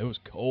 but yeah, it was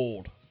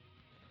cold.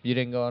 You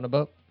didn't go on a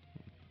boat?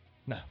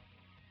 No.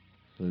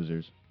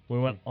 Losers. We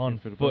went on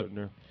For the foot. boat in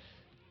there.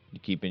 You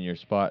keeping your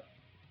spot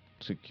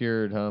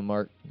secured, huh,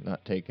 Mark?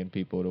 Not taking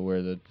people to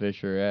where the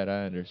fish are at.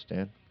 I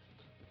understand.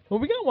 Well,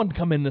 we got one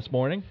come in this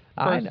morning.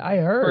 First- I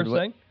heard. First What-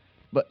 thing.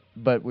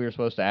 But we were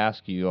supposed to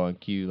ask you on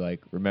cue,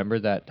 like, remember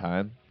that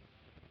time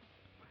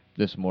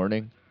this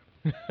morning?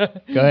 Go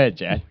ahead,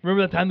 Chad.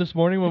 Remember that time this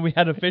morning when we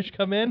had a fish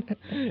come in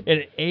and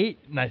it ate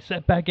and I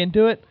set back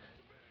into it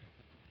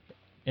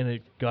and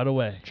it got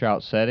away.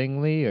 Trout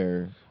settingly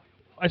or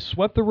I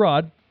swept the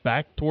rod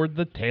back toward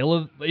the tail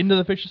of into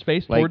the fish's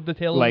face like, toward the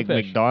tail like of the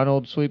fish.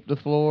 McDonald's sweep the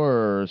floor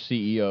or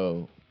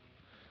CEO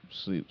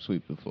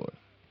sweep the floor?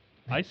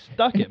 I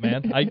stuck it,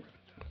 man. I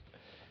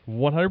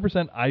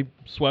 100%. I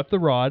swept the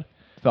rod.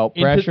 Felt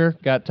Into- pressure,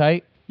 got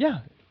tight,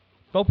 Yeah,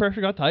 felt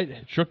pressure, got tight,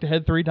 shook the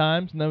head 3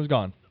 times, and then it was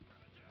gone.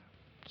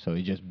 so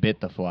he just bit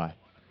the fly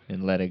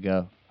and let it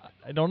go.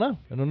 I don't know.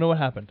 I don't know what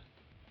happened,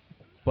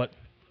 but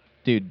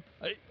Dude,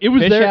 it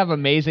was fish there. have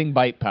amazing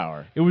bite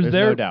power. It was There's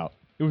there- no doubt.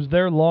 It was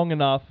there long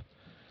enough,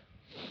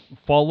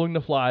 following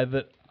the fly,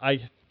 that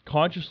I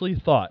consciously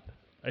thought.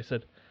 I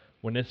said,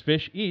 when this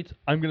fish eats,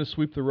 I'm going to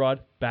sweep the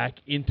rod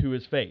back into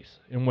his face.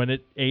 And when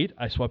it ate,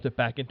 I swept it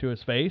back into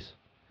his face,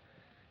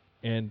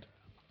 and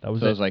that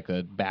was So it it. was like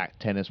the back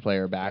tennis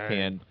player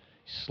backhand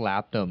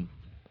slapped him.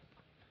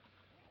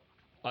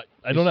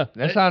 I don't know.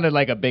 That sounded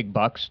like a big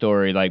buck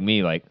story, like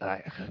me, like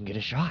I couldn't get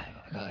a shot.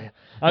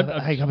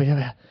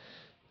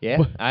 Yeah,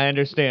 I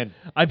understand.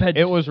 I've had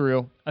It was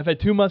real. I've had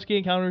 2 muskie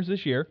encounters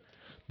this year.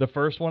 The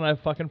first one I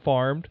fucking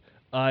farmed.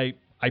 I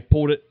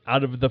pulled it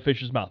out of the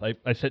fish's mouth.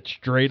 I set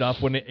straight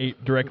up when it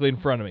ate directly in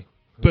front of me.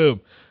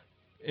 Boom.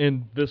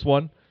 And this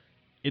one,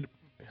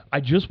 I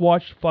just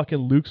watched fucking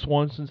Luke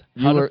Swanson's.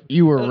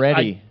 You were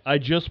ready. I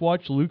just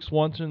watched Luke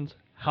Swanson's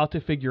How to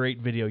Figure 8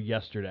 video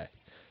yesterday.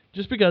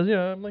 Just because,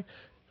 I'm like,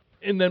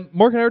 and then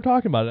Mark and I were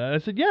talking about it. And I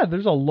said, yeah,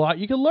 there's a lot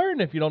you can learn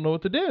if you don't know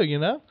what to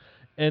do,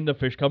 And the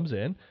fish comes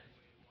in,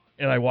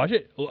 and I watch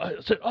it. I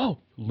said, oh,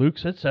 Luke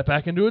said set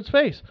back into its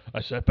face.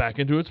 I set back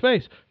into its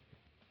face.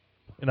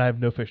 And I have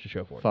no fish to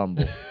show for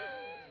Fumble.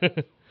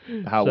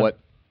 How So- what?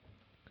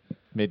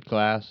 Mid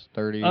class,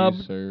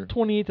 30s it. or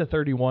 28 to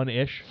 31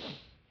 ish.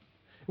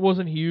 It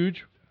wasn't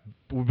huge.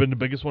 We've been the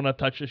biggest one I've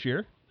touched this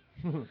year.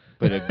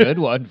 but a good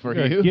one for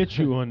We're you. gonna get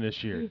you one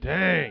this year.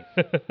 Dang.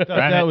 Thought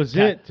Right. that was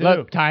it, too.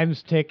 Look,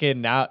 time's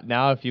ticking. Now,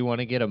 if you want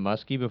to get a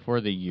muskie before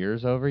the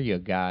year's over, you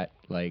got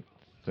like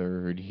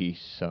 30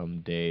 some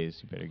days.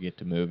 You better get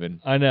to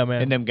moving. I know,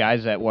 man. And them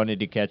guys that wanted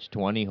to catch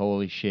 20,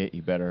 holy shit,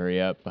 you better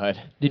hurry up,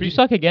 bud. Did you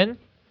suck again?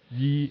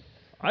 A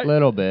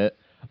little bit,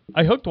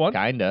 I hooked one.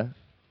 kinda.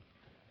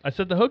 I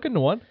set the hook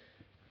into one,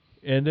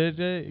 and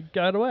it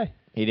got away.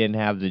 He didn't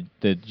have the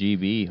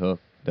GB hook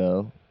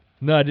though.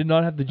 No, I did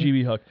not have the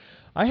GB hook.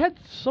 I had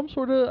some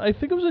sort of, I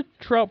think it was a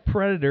trout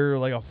predator,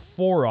 like a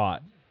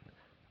 4-aught,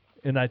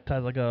 and I tied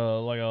like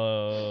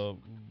a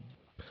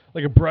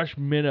brush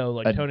minnow,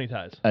 like A- Tony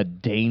ties. A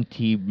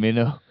dainty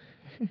minnow.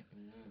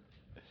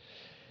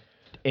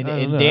 I don't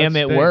And know, damn, that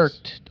it stinks.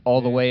 worked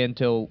all the way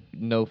until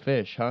no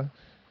fish, huh?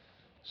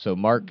 So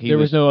Mark, There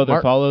was no other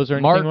Mark, follows or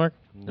anything, Mark?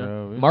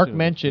 No, Mark it's a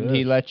mentioned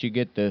he fish. let you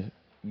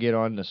get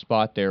on the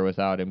spot there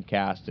without him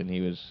casting. He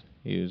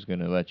was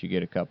gonna let you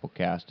get a couple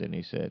casting.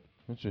 He said,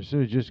 That's what I said.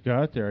 We just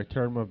got there. I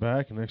turned my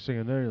back, and next thing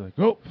I know, you're like,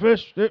 oh,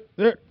 fish,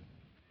 there.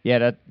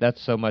 "Yeah,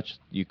 that's so much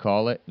you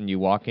call it, and you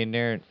walk in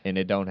there and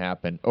it don't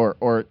happen, or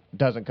it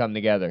doesn't come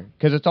together,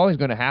 because it's always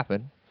gonna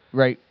happen,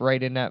 right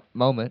in that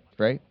moment,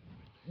 right?"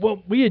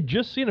 Well, we had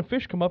just seen a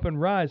fish come up and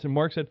rise, and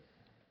Mark said,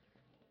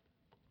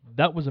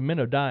 that was a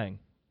minnow dying.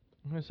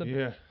 And I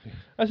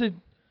said,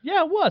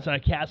 yeah, it was. And I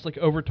cast like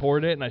over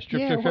toward it, and I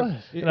stripped. Yeah, it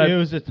was. It, And I- it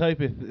was the type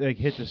of like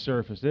hit the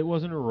surface. It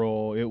wasn't a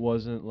roll. It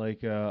wasn't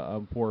like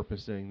I'm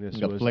porpoising. This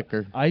Like a was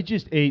flicker. I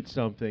just ate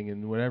something,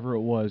 and whatever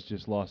it was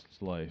just lost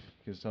its life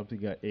because something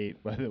got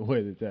ate by the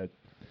way that.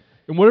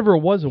 And whatever it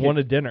was, it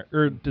wanted dinner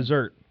or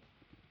dessert.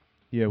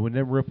 Yeah, when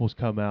them ripples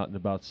come out in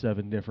about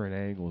 7 different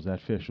angles,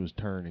 that fish was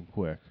turning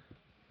quick.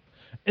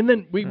 And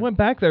then we went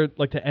back there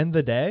like to end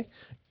the day,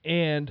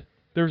 and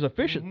there was a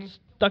fish that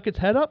stuck its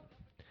head up.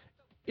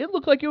 It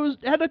looked like it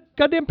had a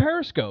goddamn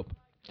periscope.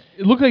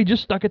 It looked like he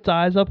just stuck its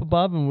eyes up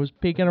above and was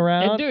peeking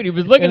around. And dude, he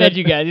was looking And at then-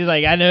 you guys. He's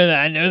like, I know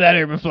that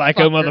Urban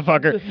Flacco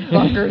motherfucker.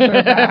 Fuckers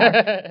are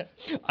back.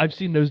 I've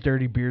seen those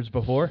dirty beards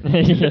before.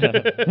 Yeah,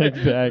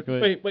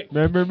 exactly. Wait.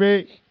 Remember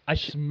me? I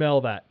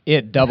smell that.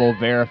 It double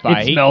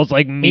verified. It smells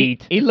like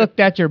meat. He looked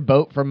at your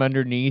boat from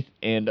underneath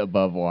and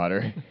above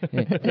water.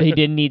 They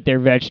didn't eat their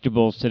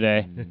vegetables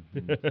today.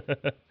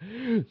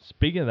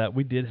 Speaking of that,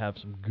 we did have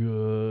some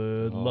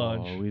good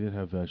lunch. Oh, we didn't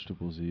have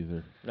vegetables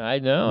either. I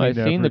know. We I've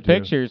seen never the do.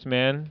 pictures,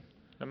 man.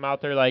 I'm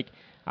out there like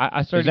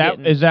I started.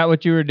 getting, Is that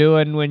what you were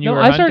doing when you no,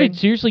 were I started hunting?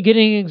 seriously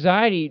getting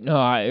anxiety. No,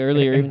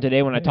 earlier even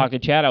today when I talked to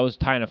Chad, I was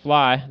tying a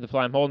fly, the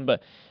fly I'm holding,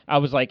 but I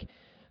was like,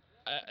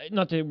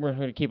 not that we're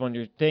going to keep on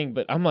your thing,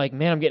 but I'm like,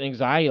 man, I'm getting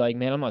anxiety. Like,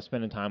 man, I'm not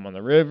spending time on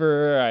the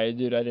river. I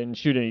didn't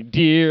shoot any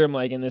deer. I'm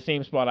like in the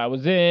same spot I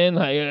was in.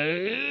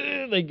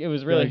 Like it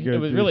was really, Gotta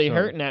go do something.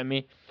 hurting at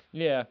me.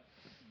 Yeah.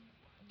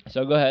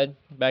 So go ahead,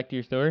 back to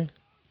your story.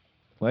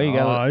 Well, you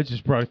got. I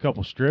just brought a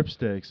couple strip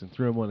steaks and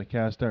threw them on a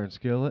cast iron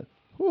skillet.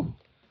 Whew.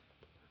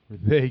 Were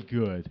they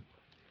good?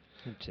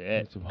 That's And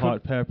it. some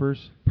hot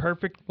peppers.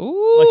 Perfect,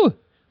 Ooh.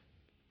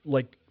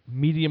 like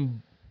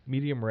medium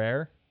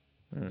rare.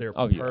 They're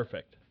Oh, yeah.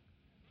 perfect.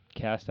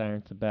 Cast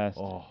iron's the best.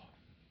 Oh,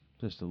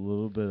 just a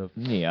little bit of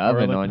in the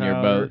oven garlic on your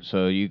powder. boat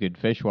so you could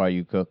fish while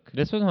you cook.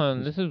 This was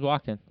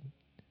walking.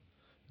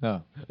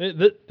 Oh,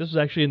 This was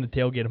actually in the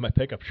tailgate of my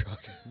pickup truck.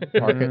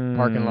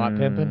 parking lot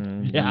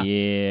pimping. Yeah.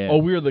 Yeah. Oh,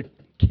 we were the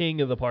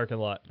king of the parking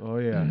lot. Oh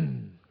yeah.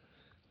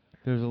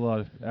 There's a lot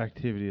of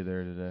activity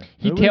there today.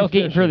 he Nobody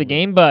tailgating for the fishing.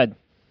 game, bud.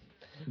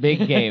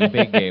 Big game,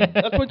 big game.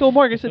 That's what I told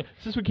Mark. I said,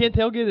 since we can't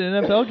tailgate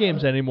at NFL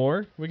games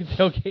anymore, we can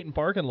tailgate in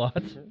parking lots.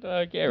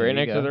 Okay, There right you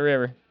next to go. the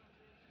river.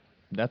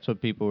 That's what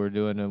people were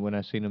doing when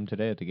I seen them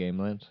today at the game,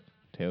 Lance.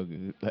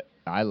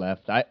 I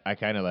left. I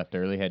kind of left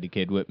early. Had the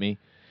kid with me.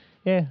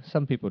 Yeah,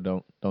 some people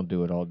don't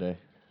do it all day.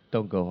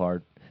 Don't go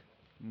hard.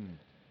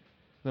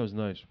 That was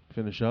nice.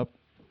 Finish up.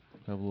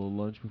 Have a little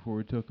lunch before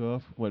we took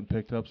off. Went and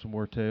picked up some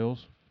more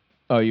tails.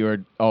 Oh, you were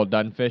all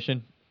done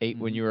fishing? Ate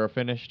when you were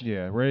finished?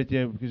 Yeah, right at the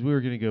end because we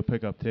were going to go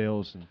pick up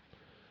tails and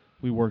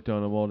we worked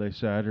on them all day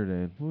Saturday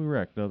and we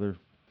wrecked another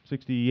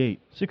 68.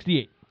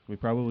 68. We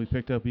probably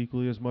picked up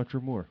equally as much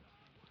or more.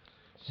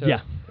 So,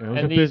 Yeah. It was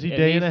and a busy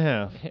day and a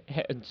half.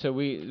 So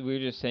we were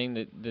just saying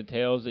that the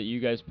tails that you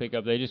guys pick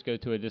up, they just go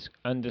to a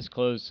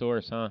undisclosed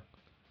source, huh?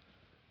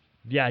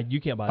 Yeah, you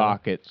can't buy them.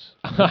 Pockets.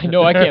 I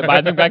know I can't buy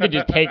them. I could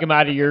just take them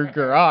out of your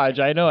garage.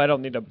 I know I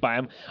don't need to buy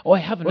them. Oh, I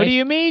have a What nice, do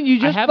you mean? You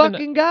I just have an-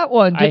 fucking got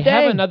one today.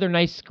 I have another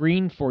nice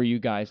screen for you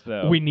guys,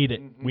 though. We need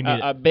it. We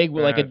need a it. big,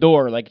 like a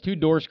door, like 2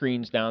 door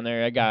screens down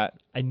there. I got,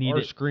 I need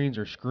Our it. screens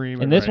are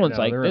screaming. and this right one's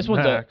now. like They're this at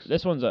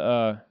one's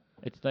max.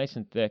 it's nice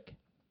and thick.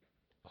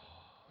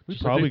 We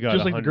Just probably like, got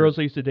just like the 100. girls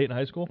I used to date in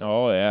high school.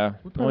 Oh yeah,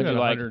 We the probably ones got you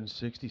like.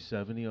 160,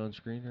 70 on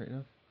screen right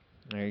now.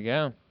 There you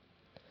go.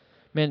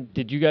 Man,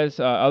 did you guys,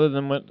 other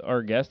than what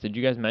our guest, did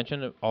you guys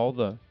mention all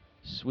the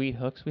sweet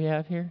hooks we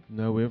have here?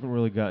 No, we haven't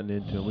really gotten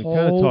into them. We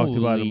kind of talked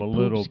about them a Holy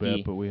little poopski.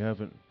 bit, but we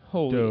haven't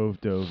Holy, dove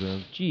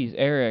in. jeez,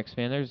 Eric's,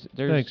 man. There's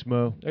Thanks,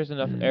 Mo. there's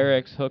enough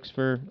Eric's hooks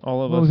for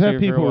all of Well, us we've here had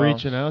for a people while.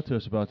 reaching out to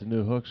us about the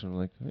new hooks, and I'm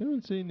like, I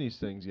haven't seen these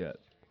things yet.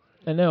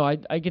 I know.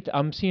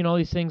 I'm seeing all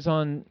these things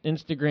on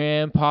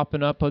Instagram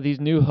popping up of these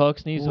new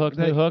hooks, new hooks,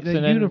 that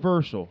and then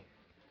Universal.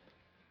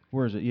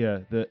 Where is it? Yeah,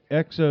 the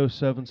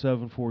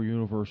XO774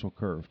 Universal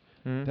Curve.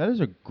 Hmm? That is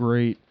a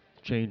great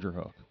changer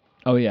hook,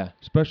 oh yeah,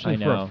 especially I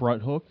for know. a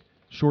front hook.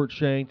 Short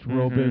shanked,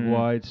 real big, Mhm.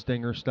 wide,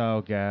 stinger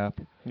style gap.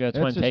 that's That's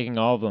why I'm just- taking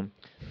all of them.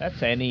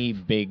 That's any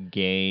big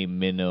game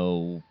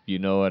minnow. You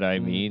know what I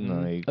mean?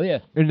 Mhm. Like Oh yeah,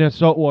 And that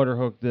saltwater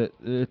hook, that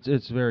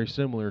it's very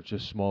similar. It's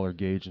just smaller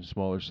gauge and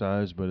smaller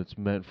size, but it's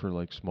meant for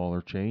like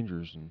smaller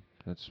changers, and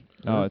that's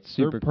Oh, it's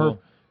super cool.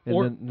 And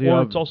Or, then the or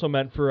other- it's also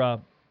meant for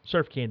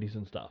surf candies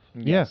and stuff.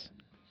 yes.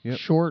 Yep.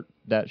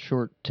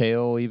 short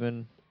tail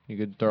even you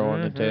could throw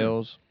on the Mhm.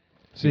 tails.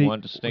 See,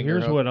 want the stinger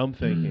here's hook? what I'm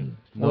thinking.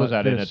 What was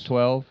Not that in a this.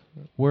 12?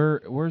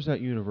 Where's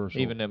that Universal?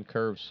 Even them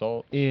curved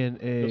salt. in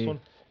a This one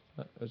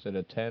Was it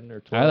a 10 or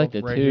 12? I like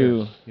the right 2.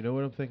 here. You know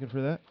what I'm thinking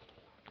for that?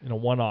 in a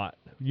 1/0.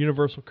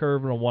 Universal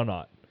curve and a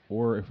 1/0.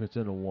 Or if it's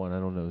in a 1, I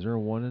don't know. Is there a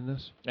 1 in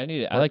this? I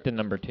need it. I like the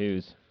number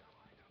 2s.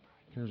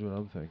 Here's what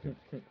I'm thinking.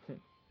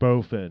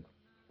 Bowfin.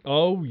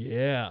 Oh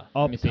yeah.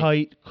 me see.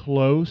 Uptight,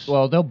 close.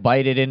 Well, they'll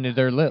bite it into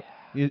their lip.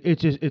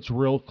 It's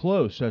real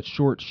close. That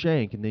short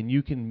shank, and then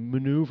you can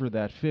maneuver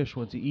that fish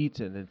once he eats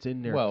it, and it's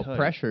in there. Well, tight.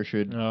 pressure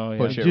should Oh yeah.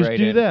 push it Just right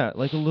do in. that,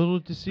 like a little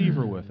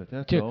deceiver with it.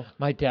 That's Dude, all.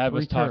 my dad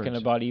was 3 talking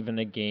turns. about even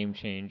a game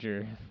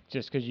changer,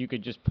 just because you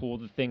could just pull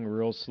the thing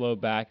real slow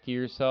back to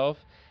yourself,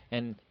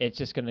 and it's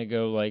just gonna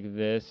go like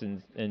this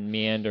and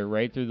meander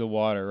right through the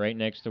water, right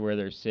next to where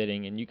they're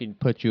sitting, and you can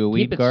Put you a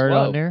weed Keep it guard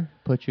slow. on there.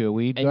 Put you a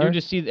weed and guard.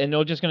 you're just and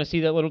they're just gonna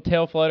see that little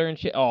tail flutter and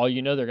shit. Oh,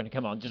 you know they're gonna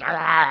come on just.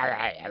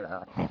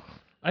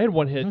 I had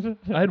one hit.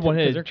 I had one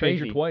 'Cause hit they're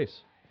changer crazy.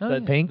 twice. Oh,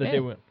 that yeah. Pink? that Yeah. they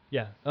went.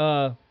 Yeah.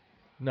 No,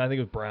 I think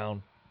it was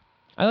brown.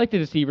 I like the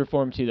deceiver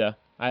form too, though.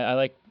 I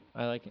like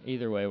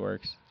either way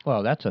works.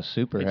 Well, that's a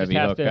super It just heavy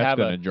has hook. to That's have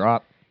going to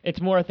drop. It's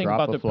more I think Drop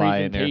about a the fly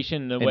in there,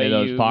 presentation, the into way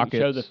those you show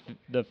pockets.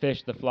 the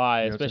fish the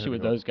fly, Yeah, it's especially a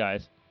with heavy those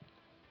guys.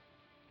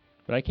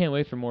 But I can't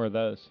wait for more of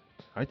those.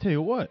 I tell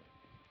you what,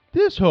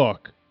 this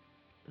hook.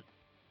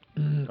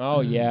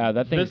 Oh yeah,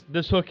 that thing.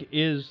 This hook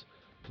is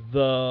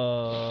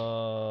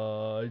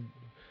the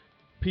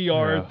PR Yeah,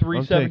 I'm taking a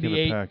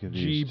 378 pack of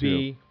these,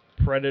 GB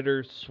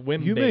Predator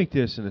swim You bait. make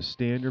this in a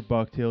standard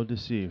bucktail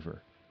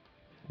deceiver.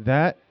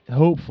 That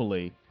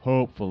hopefully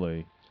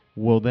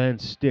will then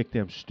stick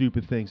them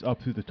stupid things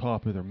up through the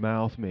top of their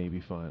mouth. Maybe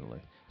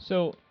finally.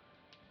 So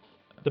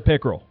the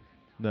pickerel.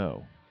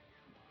 No,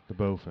 the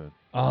bowfin.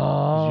 'Cause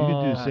Oh, you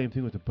can do the same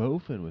thing with the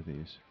bowfin with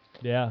these.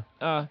 yeah.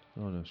 Oh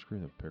no, screw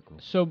the pickerel.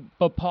 So,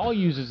 but Paul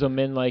uses them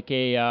in like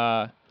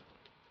a.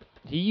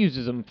 He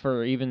uses them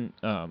for even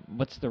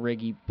what's the rig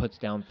he puts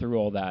down through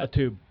all A that?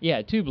 tube. Yeah,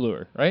 a tube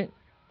lure, right?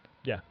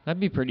 Yeah. That'd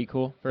be pretty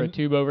cool for a And-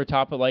 tube over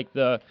top of like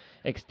the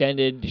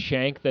extended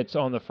shank that's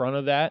on the front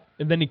of that.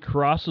 And then he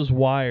crosses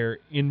wire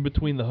in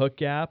between the hook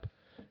gap,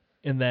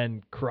 and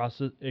then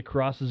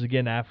crosses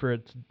again after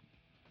it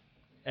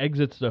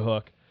exits the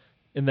hook,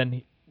 and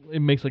then it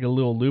makes like a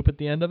little loop at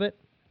the end of it,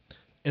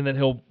 and then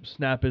he'll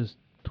snap his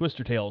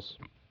twister tails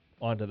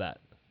onto that.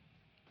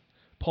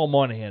 Paul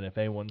Monahan, if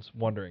anyone's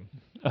wondering.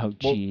 Oh,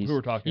 Well, jeez. who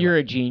we're talking You're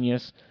about. a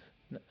genius.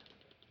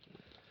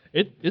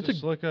 It's a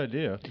slick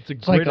idea. it's a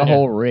It's like great a idea.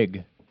 whole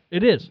rig.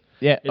 It is.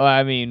 Yeah, It- well,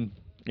 I mean,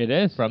 It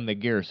is. from the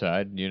gear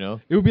side, you know.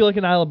 It would be like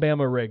an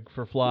Alabama rig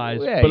for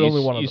flies, Yeah, but you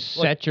only s- one of you them.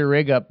 set your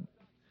rig up.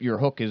 Your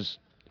hook is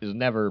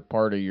never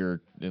part of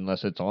your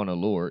unless it's on a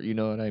lure. You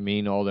know what I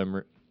mean? All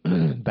them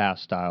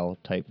bass style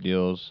type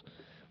deals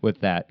with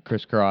that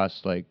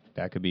crisscross, like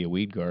that could be a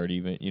weed guard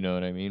even. You know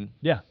what I mean?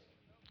 Yeah.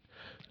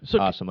 So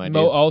Awesome idea.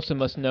 Mo also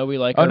must know we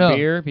like Oh, our no.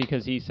 beer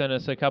because he sent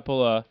us a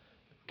couple of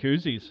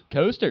koozies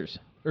coasters.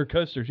 or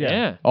coasters,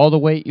 Yeah. All the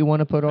weight you want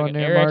to put Like on an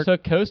there, Air X Mark,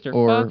 hook coaster.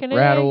 or Fucking A.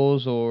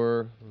 rattles,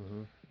 or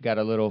got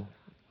a little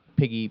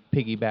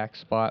piggyback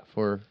spot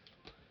for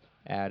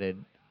added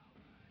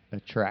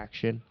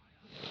attraction.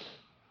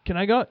 Can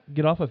I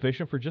get off of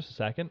fishing for just a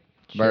second?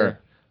 Sure.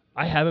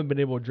 I haven't been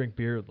able to drink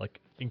beer like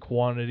in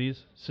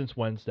quantities since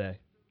Wednesday.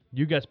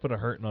 You guys put a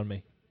hurting on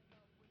me.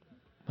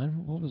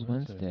 What was We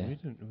Wednesday?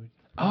 didn't-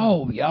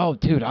 Oh,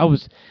 dude,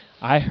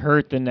 I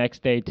hurt the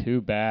next day too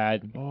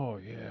bad. Oh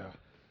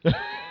yeah.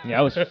 Yeah,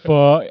 I was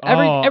fucked.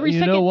 Every you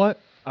second. know what?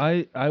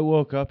 I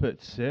woke up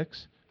at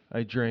 6.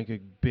 I drank a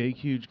big,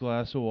 huge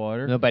glass of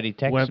water. Nobody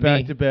texted went me.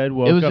 back to bed.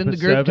 Woke It was up in at the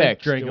group 7.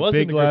 text. Drank It a was in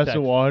big the group glass text.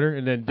 of water,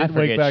 and then I didn't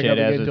wake forget back shit up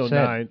as again it until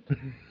said.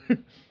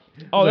 9.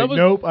 Oh, that was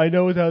nope. I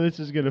know how this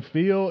is gonna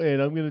feel,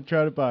 and I'm gonna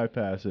try to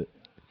bypass it.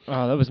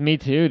 Oh, that was me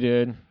too,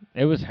 dude.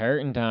 It was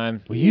hurting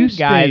time. Well, You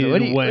guys- stayed what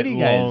and do you- went what do you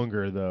guys-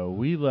 longer though.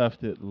 We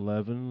left at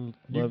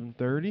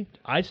 11:30.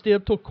 I stayed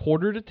up till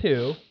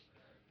 1:45.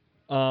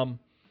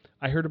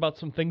 I heard about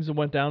some things that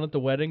went down at the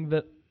wedding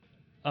that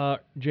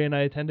Jay and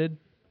I attended.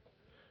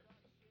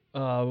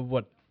 A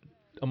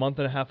month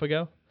and a half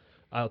ago.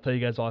 I'll tell you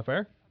guys off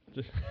air.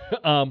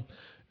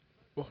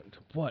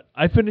 What?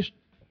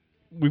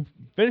 We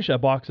finished that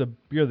box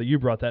of beer that you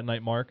brought that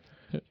night, Mark.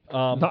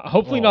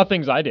 Hopefully oh. not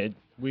things I did.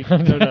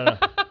 No.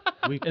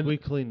 We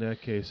cleaned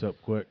that case up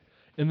quick.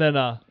 And then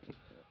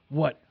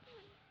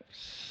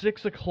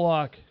 6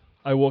 o'clock,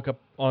 I woke up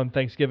on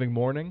Thanksgiving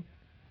morning,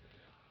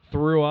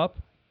 threw up,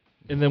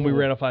 and then we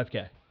ran a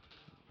 5K.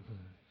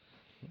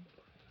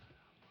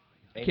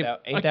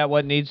 Ain't that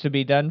what needs to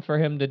be done for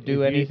him to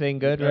do If he- anything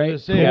good, I was right? gonna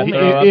say, You gotta if he-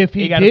 throw up- if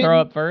he you gotta throw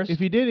didn't- up first. If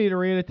he did, he'd have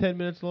ran it 10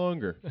 minutes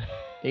longer.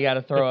 You got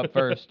to throw up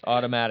first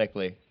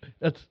automatically.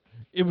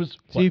 It was.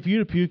 See, if you'd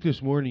have puked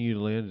this morning, you'd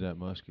have landed that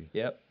muskie.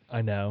 Yep.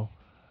 I know.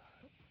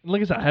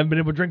 Like I said, I haven't been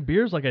able to drink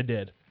beers like I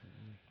did.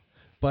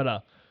 But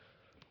what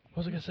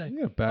was I gonna say? You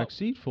got a back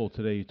seat full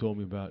today. You told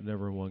me about.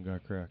 Never one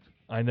got cracked.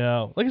 I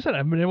know. Like I said, I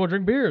haven't been able to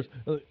drink beers.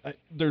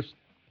 There's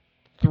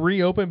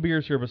 3 open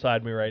beers here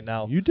beside me right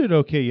now. You did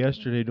okay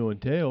yesterday doing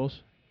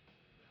tails.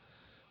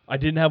 I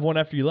didn't have one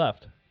after you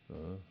left.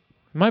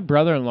 My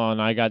brother-in-law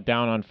and I got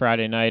down on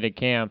Friday night at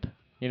camp.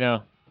 You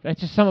know, that's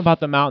just something about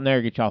the mountain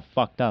there get y'all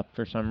fucked up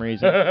for some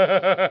reason.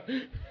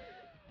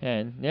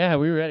 And yeah,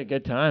 we had a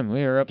good time.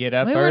 We were up. Get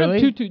up we weren't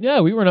early? Up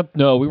no, we weren't up.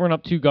 No, we weren't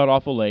up too god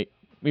awful late.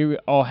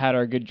 All had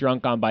our good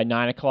drunk on by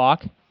 9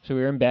 o'clock. So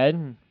we were in bed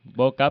and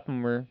woke up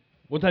and we're.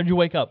 What time did you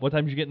wake up? What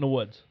time did you get in the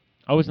woods?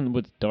 I was in the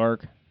woods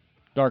dark.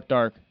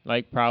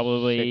 Like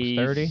probably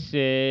 6:30?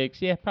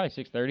 6. Yeah, probably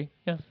 6:30.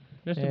 Yeah,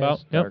 just Yeah, about.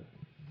 it's Yep. dark.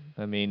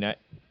 I mean,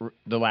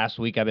 the last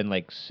week I've been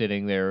like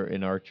sitting there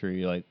in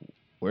archery, like,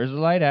 where's the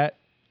light at?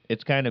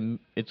 It's kind of,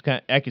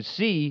 I could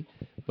see,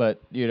 but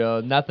you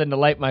know, nothing to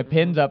light my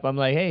pins up. I'm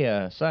like,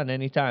 hey, son,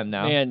 anytime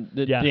now. Man,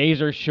 the Yeah.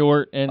 days are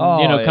short, and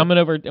Oh, you know, yeah. coming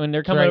over when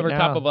they're coming right over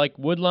top now. of like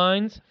wood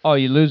lines, Oh,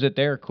 you lose it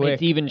there quick.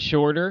 it's even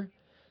shorter.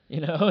 You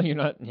know, you're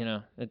not. You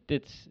know,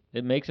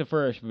 it makes it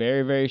for a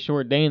very very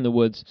short day in the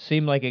woods.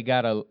 Seemed like it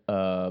got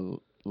a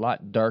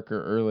lot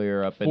darker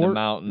earlier up in the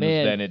mountains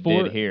than it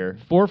did here.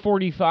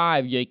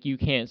 4:45, you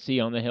can't see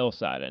on the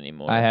hillside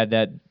anymore. I had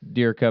that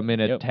deer come in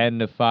at Yep. 10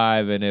 to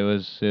 5, and it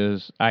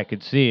was I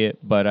could see it,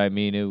 but I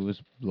mean,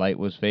 light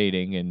was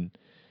fading, and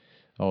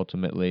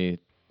ultimately,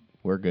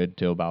 we're good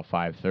till about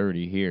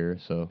 5:30 here,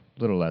 so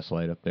a little less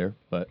light up there.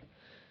 But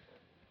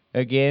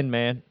again,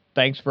 man,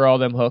 thanks for all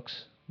them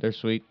hooks. They're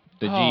sweet.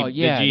 The these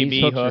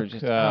GB hooks are hook.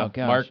 just- oh,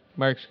 gosh.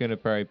 Mark's gonna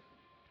probably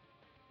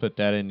put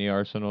that in the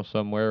arsenal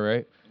somewhere,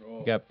 right?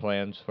 Got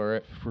plans for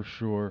it. For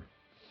sure.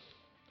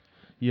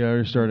 Yeah, I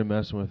already started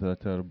messing with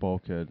that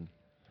bulkhead.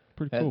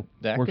 Pretty cool.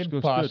 That Works could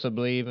good.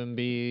 possibly even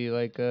be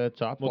like a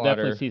top We'll water.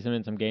 definitely see some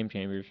in some game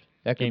chambers.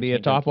 That could Game be a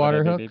changers, top water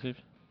whatever hook. it is.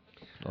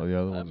 Oh, the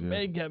other ones,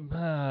 yeah.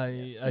 I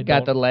You got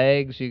don't- the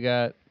legs. You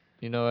got,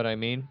 you know what I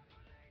mean?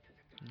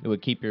 It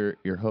would keep your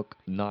hook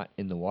not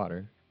in the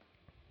water.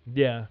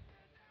 Yeah.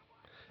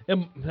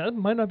 That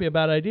might not be a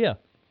bad idea.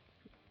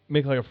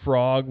 Make like a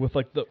frog with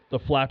like the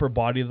flapper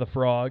body of the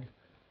frog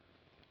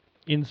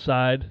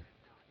inside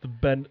the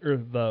bend or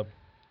the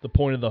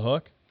point of the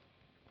hook.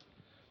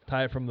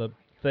 Tie it from the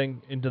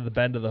thing into the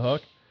bend of the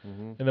hook,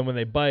 and then when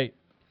they bite,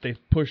 they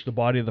push the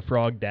body of the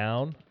frog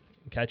down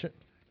and catch it.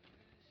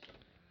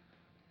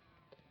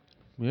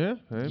 Yeah,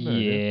 I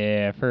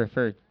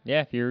imagine.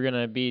 Yeah, if you were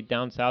gonna be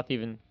down south,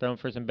 even throwing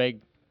for some big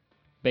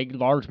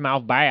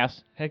largemouth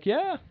bass. Heck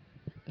yeah.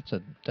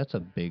 That's a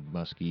big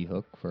musky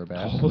hook for a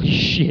bass. Holy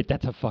shit,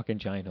 that's a fucking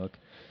giant hook.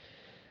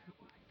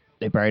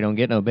 They probably don't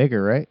get no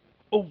bigger, right?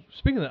 Oh,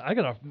 speaking of that, I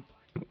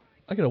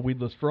got a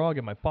weedless frog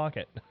in my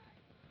pocket.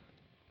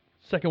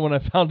 Second one I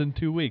found in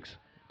 2 weeks.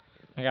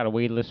 I got a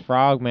weedless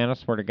frog, man. I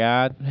swear to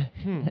God.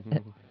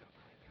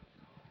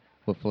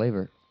 What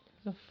flavor?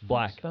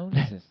 Black. Phone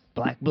is this?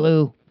 Black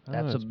blue. Oh,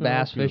 That's a it's been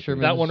bass up to you.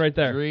 fisherman's That one right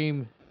there.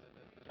 dream.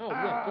 Oh,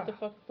 yeah, get the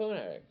fucking phone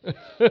out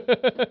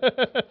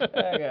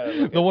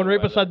of The one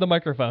right beside the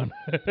microphone.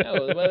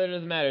 No, the weather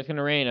doesn't matter. It's going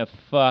to rain a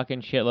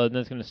fucking shitload, and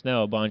it's going to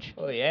snow a bunch.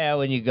 Oh yeah,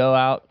 when you go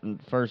out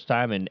first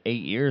time in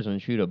 8 years and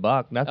shoot a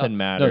buck, nothing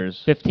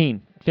matters. No,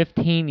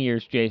 15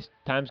 years, Jace.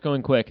 Time's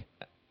going quick.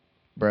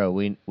 Bro,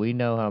 we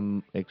know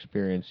how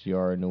experienced you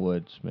are in the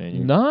woods,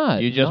 man.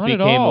 Not at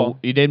became all.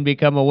 you didn't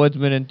become a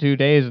woodsman in 2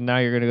 days, and now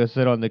you're gonna go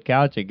sit on the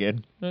couch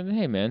again.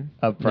 Hey, man.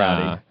 I'm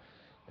proud of you.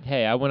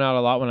 Hey, I went out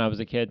a lot when I was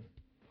a kid.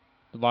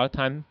 A lot of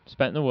time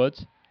spent in the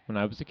woods when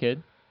I was a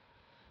kid.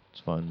 It's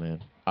fun,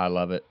 man. I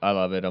love it.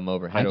 I'm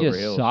over head I over just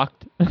heels.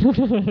 sucked.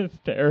 It's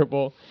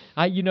terrible.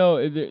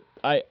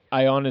 I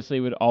honestly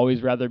would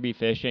always rather be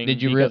fishing.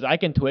 Did you because I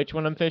can twitch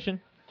when I'm fishing.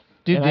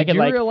 Dude, And I did can,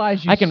 you like,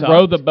 realize you I can sucked?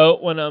 row the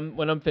boat when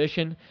I'm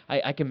fishing.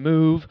 I can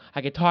move.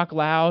 I can talk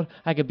loud.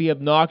 I can be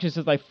obnoxious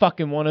as I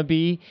fucking want to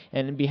be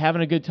and be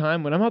having a good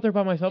time. When I'm out there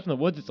by myself in the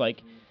woods, it's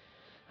like,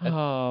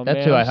 oh That's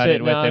man, who I I'm hunted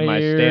sitting with out in my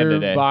stand here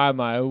today. by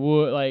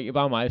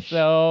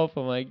myself.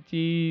 I'm like,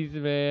 jeez,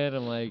 man.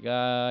 I'm like,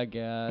 ah,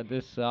 God,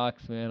 this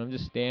sucks, man. I'm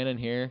just standing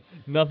here.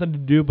 Nothing to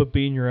do but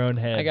be in your own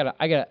head.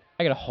 I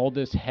gotta hold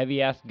this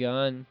heavy ass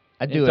gun.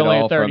 I do It's it only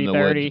a all from the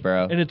 30-30. woods,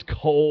 bro. And it's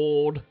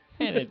cold.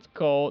 And it's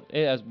cold.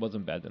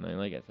 Wasn't bad tonight,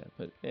 like I said,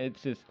 but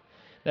it's just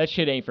that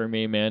shit ain't for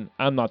me, man.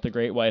 I'm not the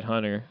great white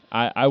hunter.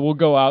 I will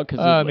go out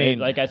because, I mean,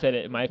 like I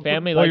said, my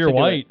family Well, likes you're to do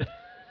white. it.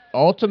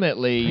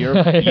 Ultimately,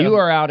 you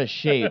are out of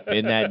shape,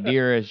 and that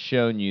deer has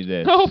shown you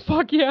this. Oh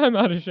fuck yeah, I'm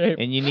out of shape.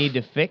 And you need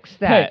to fix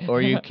that, Hey.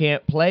 or you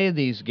can't play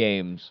these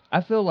games.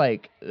 I feel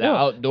like the No,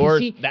 'cause outdoors,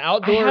 see, the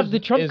outdoors I have the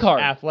trump is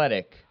card.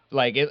 athletic.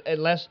 Like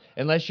unless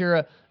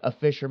you're a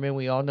fisherman,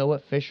 we all know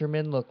what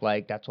fishermen look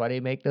like. That's why they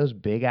make those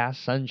big ass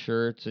sun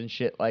shirts and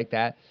shit like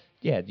that.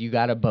 Yeah, you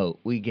got a boat.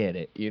 We get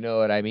it. You know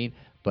what I mean?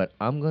 But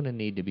I'm gonna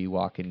need to be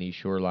walking these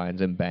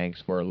shorelines and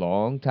banks for a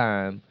long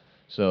time.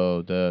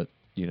 So the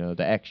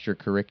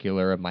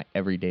extracurricular of my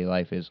everyday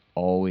life is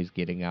always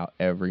getting out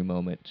every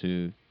moment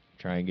to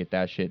try and get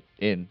that shit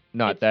in.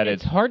 Not that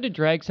it's hard to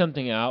drag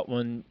something out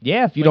when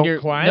if you when don't you're-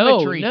 climb no,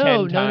 a tree no, 10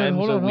 no, times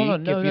hold a on, week, hold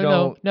on. No, if you no,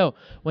 don't. no.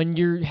 When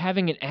you're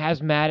having an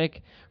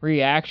asthmatic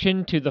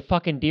reaction to the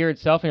fucking deer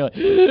itself, and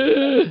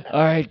you're like,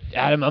 all right,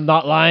 Adam, I'm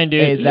not lying,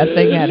 dude. Hey, that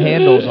thing had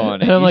handles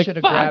on it. And I'm You like,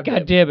 should've fuck, grabbed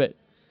God it. damn it.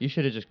 You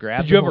should have just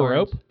grabbed. Did you the have a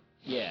horns. rope?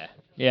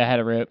 Yeah, I had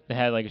a rope. It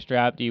had like a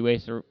strap. Do you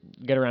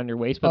get around your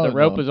waist? But Oh, the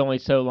rope no. was only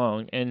so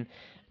long, and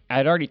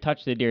I'd already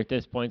touched the deer at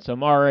this point, so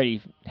I'm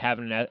already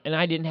having that. And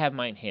I didn't have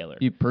my inhaler.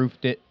 You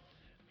proofed it.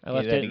 I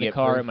left you had it to in the get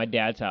car proof? at my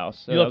dad's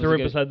house. So You that left it was a right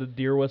good- beside the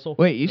deer whistle.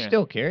 Wait, you Yeah.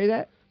 still carry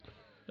that?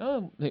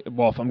 Oh,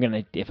 well, if I'm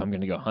gonna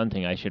go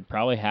hunting, I should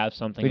probably have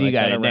something But like you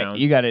got that it. around.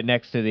 You got it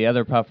next to the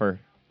other puffer.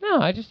 No,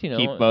 I just Keep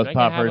both I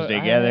can have puffers a-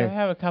 together. I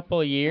have a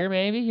couple a year,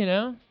 maybe.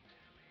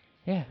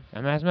 Yeah,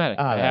 I'm asthmatic.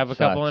 Ah, I that have a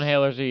couple sucks.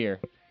 inhalers a year.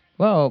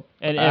 Well,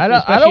 And I if- don't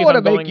especially if want to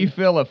I'm make going- you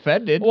feel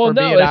offended Well, for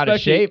no, being out of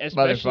especially- shape,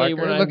 especially motherfucker.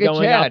 when I'm Look at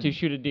going out Chad. to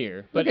shoot a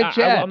deer. Look But at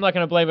Chad. I'm not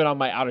gonna blame it on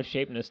my out of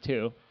shapeness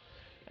too.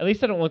 At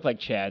least I don't look like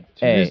Chad.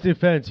 To Hey. his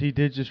defense, he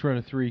did just run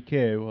a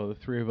 3K while the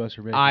three of us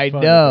are making I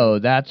fun know.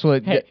 of That's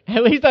what. Hey,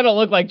 at least I don't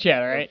look like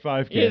Chad, all right?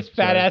 5K, His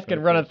fat sorry, ass can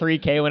 5K. run a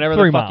 3K whenever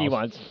 3 the fuck he miles.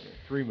 wants. him.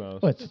 3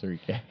 miles. What's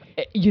 3K?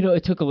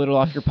 It took a little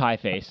off your pie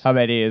face. How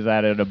many is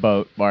that in a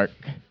boat, Mark?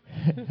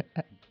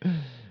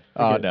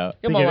 Oh Think it- no. I Come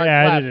think on, it Mark,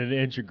 added laugh. an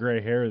inch of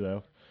gray hair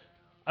though.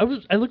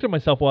 I looked at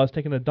myself while I was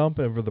taking a dump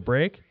over the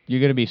break.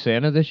 You're gonna be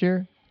Santa this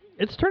year?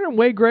 It's turning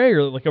way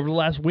grayer like over the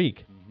last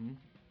week.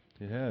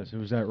 It has. It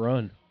was that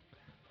run.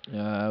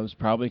 It was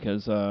probably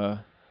because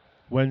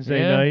Wednesday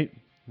Yeah. night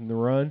in the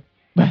run.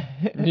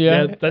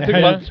 Yeah, that took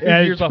about 2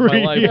 years off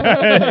my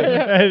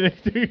life.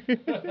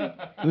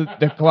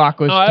 The clock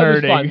was Oh, it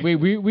was turning. fun.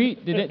 We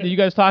did you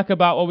guys talk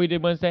about what we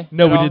did Wednesday?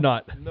 No, at we all? did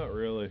not. Not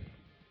really.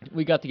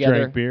 We got together.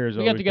 Drank beer is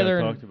we all got we together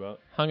kinda and talked about.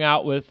 hung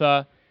out with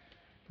our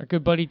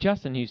good buddy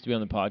Justin, who used to be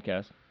on the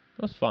podcast.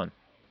 It was fun.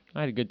 I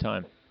had a good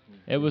time.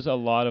 It was a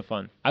lot of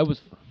fun.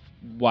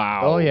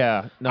 Wow. Oh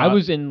yeah. No, I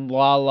was in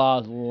La La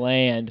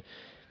Land.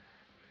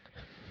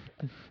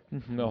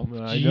 No,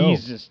 I know.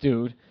 Jesus,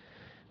 dude.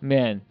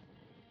 Man,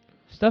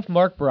 stuff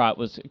Mark brought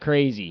was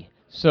crazy.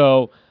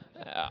 So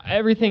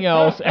everything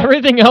else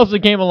that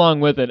came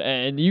along with it,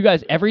 and you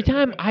guys, every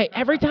time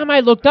I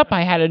looked up,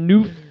 I had a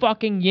new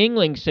fucking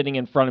Yingling sitting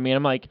in front of me, and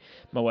I'm like,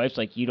 my wife's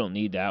like, you don't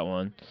need that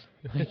one.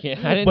 Like, yeah,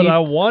 I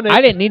want it.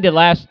 I didn't need to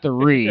last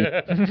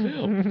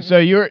 3. So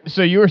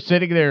you were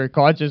sitting there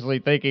consciously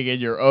thinking in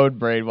your own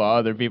brain while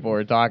other people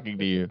were talking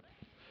to you.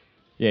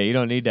 Yeah, you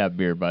don't need that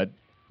beer, bud.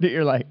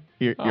 You're like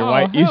your Oh,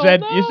 wife. You hell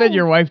said no.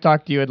 your wife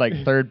talked to you in like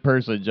third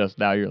person just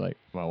now. You're like,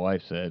 my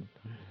wife said.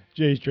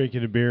 Jay's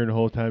drinking a beer, and the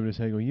whole time he's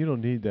saying, "Well, you don't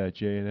need that,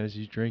 Jay." And as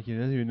he's drinking, he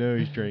doesn't even know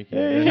he's drinking.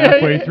 And Yeah.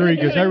 halfway through, he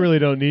goes, "I really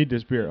don't need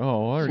this beer."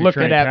 Oh, I already Looking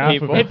drank at half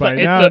people. of it It's by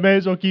a- now. it's I a- may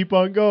as well keep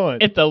on going.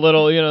 It's the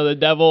little, the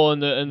devil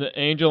and the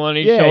angel on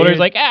each Yeah, shoulder. He's you're-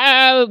 like,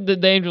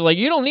 the angel's like,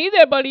 you don't need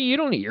that, buddy. You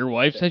don't need. Your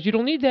wife says you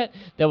don't need that.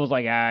 Devil's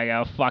like,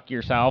 go fuck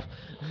yourself.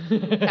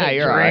 Nah,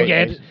 you're all Drink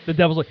right. it. The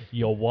devil's like,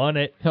 you'll want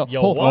it. No,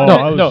 You'll no, want no, it.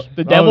 I was- no.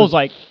 The I devil's was-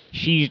 like,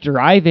 she's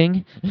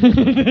driving.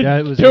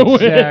 That was Do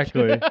it.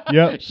 exactly.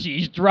 Yep.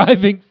 She's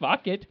driving.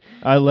 Fuck it.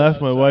 I left.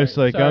 Oh, My sorry. wife's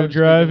like, Sorry, "I'm I'm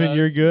speaking driving. up.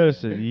 You're good." I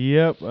said,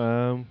 "Yep."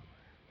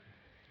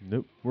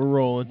 Nope. We're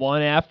rolling.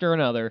 One after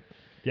another.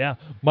 Yeah,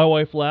 my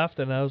wife left,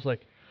 and I was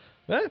like,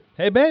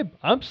 hey, babe,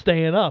 I'm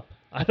staying up.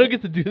 I don't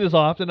get to do this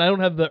often. I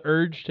don't have the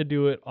urge to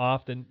do it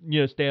often,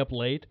 stay up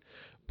late.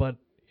 But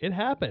it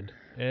happened.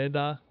 And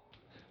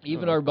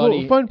Even our Well,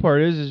 buddy. the fun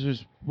part is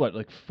just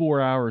like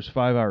 4 hours,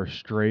 5 hours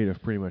straight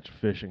of pretty much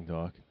fishing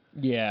talk.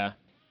 Yeah.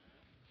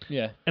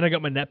 Yeah. I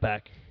got my net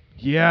back.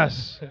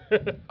 Yes.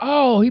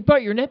 Oh, he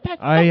brought your net back.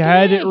 I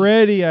had it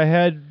ready.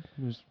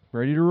 Was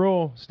ready to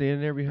roll,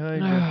 standing there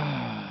behind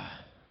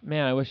you.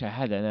 Man, I wish I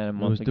had that net a It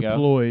month was ago.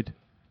 deployed.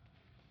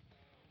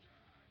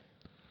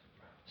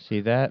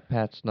 See that?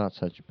 Pat's not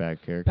such a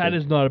bad character. Pat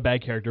is not a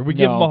bad character. We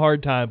give him No. a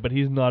hard time, but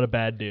he's not a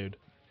bad dude.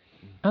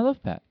 I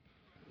love Pat.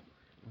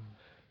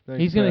 Thanks,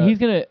 He's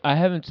gonna. I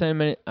haven't sent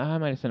him any. I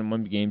might have sent him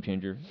one game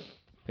changer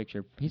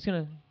picture. He's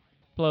gonna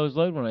blow his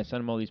load when I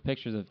send him all these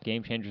pictures of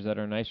game changers that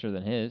are nicer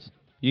than his.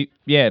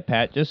 Yeah,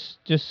 Pat. Just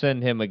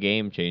send him a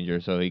game changer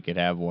so he could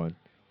have one,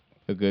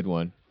 a good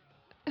one.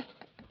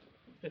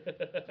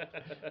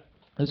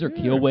 Those are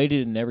keel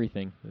weighted and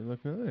everything. They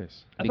look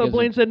nice. I Because thought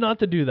Blaine said not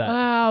to do that.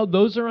 Wow,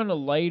 those are on a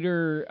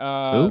lighter.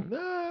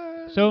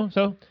 Nah.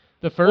 So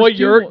the first. Well,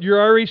 two,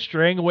 you're already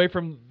straying away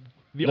from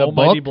the The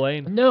almighty book?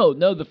 Blaine. No,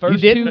 the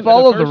first. didn't two,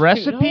 follow the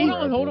first two- recipe?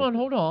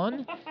 Hold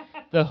on.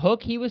 The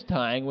hook he was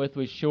tying with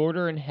was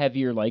shorter and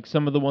heavier, like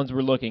some of the ones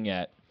we're looking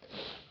at.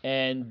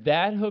 And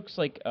that hook's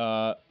like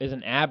is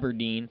an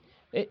Aberdeen.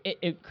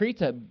 It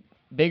creates a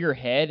bigger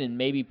head and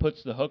maybe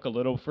puts the hook a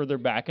little further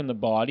back in the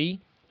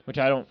body, which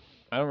I don't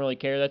really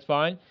care. That's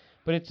fine.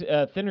 But it's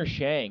a thinner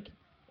shank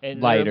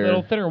and Lighter. a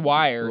little thinner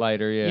wire.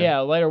 Lighter, yeah. Yeah,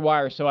 lighter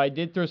wire. So I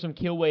did throw some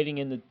keel weighting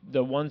in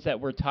the ones that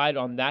were tied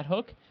on that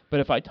hook. But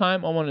if I tie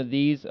 'em on one of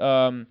these,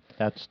 That's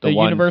the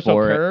one universal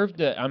for it. curve,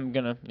 that I'm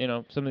gonna,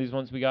 some of these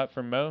ones we got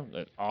from Mo,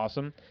 they're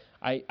awesome.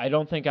 I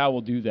don't think I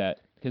will do that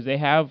because they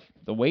have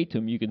the weight to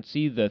them. You can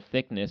see the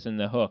thickness in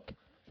the hook.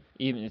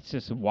 Even it's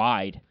just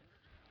wide,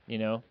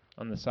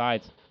 on the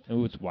sides.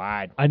 Ooh, it's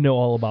wide. I know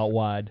all about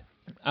wide.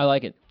 I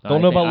like it.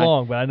 Don't know about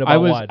long, but I know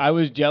about wide. I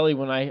was jelly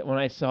when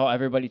I saw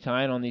everybody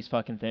tying on these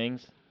fucking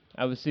things.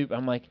 I was super.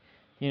 I'm like,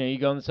 you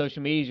go on the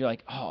social medias, you're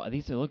like, oh,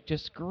 these look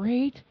just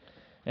great.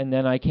 And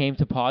then I came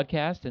to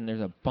podcast, and there's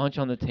a bunch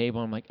on the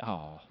table. I'm like,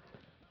 oh,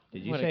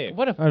 Did you what say a, it?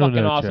 what a I don't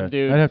fucking know, awesome Chad.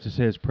 dude. I'd have to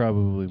say it's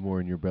probably more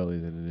in your belly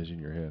than it is in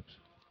your hips.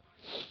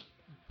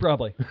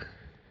 Probably.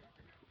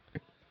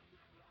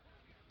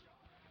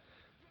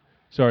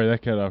 Sorry,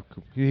 that cut off.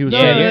 He was No,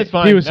 saying, that's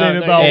fine. He was No, saying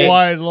no, about hey,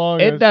 wide, long.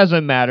 It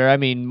doesn't matter. I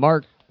mean,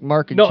 Mark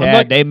and No, I'm Chad,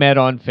 not- they met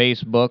on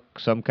Facebook,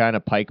 some kind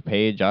of pike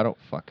page. I don't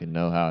fucking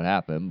know how it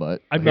happened,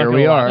 but I'm not here gonna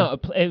we lie. are. No,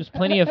 it was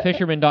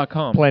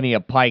plentyofishermen.com. Plenty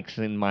of pikes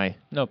in my.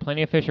 No,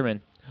 plenty of fishermen.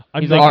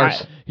 I'm He's not, like,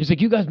 Ours. he's like,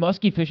 you guys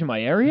musky fish in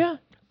my area?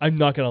 I'm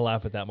not gonna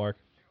laugh at that, Mark.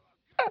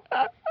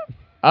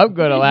 I'm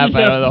gonna laugh at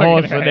Yeah, the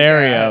whole fucking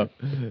scenario.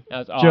 That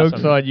was awesome.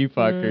 Jokes on you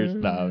fuckers.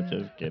 No, I'm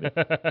just kidding.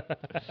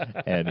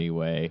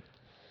 Anyway,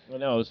 Well,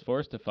 no, I was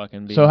forced to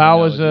fucking be. so how hanging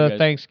out was with you guys.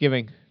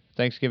 Thanksgiving?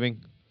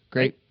 Thanksgiving,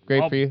 great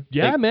Oh, for you.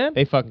 yeah, They- man.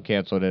 They fucking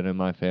canceled it in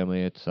my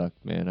family. It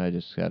sucked, man. I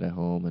just got at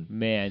home and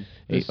Man,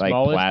 the ate, like,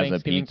 smallest Plaza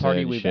Thanksgiving pizza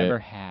party and we've shit. ever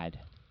had.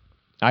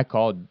 I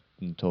called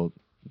and told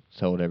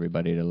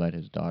everybody to let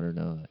his daughter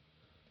know that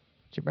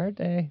it's your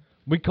birthday.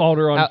 We called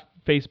her on Out-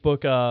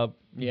 Facebook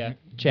Yeah.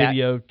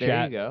 video There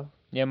chat. you go.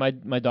 Yeah, my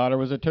daughter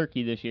was a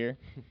turkey this year.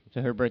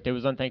 So her birthday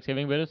was on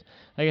Thanksgiving, but it was,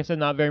 like I said,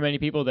 not very many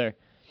people there.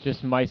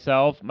 Just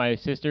myself. My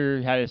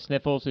sister had a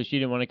sniffle, so she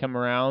didn't want to come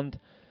around.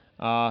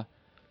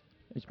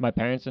 It's my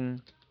parents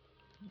and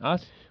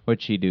us.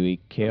 What'd she do?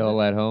 Eat kale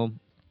at home?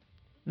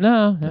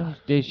 No.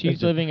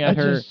 She's living at I'm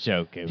her. just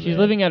joking. She's man.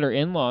 living at her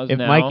in-laws If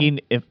now.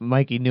 If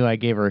Mikey knew I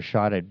gave her a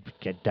shot, I'd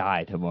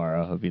die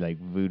tomorrow. It'd be like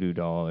voodoo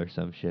doll or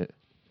some shit.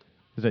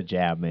 It's a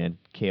jab, man.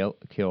 Kale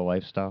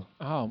lifestyle.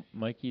 Oh,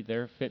 Mikey,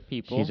 they're fit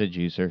people. She's a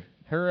juicer,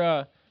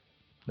 her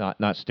not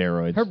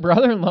steroids. her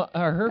brother-in-law,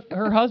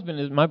 her husband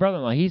is my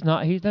brother-in-law.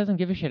 He doesn't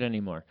give a shit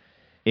anymore.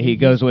 He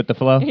goes with the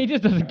flow. He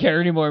just doesn't care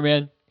anymore,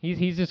 man.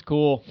 He's just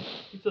cool.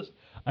 He says,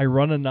 I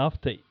run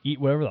enough to eat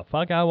whatever the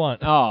fuck I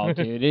want. Oh,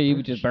 dude, he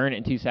would just burn it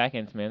in 2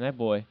 seconds, man. That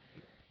boy,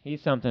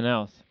 he's something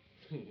else.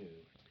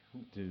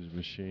 Dude's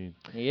machine.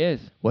 He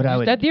is. What I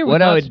would that deer was what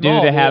not I would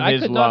small, do to dude. have I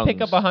his could lungs. not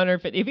pick up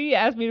 150. If he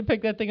asked me to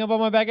pick that thing up on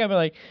my back, I'd be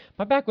like,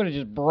 my back would have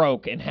just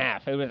broke in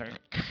half. It was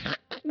like,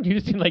 you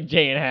just seen like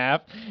Jay in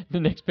half. The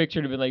next picture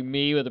would have been like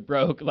me with a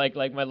broke, like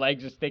my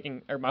legs just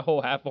sticking, or my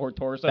whole half or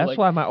torso. That's like,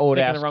 why my old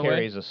sticking ass the wrong way.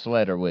 carries a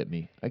sledder with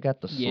me. I got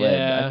the sled.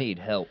 Yeah. I need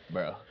help,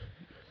 bro.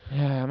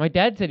 Yeah, my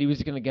dad said he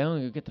was gonna go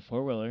and go get the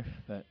 4-wheeler,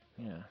 but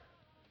yeah,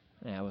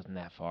 it wasn't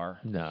that far.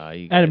 No,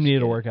 you Adam guys needed get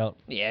to it. work out.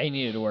 Yeah, he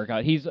needed to work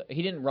out. He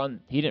didn't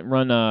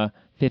run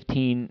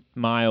 15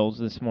 miles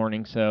this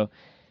morning, so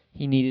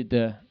he needed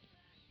to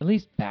at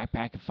least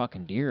backpack a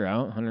fucking deer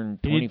out,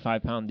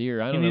 125-pound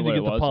deer. I He don't know needed what to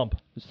it get the was. pump.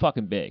 It was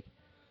fucking big.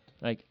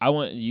 Like, I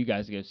want you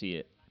guys to go see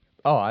it,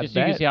 Oh, I just so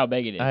you bet. can see how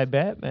big it is. I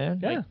bet, man.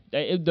 Yeah.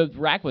 The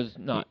rack was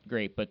not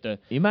great, but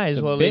You might as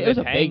The well big- leave it was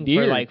it a big hang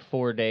deer. for like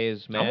 4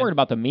 days, man. I'm worried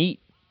about the meat.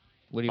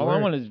 What do you All I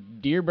worry? want is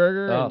deer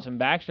burger Oh. and some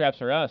back straps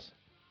for us.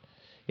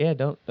 Yeah,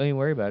 don't even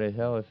worry about it.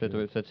 Hell, if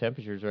the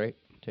temperature's right,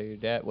 tell your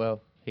dad. Well,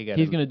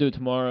 He's gonna do it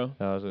tomorrow.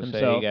 I was gonna say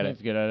himself. he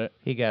He's good at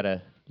it.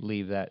 gotta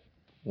leave that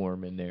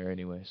warm in there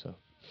anyway. So.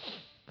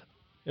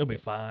 It'll be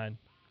fine.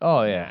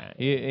 Oh yeah,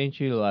 ain't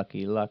you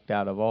lucky? Lucked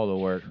out of all the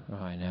work. Oh,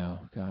 I know.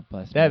 God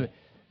bless me.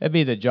 That'd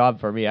be the job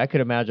for me. I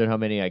could imagine how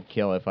many I'd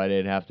kill if I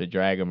didn't have to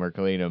drag them or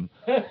clean them.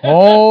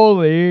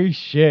 Holy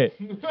shit!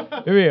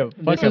 It'd be a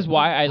This is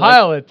why I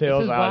pile like. of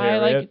tails This is out why here, I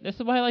man. like. This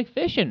is why I like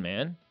fishing,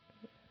 man.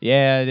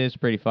 Yeah, it is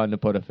pretty fun to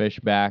put a fish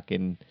back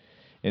and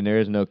there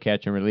is no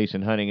catch and release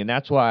in hunting, and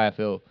that's why I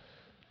feel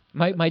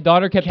My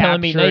daughter kept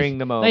telling me, Capturing nice,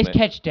 the nice moment.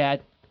 catch,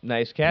 Dad.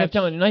 nice She catch. kept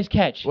telling me, nice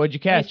catch. What'd you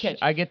Nice catch? catch.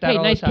 I get that Hey,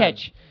 all nice the time.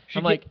 catch. She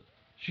I'm ca- like,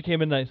 She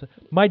came in nice.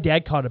 My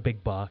dad caught a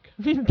big buck.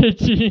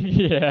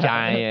 yeah.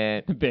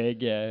 Giant.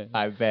 Big, yeah.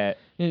 I bet.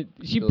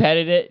 She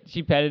petted it.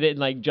 She petted it and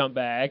like jumped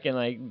back and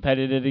like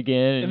petted it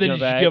again and, And then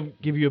jumped did back. she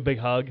give you a big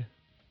hug?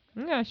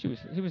 Yeah, she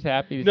was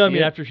happy to No, I see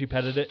mean it. after she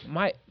petted it.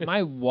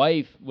 My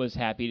wife was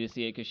happy to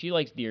see it because she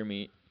likes deer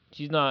meat.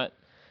 She's not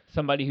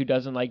somebody who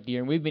doesn't like deer,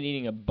 and we've been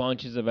eating a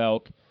bunches of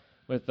elk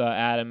with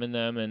Adam and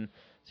them, and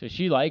so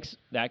she likes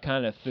that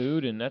kind of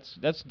food, and that's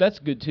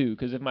good too.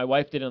 Because if my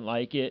wife didn't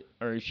like it,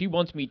 or she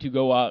wants me to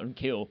go out and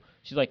kill,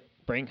 she's like,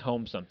 bring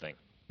home something,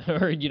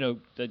 or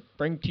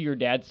bring to your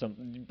dad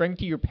something, bring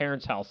to your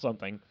parents' house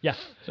something. Yeah.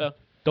 So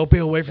Don't be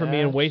away from me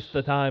and waste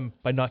the time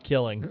by not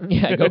killing.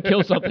 yeah, go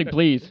kill something,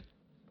 please.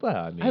 Well,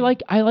 I mean,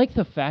 I like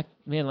the fact,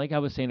 man. Like I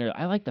was saying earlier,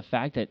 I like the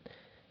fact that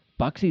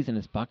buck season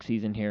is buck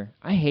season here.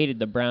 I hated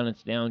the brown and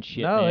down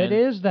shit. No, man. it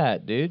is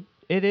that, dude.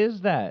 It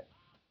is that.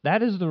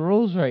 That is the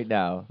rules right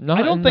now. No,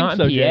 I don't think not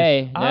so, in PA.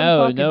 Jace. I'm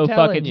No, fucking no, fuck,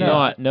 telling it's you.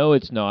 not. No,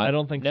 it's not. I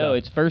don't think no, so.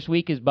 it's first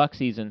week is buck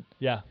season.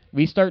 Yeah.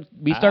 We start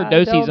I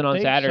doe don't season on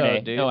think so, Saturday.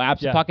 dude. No, Yeah.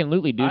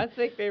 absolutely, dude. I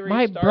think they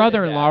My restarted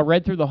brother-in-law that.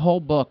 read through the whole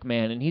book,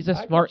 man, and he's a I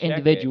can smart check it.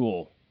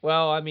 individual.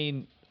 Well, I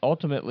mean,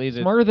 ultimately,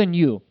 the Smarter than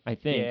you, I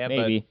think. yeah,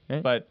 maybe.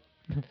 right? but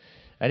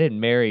I didn't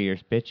marry your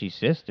bitchy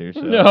sister.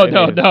 So no, I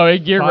no, mean, no.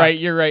 You're fuck. right.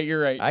 You're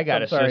right. I got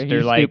I'm a sorry, sister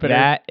he's like stupider.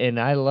 that, and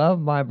I love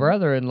my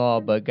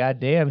brother-in-law, but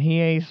goddamn, he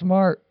ain't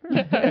smart.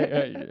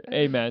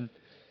 Amen.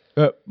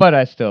 But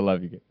I still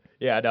love you.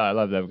 Yeah, no, I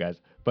love them guys.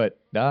 But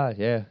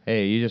yeah.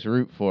 Hey, you just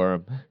root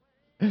for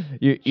them.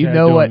 you Chad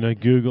know what? doing the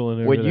Googling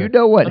over When there. you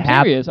know what I'm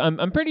happened. serious.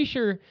 I'm pretty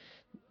sure,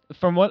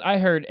 from what I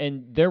heard,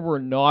 and there were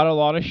not a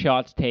lot of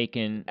shots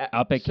taken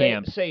up at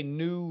camp. Say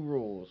new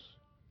rules.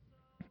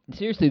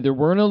 Seriously, there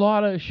weren't a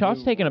lot of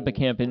shots taken up at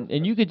camp,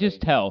 and you could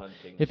just tell.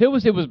 If it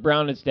was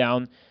brown, it's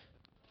down.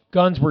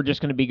 Guns were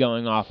just going to be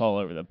going off all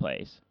over the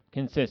place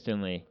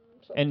consistently.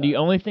 And the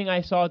only thing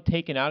I saw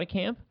taken out of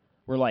camp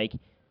were like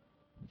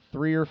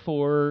 3 or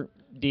 4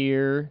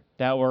 deer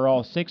that were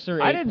all 6 or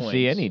 8 I didn't points.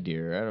 see any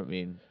deer. I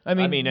mean, I I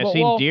well,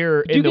 seen well,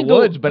 deer you in the can go-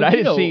 woods, but but I you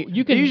didn't know, see.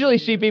 you can- usually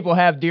see people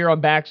have deer on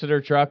backs of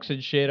their trucks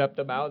and shit up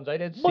the mountains. I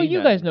didn't see. Well, you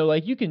none. guys know,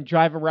 like, you can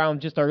drive around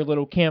just our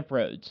little camp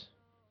roads.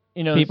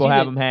 You know, and people see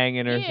have that- them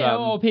hanging or Yeah,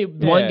 well, something.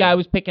 one Yeah. guy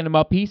was picking them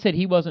up. He said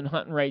he wasn't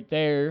hunting right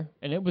there,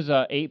 and it was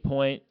a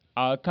 8-point.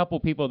 A couple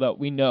people that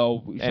we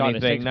know shot a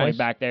Anything 6-point nice?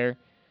 back there.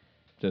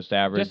 Just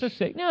average. Just a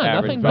 6. No,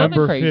 average. nothing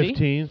November crazy.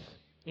 15th.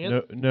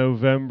 Ant-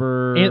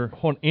 November.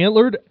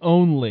 Antlered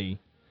only.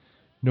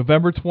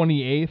 November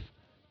 28th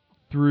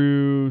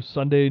through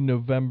Sunday,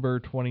 November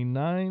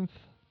 29th.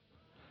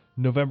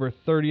 November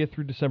 30th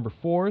through December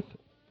 4th.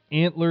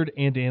 antlered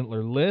and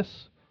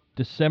antlerless,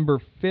 December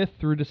 5th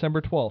through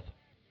December 12th.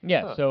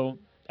 Yeah. Huh. So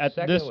at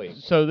Second week.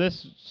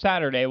 this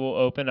Saturday will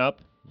open up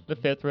the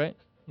 5th, right?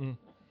 Mm.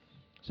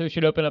 So it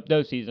should open up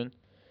doe season.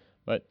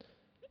 But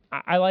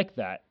I like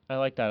that. I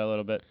like that a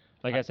little bit.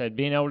 Like I said,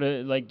 being able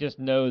to like just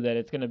know that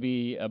it's going to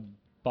be a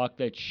buck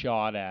that's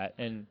shot at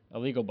and a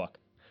legal buck.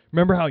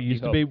 Remember how it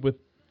used to hope. be with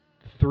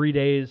 3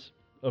 days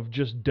of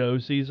just doe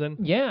season?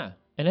 Yeah.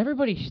 And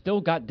everybody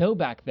still got doe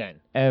back then.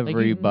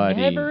 Everybody. Like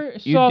you never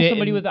You saw didn't-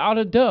 somebody without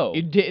a doe.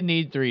 You didn't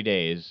need 3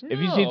 days. If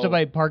you seen No.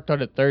 somebody parked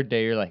on a third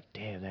day, you're like,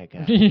 damn, that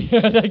guy.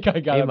 Yeah, that guy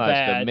got He it must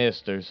have bad.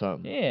 missed or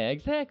something. Yeah,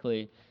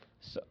 exactly.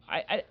 So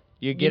I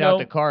You get know- out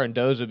the car and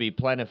does would be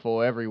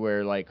plentiful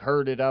everywhere, like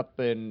herded up,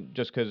 and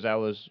just because that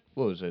was,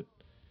 what was it?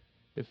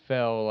 It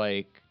fell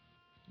like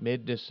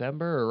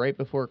mid-December or right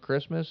before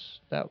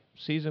Christmas. That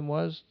season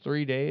was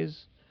 3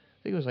 days.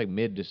 I think it was like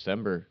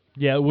mid-December.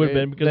 Yeah, it would have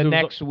been because the it was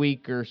next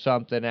week or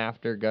something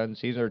after gun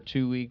season, or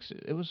 2 weeks.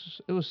 It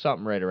was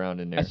something right around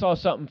in there. I saw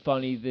something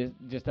funny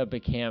just up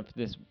at camp.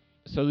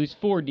 So these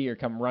 4 deer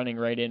come running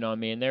right in on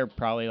me, and they're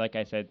probably, like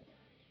I said,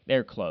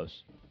 they're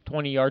close,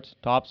 20 yards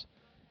tops,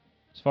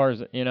 as far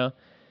as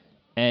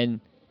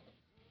and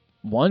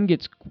one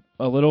gets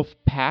a little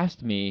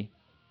past me,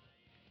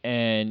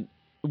 and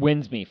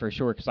wins me for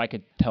sure because I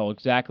could tell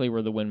exactly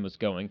where the wind was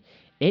going.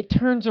 It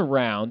turns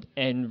around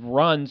and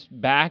runs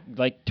back,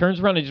 turns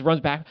around and just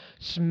runs back,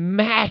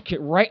 smack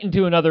right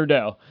into another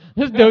doe.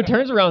 This doe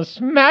turns around,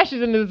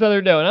 smashes into this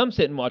other doe, and I'm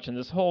sitting watching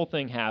this whole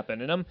thing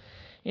happen, and I'm,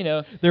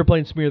 they were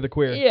playing Smear the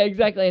Queer. yeah,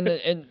 exactly,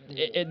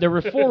 and there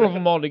were 4 of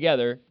them all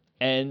together,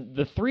 and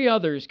the 3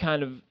 others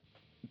kind of,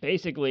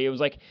 basically, it was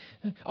like,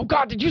 oh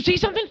God, did you see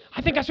something?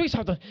 I think I see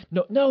something.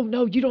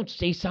 No, you don't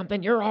see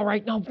something. You're all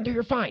right. No,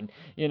 you're fine.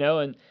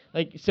 And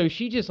so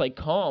she just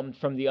calmed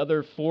from the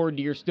other 4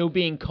 deer still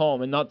being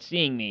calm and not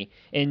seeing me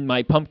in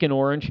my pumpkin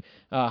orange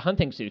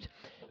hunting suit,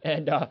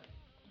 and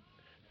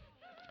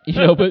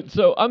but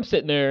so I'm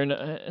sitting there and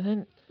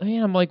then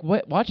I'm like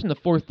watching the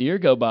 4th deer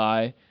go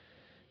by,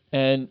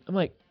 and I'm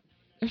like,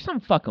 there's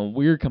something fucking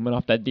weird coming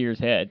off that deer's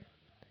head,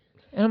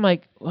 and I'm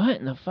like, what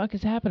in the fuck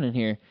is happening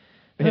here?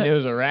 and it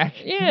was a rack.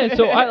 Yeah,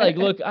 so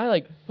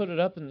I put it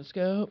up in the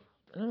scope,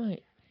 and I'm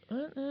like,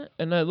 what?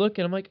 And I look,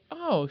 and I'm like,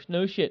 oh,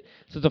 no shit.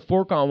 So it's a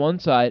fork on one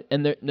side,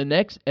 and the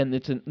next, and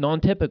it's a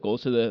non-typical,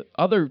 so the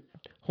other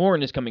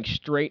horn is coming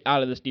straight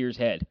out of this deer's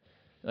head,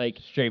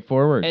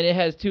 Straightforward. and it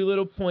has 2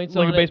 little points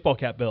Like on a baseball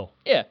cap bill.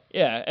 Yeah,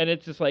 and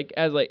it's just and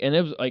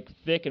it was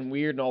thick and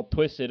weird and all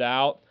twisted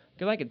out,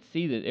 because I could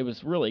see that it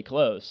was really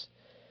close,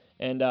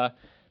 and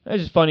it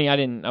was just funny. I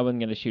wasn't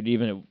gonna shoot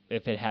even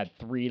if it had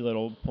 3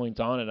 little points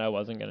on it. I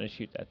wasn't gonna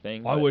shoot that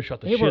thing. I but would have shot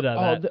the they shit were out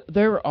all, of that.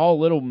 They were all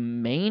little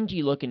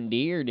mangy looking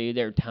deer, dude.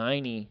 They're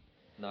tiny.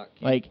 Not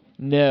cute.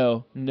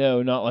 No,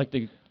 not like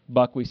the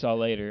buck we saw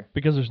later.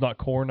 Because there's not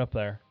corn up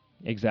there.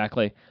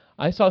 Exactly.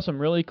 I saw some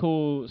really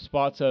cool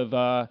spots of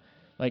a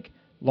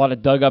lot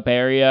of dug up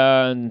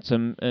area and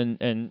some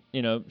and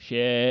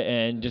shit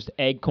and just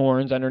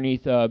acorns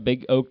underneath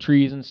big oak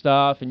trees and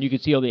stuff, and you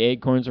could see all the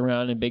acorns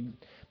around and big.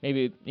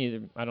 Maybe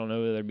either, I don't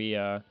know, whether it be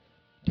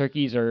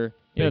turkeys or,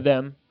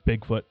 them.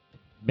 Bigfoot.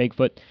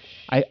 Bigfoot.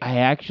 I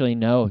actually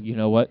know, you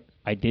know what?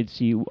 I did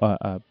see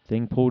a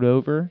thing pulled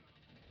over,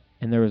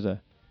 and there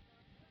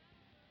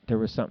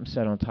was something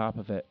set on top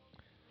of it.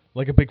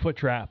 Like a Bigfoot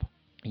trap.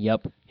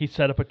 Yep. He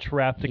set up a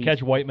trap to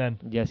catch white men.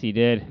 Yes, he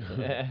did.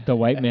 The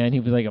white man, he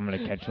was like, I'm going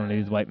to catch one of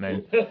these white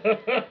men.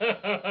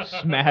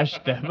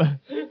 Smashed them.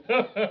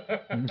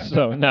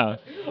 So, no.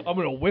 I'm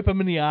going to whip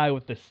him in the eye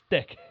with the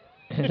stick.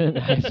 And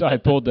then so I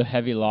pulled the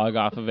heavy log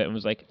off of it and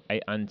was like, I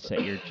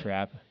unset your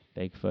trap,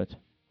 Bigfoot.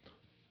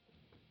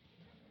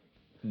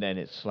 Then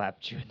it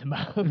slapped you in the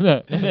mouth.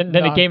 and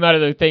then it came out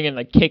of the thing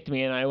and kicked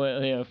me, and I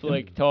went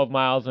for 12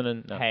 miles and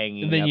then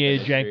Hanging. And then up you in ate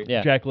the Jack, tree.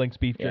 Yeah. Jack Link's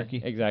beef Yeah, jerky.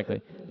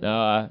 exactly.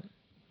 No,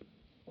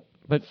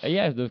 but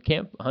yeah, the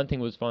camp hunting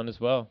was fun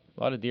as well.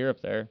 A lot of deer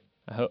up there.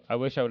 I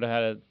wish I would have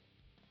had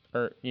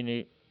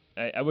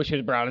I wish I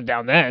had brought it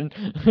down then.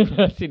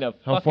 I've seen a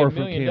How fucking far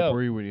from million camp doe.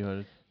 were you when you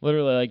hunted?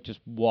 Literally,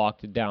 just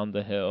walked down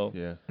the hill.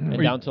 Yeah. And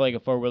down to a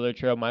 4-wheeler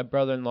trail. My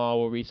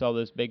brother-in-law, where we saw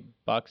those big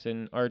bucks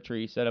in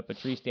archery, set up a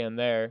tree stand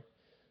there.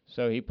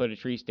 So he put a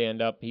tree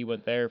stand up. He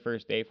went there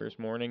first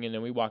morning, and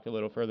then we walked a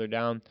little further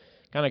down.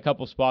 Kind of a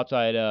couple spots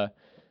I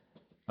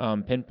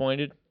had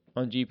pinpointed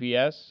on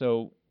GPS.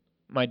 So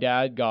my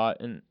dad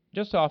got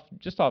just off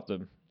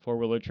the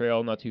 4-wheeler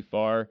trail, not too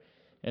far,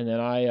 and then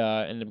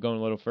I ended up going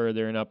a little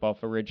further and up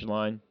off a ridge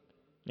line,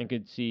 and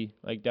could see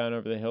down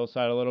over the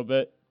hillside a little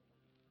bit.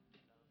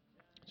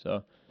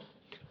 So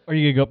Are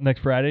you going to go up next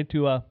Friday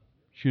to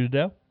shoot a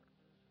doe?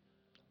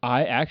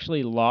 I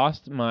actually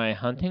lost my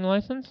hunting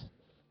license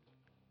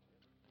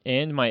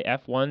and my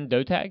F1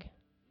 doe tag.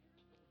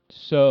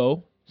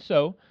 So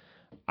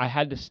I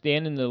had to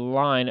stand in the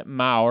line at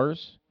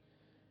Mauer's.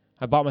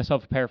 I bought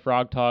myself a pair of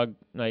Frog Tog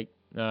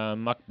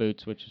muck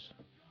boots, which is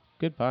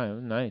good buy. It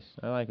was nice.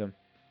 I like them.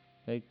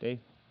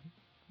 They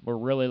were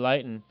really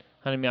light and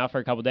hunted me out for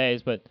a couple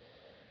days. But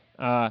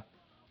while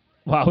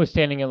I was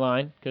standing in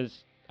line,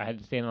 because I had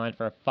to stay in line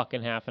for a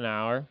fucking half an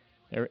hour.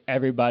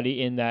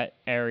 Everybody in that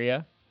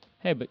area.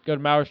 Hey, but go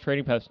to Mauer's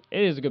Trading Post.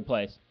 It is a good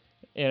place.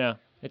 You know,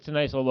 it's a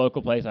nice little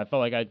local place. I felt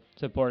like I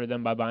supported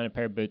them by buying a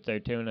pair of boots there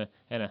too,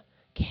 and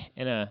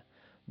a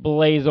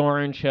blaze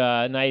orange,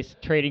 nice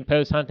Trading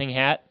Post hunting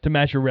hat to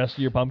match your rest of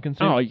your pumpkin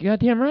suit. Oh, you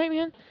goddamn right,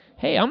 man.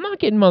 Hey, I'm not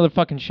getting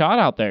motherfucking shot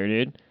out there,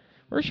 dude.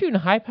 We're shooting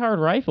high-powered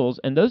rifles,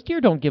 and those deer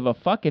don't give a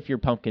fuck if you're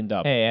pumpkined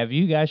up. Hey, have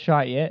you guys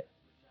shot yet?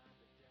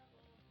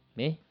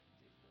 Me?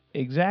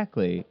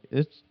 Exactly.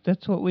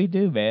 That's what we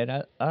do,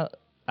 man.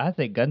 I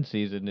think gun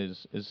season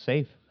is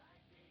safe.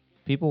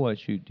 People want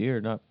to shoot deer,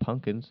 not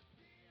pumpkins.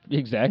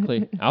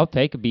 Exactly. I'll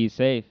take a be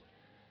safe.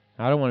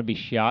 I don't want to be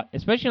shot,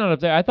 especially not up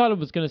there. I thought it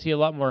was going to see a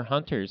lot more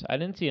hunters. I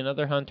didn't see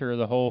another hunter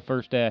the whole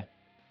first day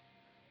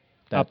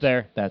up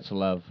there, That's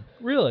love.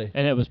 Really?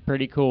 and it was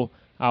pretty cool.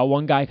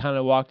 One guy kind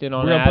of walked in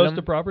on We're on Adam.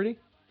 posted property?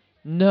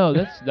 No,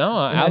 that's no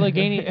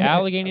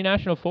Allegheny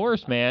National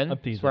Forest, man. I'm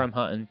teasing. That's where I'm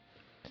hunting.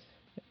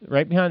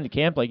 Right behind the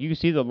camp, like you can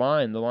see the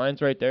line. The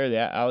line's right there. The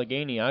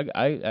Allegheny.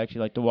 I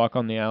actually like to walk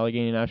on the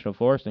Allegheny National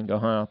Forest and go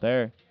hunt out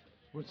there.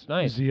 It's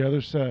nice. Is the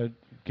other side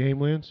game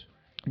lands?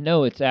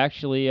 No, it's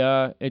actually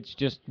it's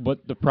just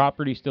what the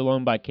property's still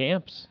owned by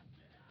camps,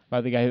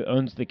 by the guy who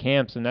owns the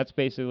camps, and that's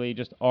basically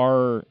just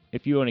our.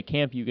 If you own a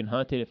camp, you can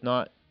hunt it. If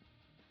not,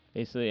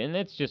 basically, and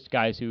it's just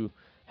guys who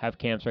have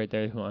camps right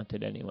there who hunt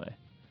it anyway.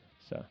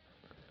 So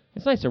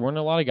it's nice. There weren't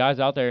a lot of guys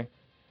out there.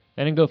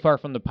 They didn't go far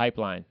from the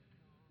pipeline.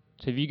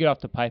 So if you get off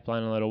the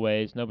pipeline a little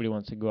ways, nobody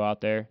wants to go out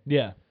there.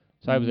 Yeah.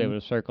 So I was able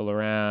to circle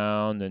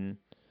around and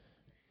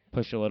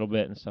push a little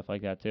bit and stuff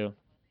like that too.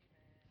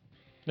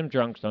 Them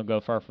drunks don't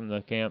go far from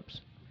the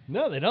camps.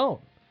 No, they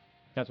don't.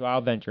 That's why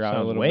I'll venture out a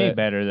Sounds little way bit.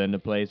 better than the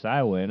place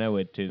I went. I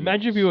went to.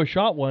 Imagine if you were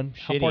shot one,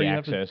 how Shitty far you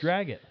have to access.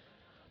 drag it.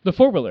 The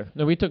four-wheeler.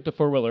 No, we took the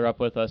four-wheeler up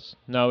with us.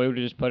 No, we would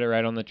have just put it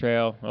right on the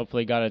trail.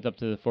 Hopefully got it up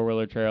to the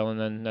four-wheeler trail, and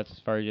then that's as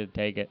far as you'd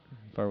take it.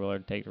 Four-wheeler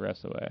to take the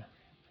rest of the way.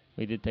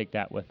 We did take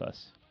that with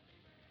us.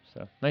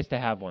 So, nice to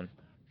have one.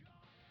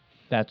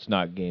 That's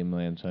not game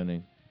lands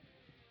hunting.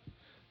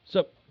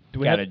 So, do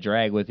we Got have to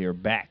drag with your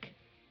back.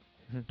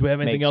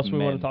 anything makes else we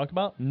want men. to talk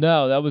about?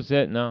 No, that was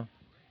it. No.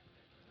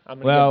 I'm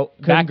gonna Well,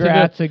 go back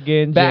congrats to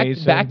again, the,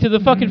 Jason. back to the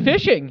fucking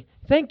fishing.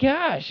 Thank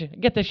gosh.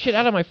 Get this shit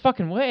out of my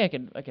fucking way. I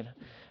can.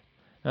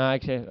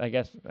 Actually, I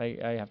guess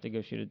I have to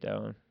go shoot it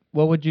down.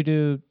 What would you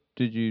do?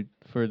 Did you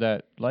for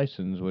that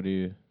license? What do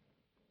you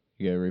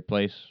get a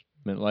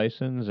replacement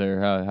license, or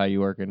how you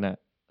working that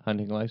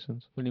hunting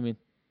license? What do you mean?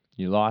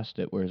 You lost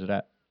it. Where's it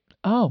at?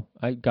 Oh,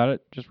 I got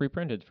it just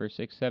reprinted for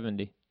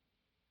 $670.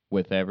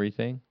 With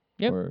everything?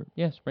 Yep. Or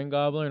Yeah, spring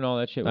gobbler and all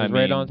that shit I was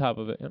right mean, on top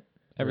of it. Yep.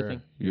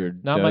 Everything. your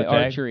Not doe my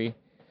tag? archery.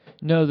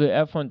 No, the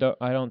F1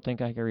 I don't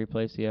think I can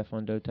replace the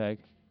F1 doe tag.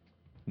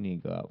 You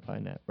need to go out and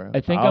find that, bro. I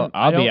think I'll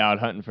I be don't- out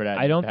hunting for that.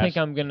 I don't think past-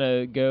 I'm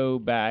gonna go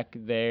back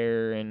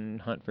there and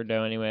hunt for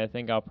doe anyway. I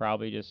think I'll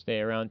probably just stay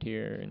around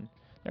here, and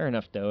there are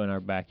enough doe in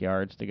our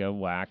backyards to go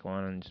whack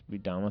one and just be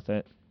done with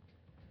it.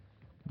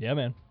 Yeah,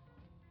 man.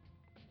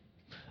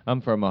 I'm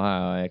from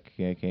Ohio.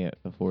 I can't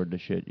afford the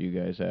shit you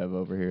guys have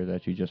over here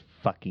that you just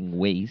fucking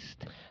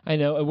waste. I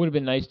know it would have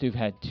been nice to have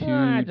had two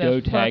I doe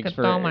just tags fucking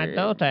for throw my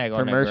doe tag for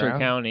on the Mercer ground.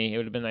 County. It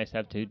would have been nice to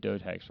have two doe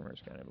tags for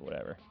Mercer County, but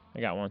whatever.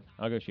 I got one.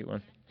 I'll go shoot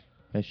one.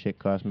 That shit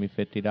cost me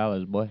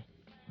 $50, boy.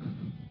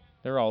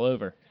 They're all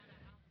over.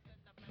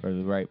 For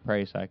the right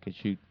price, I could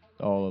shoot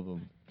all of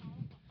them.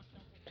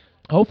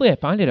 Hopefully, I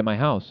find it at my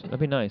house. That'd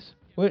be nice.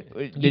 What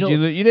You did know-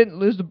 you didn't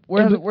lose the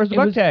where's was- the it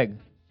buck was- tag?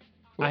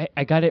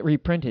 I got it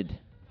reprinted.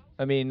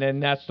 I mean, then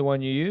that's the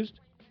one you used?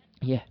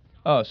 Yeah.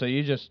 Oh, so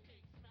you just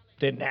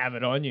didn't have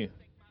it on you.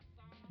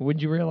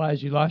 When'd you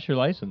realize you lost your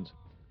license?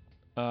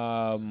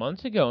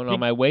 Months ago, and on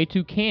my way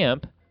to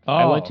camp, Oh.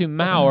 I went to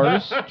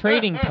Mauer's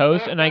Trading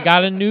Post, and I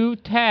got a new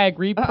tag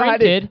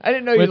reprinted. I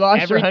didn't know you with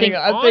lost your hunting.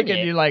 everything I'm on thinking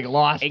it, you like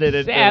lost it in the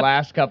except-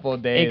 last couple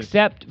of days.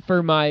 except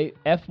for my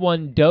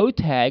F1 doe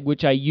tag,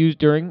 which I used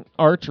during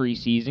archery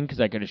season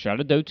because I could have shot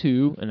a doe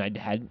too, and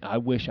I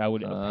wish I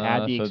would have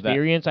had the so that-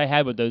 experience I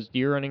had with those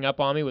deer running up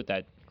on me with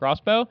that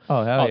crossbow.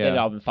 Oh, hell They'd yeah.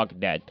 all been fucking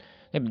dead.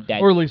 They've been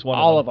dead. Or at least one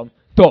of all them. of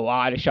them. Oh,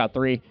 I'd have shot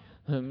 3.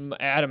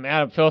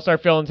 Adam, Phil,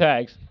 start filling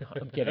tags.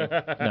 I'm kidding.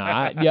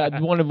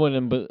 One of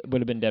them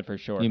would have been dead for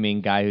sure. You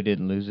mean guy who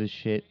didn't lose his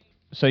shit?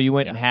 So you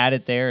went and had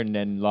it there and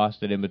then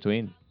lost it in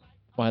between?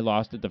 Well, I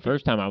lost it the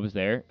first time I was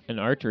there in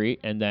archery,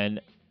 and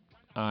then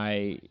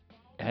I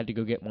had to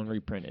go get one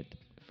reprinted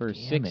for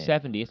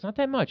 $670. It's not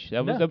that much.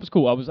 That was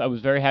cool. I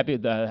was very happy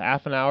with the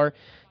half an hour.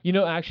 You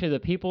know, actually, the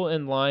people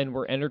in line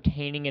were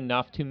entertaining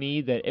enough to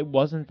me that it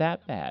wasn't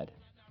that bad.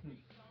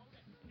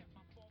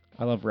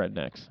 I love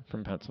rednecks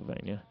from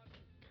Pennsylvania.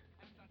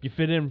 You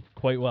fit in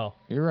quite well.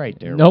 You're right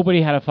there.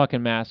 Nobody had a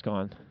fucking mask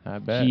on. I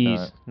bet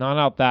Jeez, not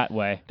out that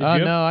way. Did Oh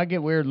you? no, I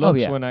get weird looks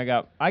yeah. when I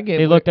get.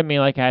 They looked at me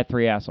like I had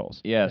 3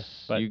 assholes.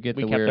 Yes, But you get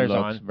we the kept weird theirs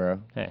looks, on. bro.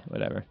 Hey,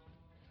 whatever.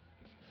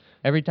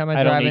 Every time I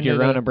I drive don't need into your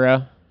the- Rona,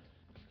 bro.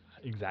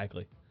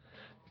 Exactly.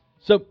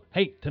 So,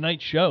 hey,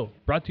 tonight's show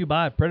brought to you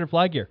by Predator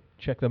Fly Gear.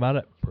 Check them out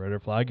at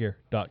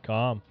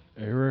predatorflygear.com.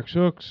 ARX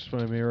Hooks.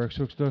 Find me at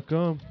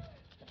ARXHooks.com.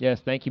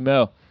 Yes, thank you,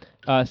 Mo.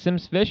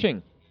 Sims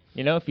Fishing.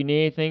 You know, if you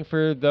need anything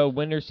for the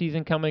winter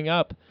season coming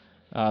up,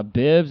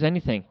 bibs,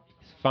 anything,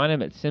 find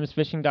them at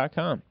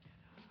simsfishing.com.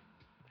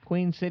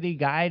 Queen City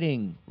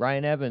Guiding.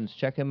 Ryan Evans,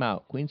 check him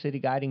out.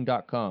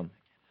 QueenCityGuiding.com.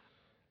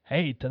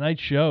 Hey,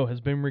 tonight's show has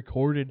been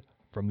recorded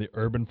from the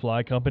Urban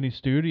Fly Company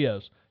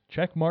studios.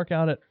 Check Mark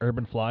out at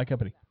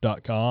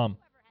urbanflycompany.com.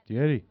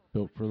 Yeti,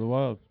 built for the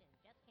wild.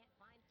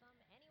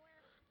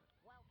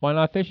 Why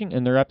not fishing?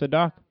 And they're at the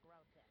dock.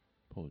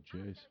 Pull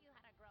Jays.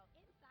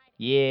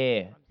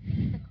 Yeah.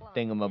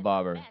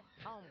 Thingamabobber.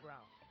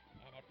 Homegrown.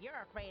 And if you're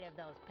afraid of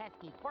those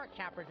pesky pork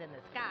choppers in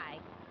the sky,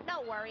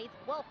 no worries,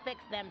 we'll fix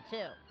them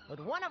too. With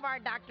one of our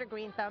Dr.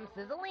 Green Thumb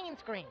sizzling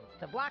screens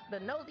to block the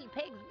nosy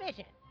pig's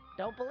vision.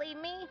 Don't believe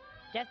me?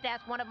 Just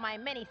ask one of my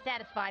many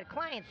satisfied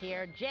clients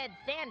here, Jed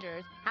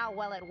Sanders, how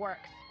well it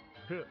works.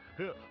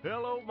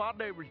 Hello, my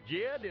name is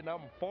Jed, and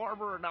I'm a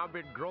farmer, and I've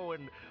been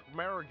growing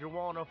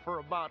marijuana for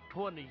about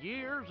 20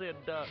 years.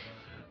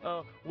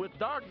 And with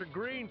Dr.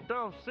 Green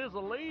Thumb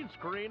Sizzling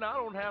Screen, I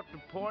don't have to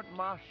point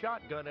my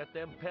shotgun at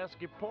them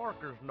pesky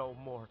porkers no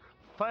more.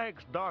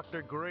 Thanks,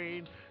 Dr.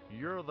 Green.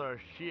 You're the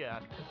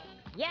shit.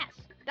 Yes,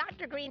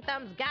 Dr. Green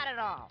Thumb's got it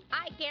all.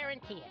 I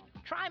guarantee it.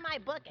 Try my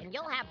book, and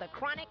you'll have the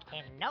chronic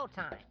in no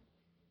time.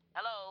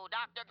 Hello,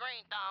 Dr.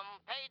 Green Thumb.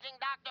 Paging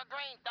Dr.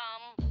 Green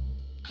Thumb.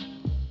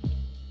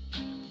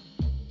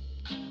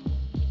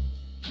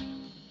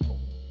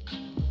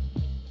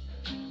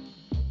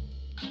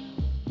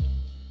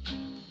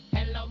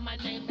 Hello, my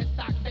name is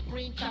Dr.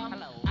 Green Thumb.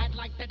 Hello. I'd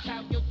like to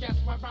tell you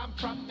just where I'm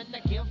from. In the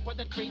hills where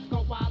the trees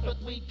go wild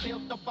with wheat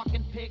fields. The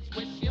fucking pigs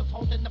with shields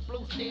holding the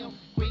blue steel.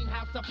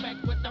 Greenhouse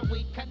effect with the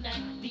wheat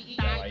connect. DEA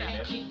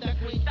can't keep the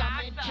Green Thumb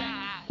in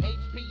check.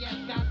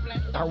 HPS, God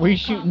bless the Are we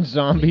shooting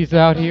zombies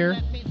out here?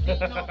 Let me see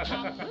no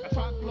count.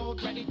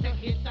 Truckload ready to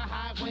hit the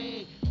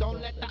highway. Don't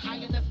let the eye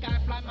in the sky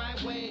fly my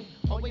way.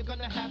 Or we're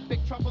gonna have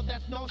big trouble,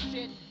 that's no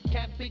shit.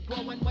 Can't be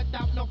growing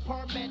without no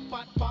permit.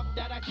 But fuck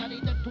that, I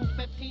studied the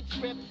 215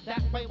 script.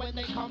 That way when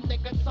they come, they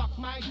can suck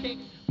my dick.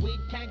 We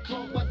can't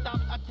grow without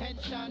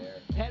attention.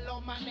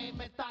 Hello, my name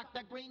is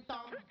Dr. Green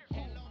Thumb.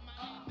 Hello,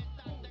 my name is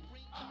Dr.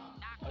 Green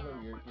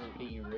Thumb.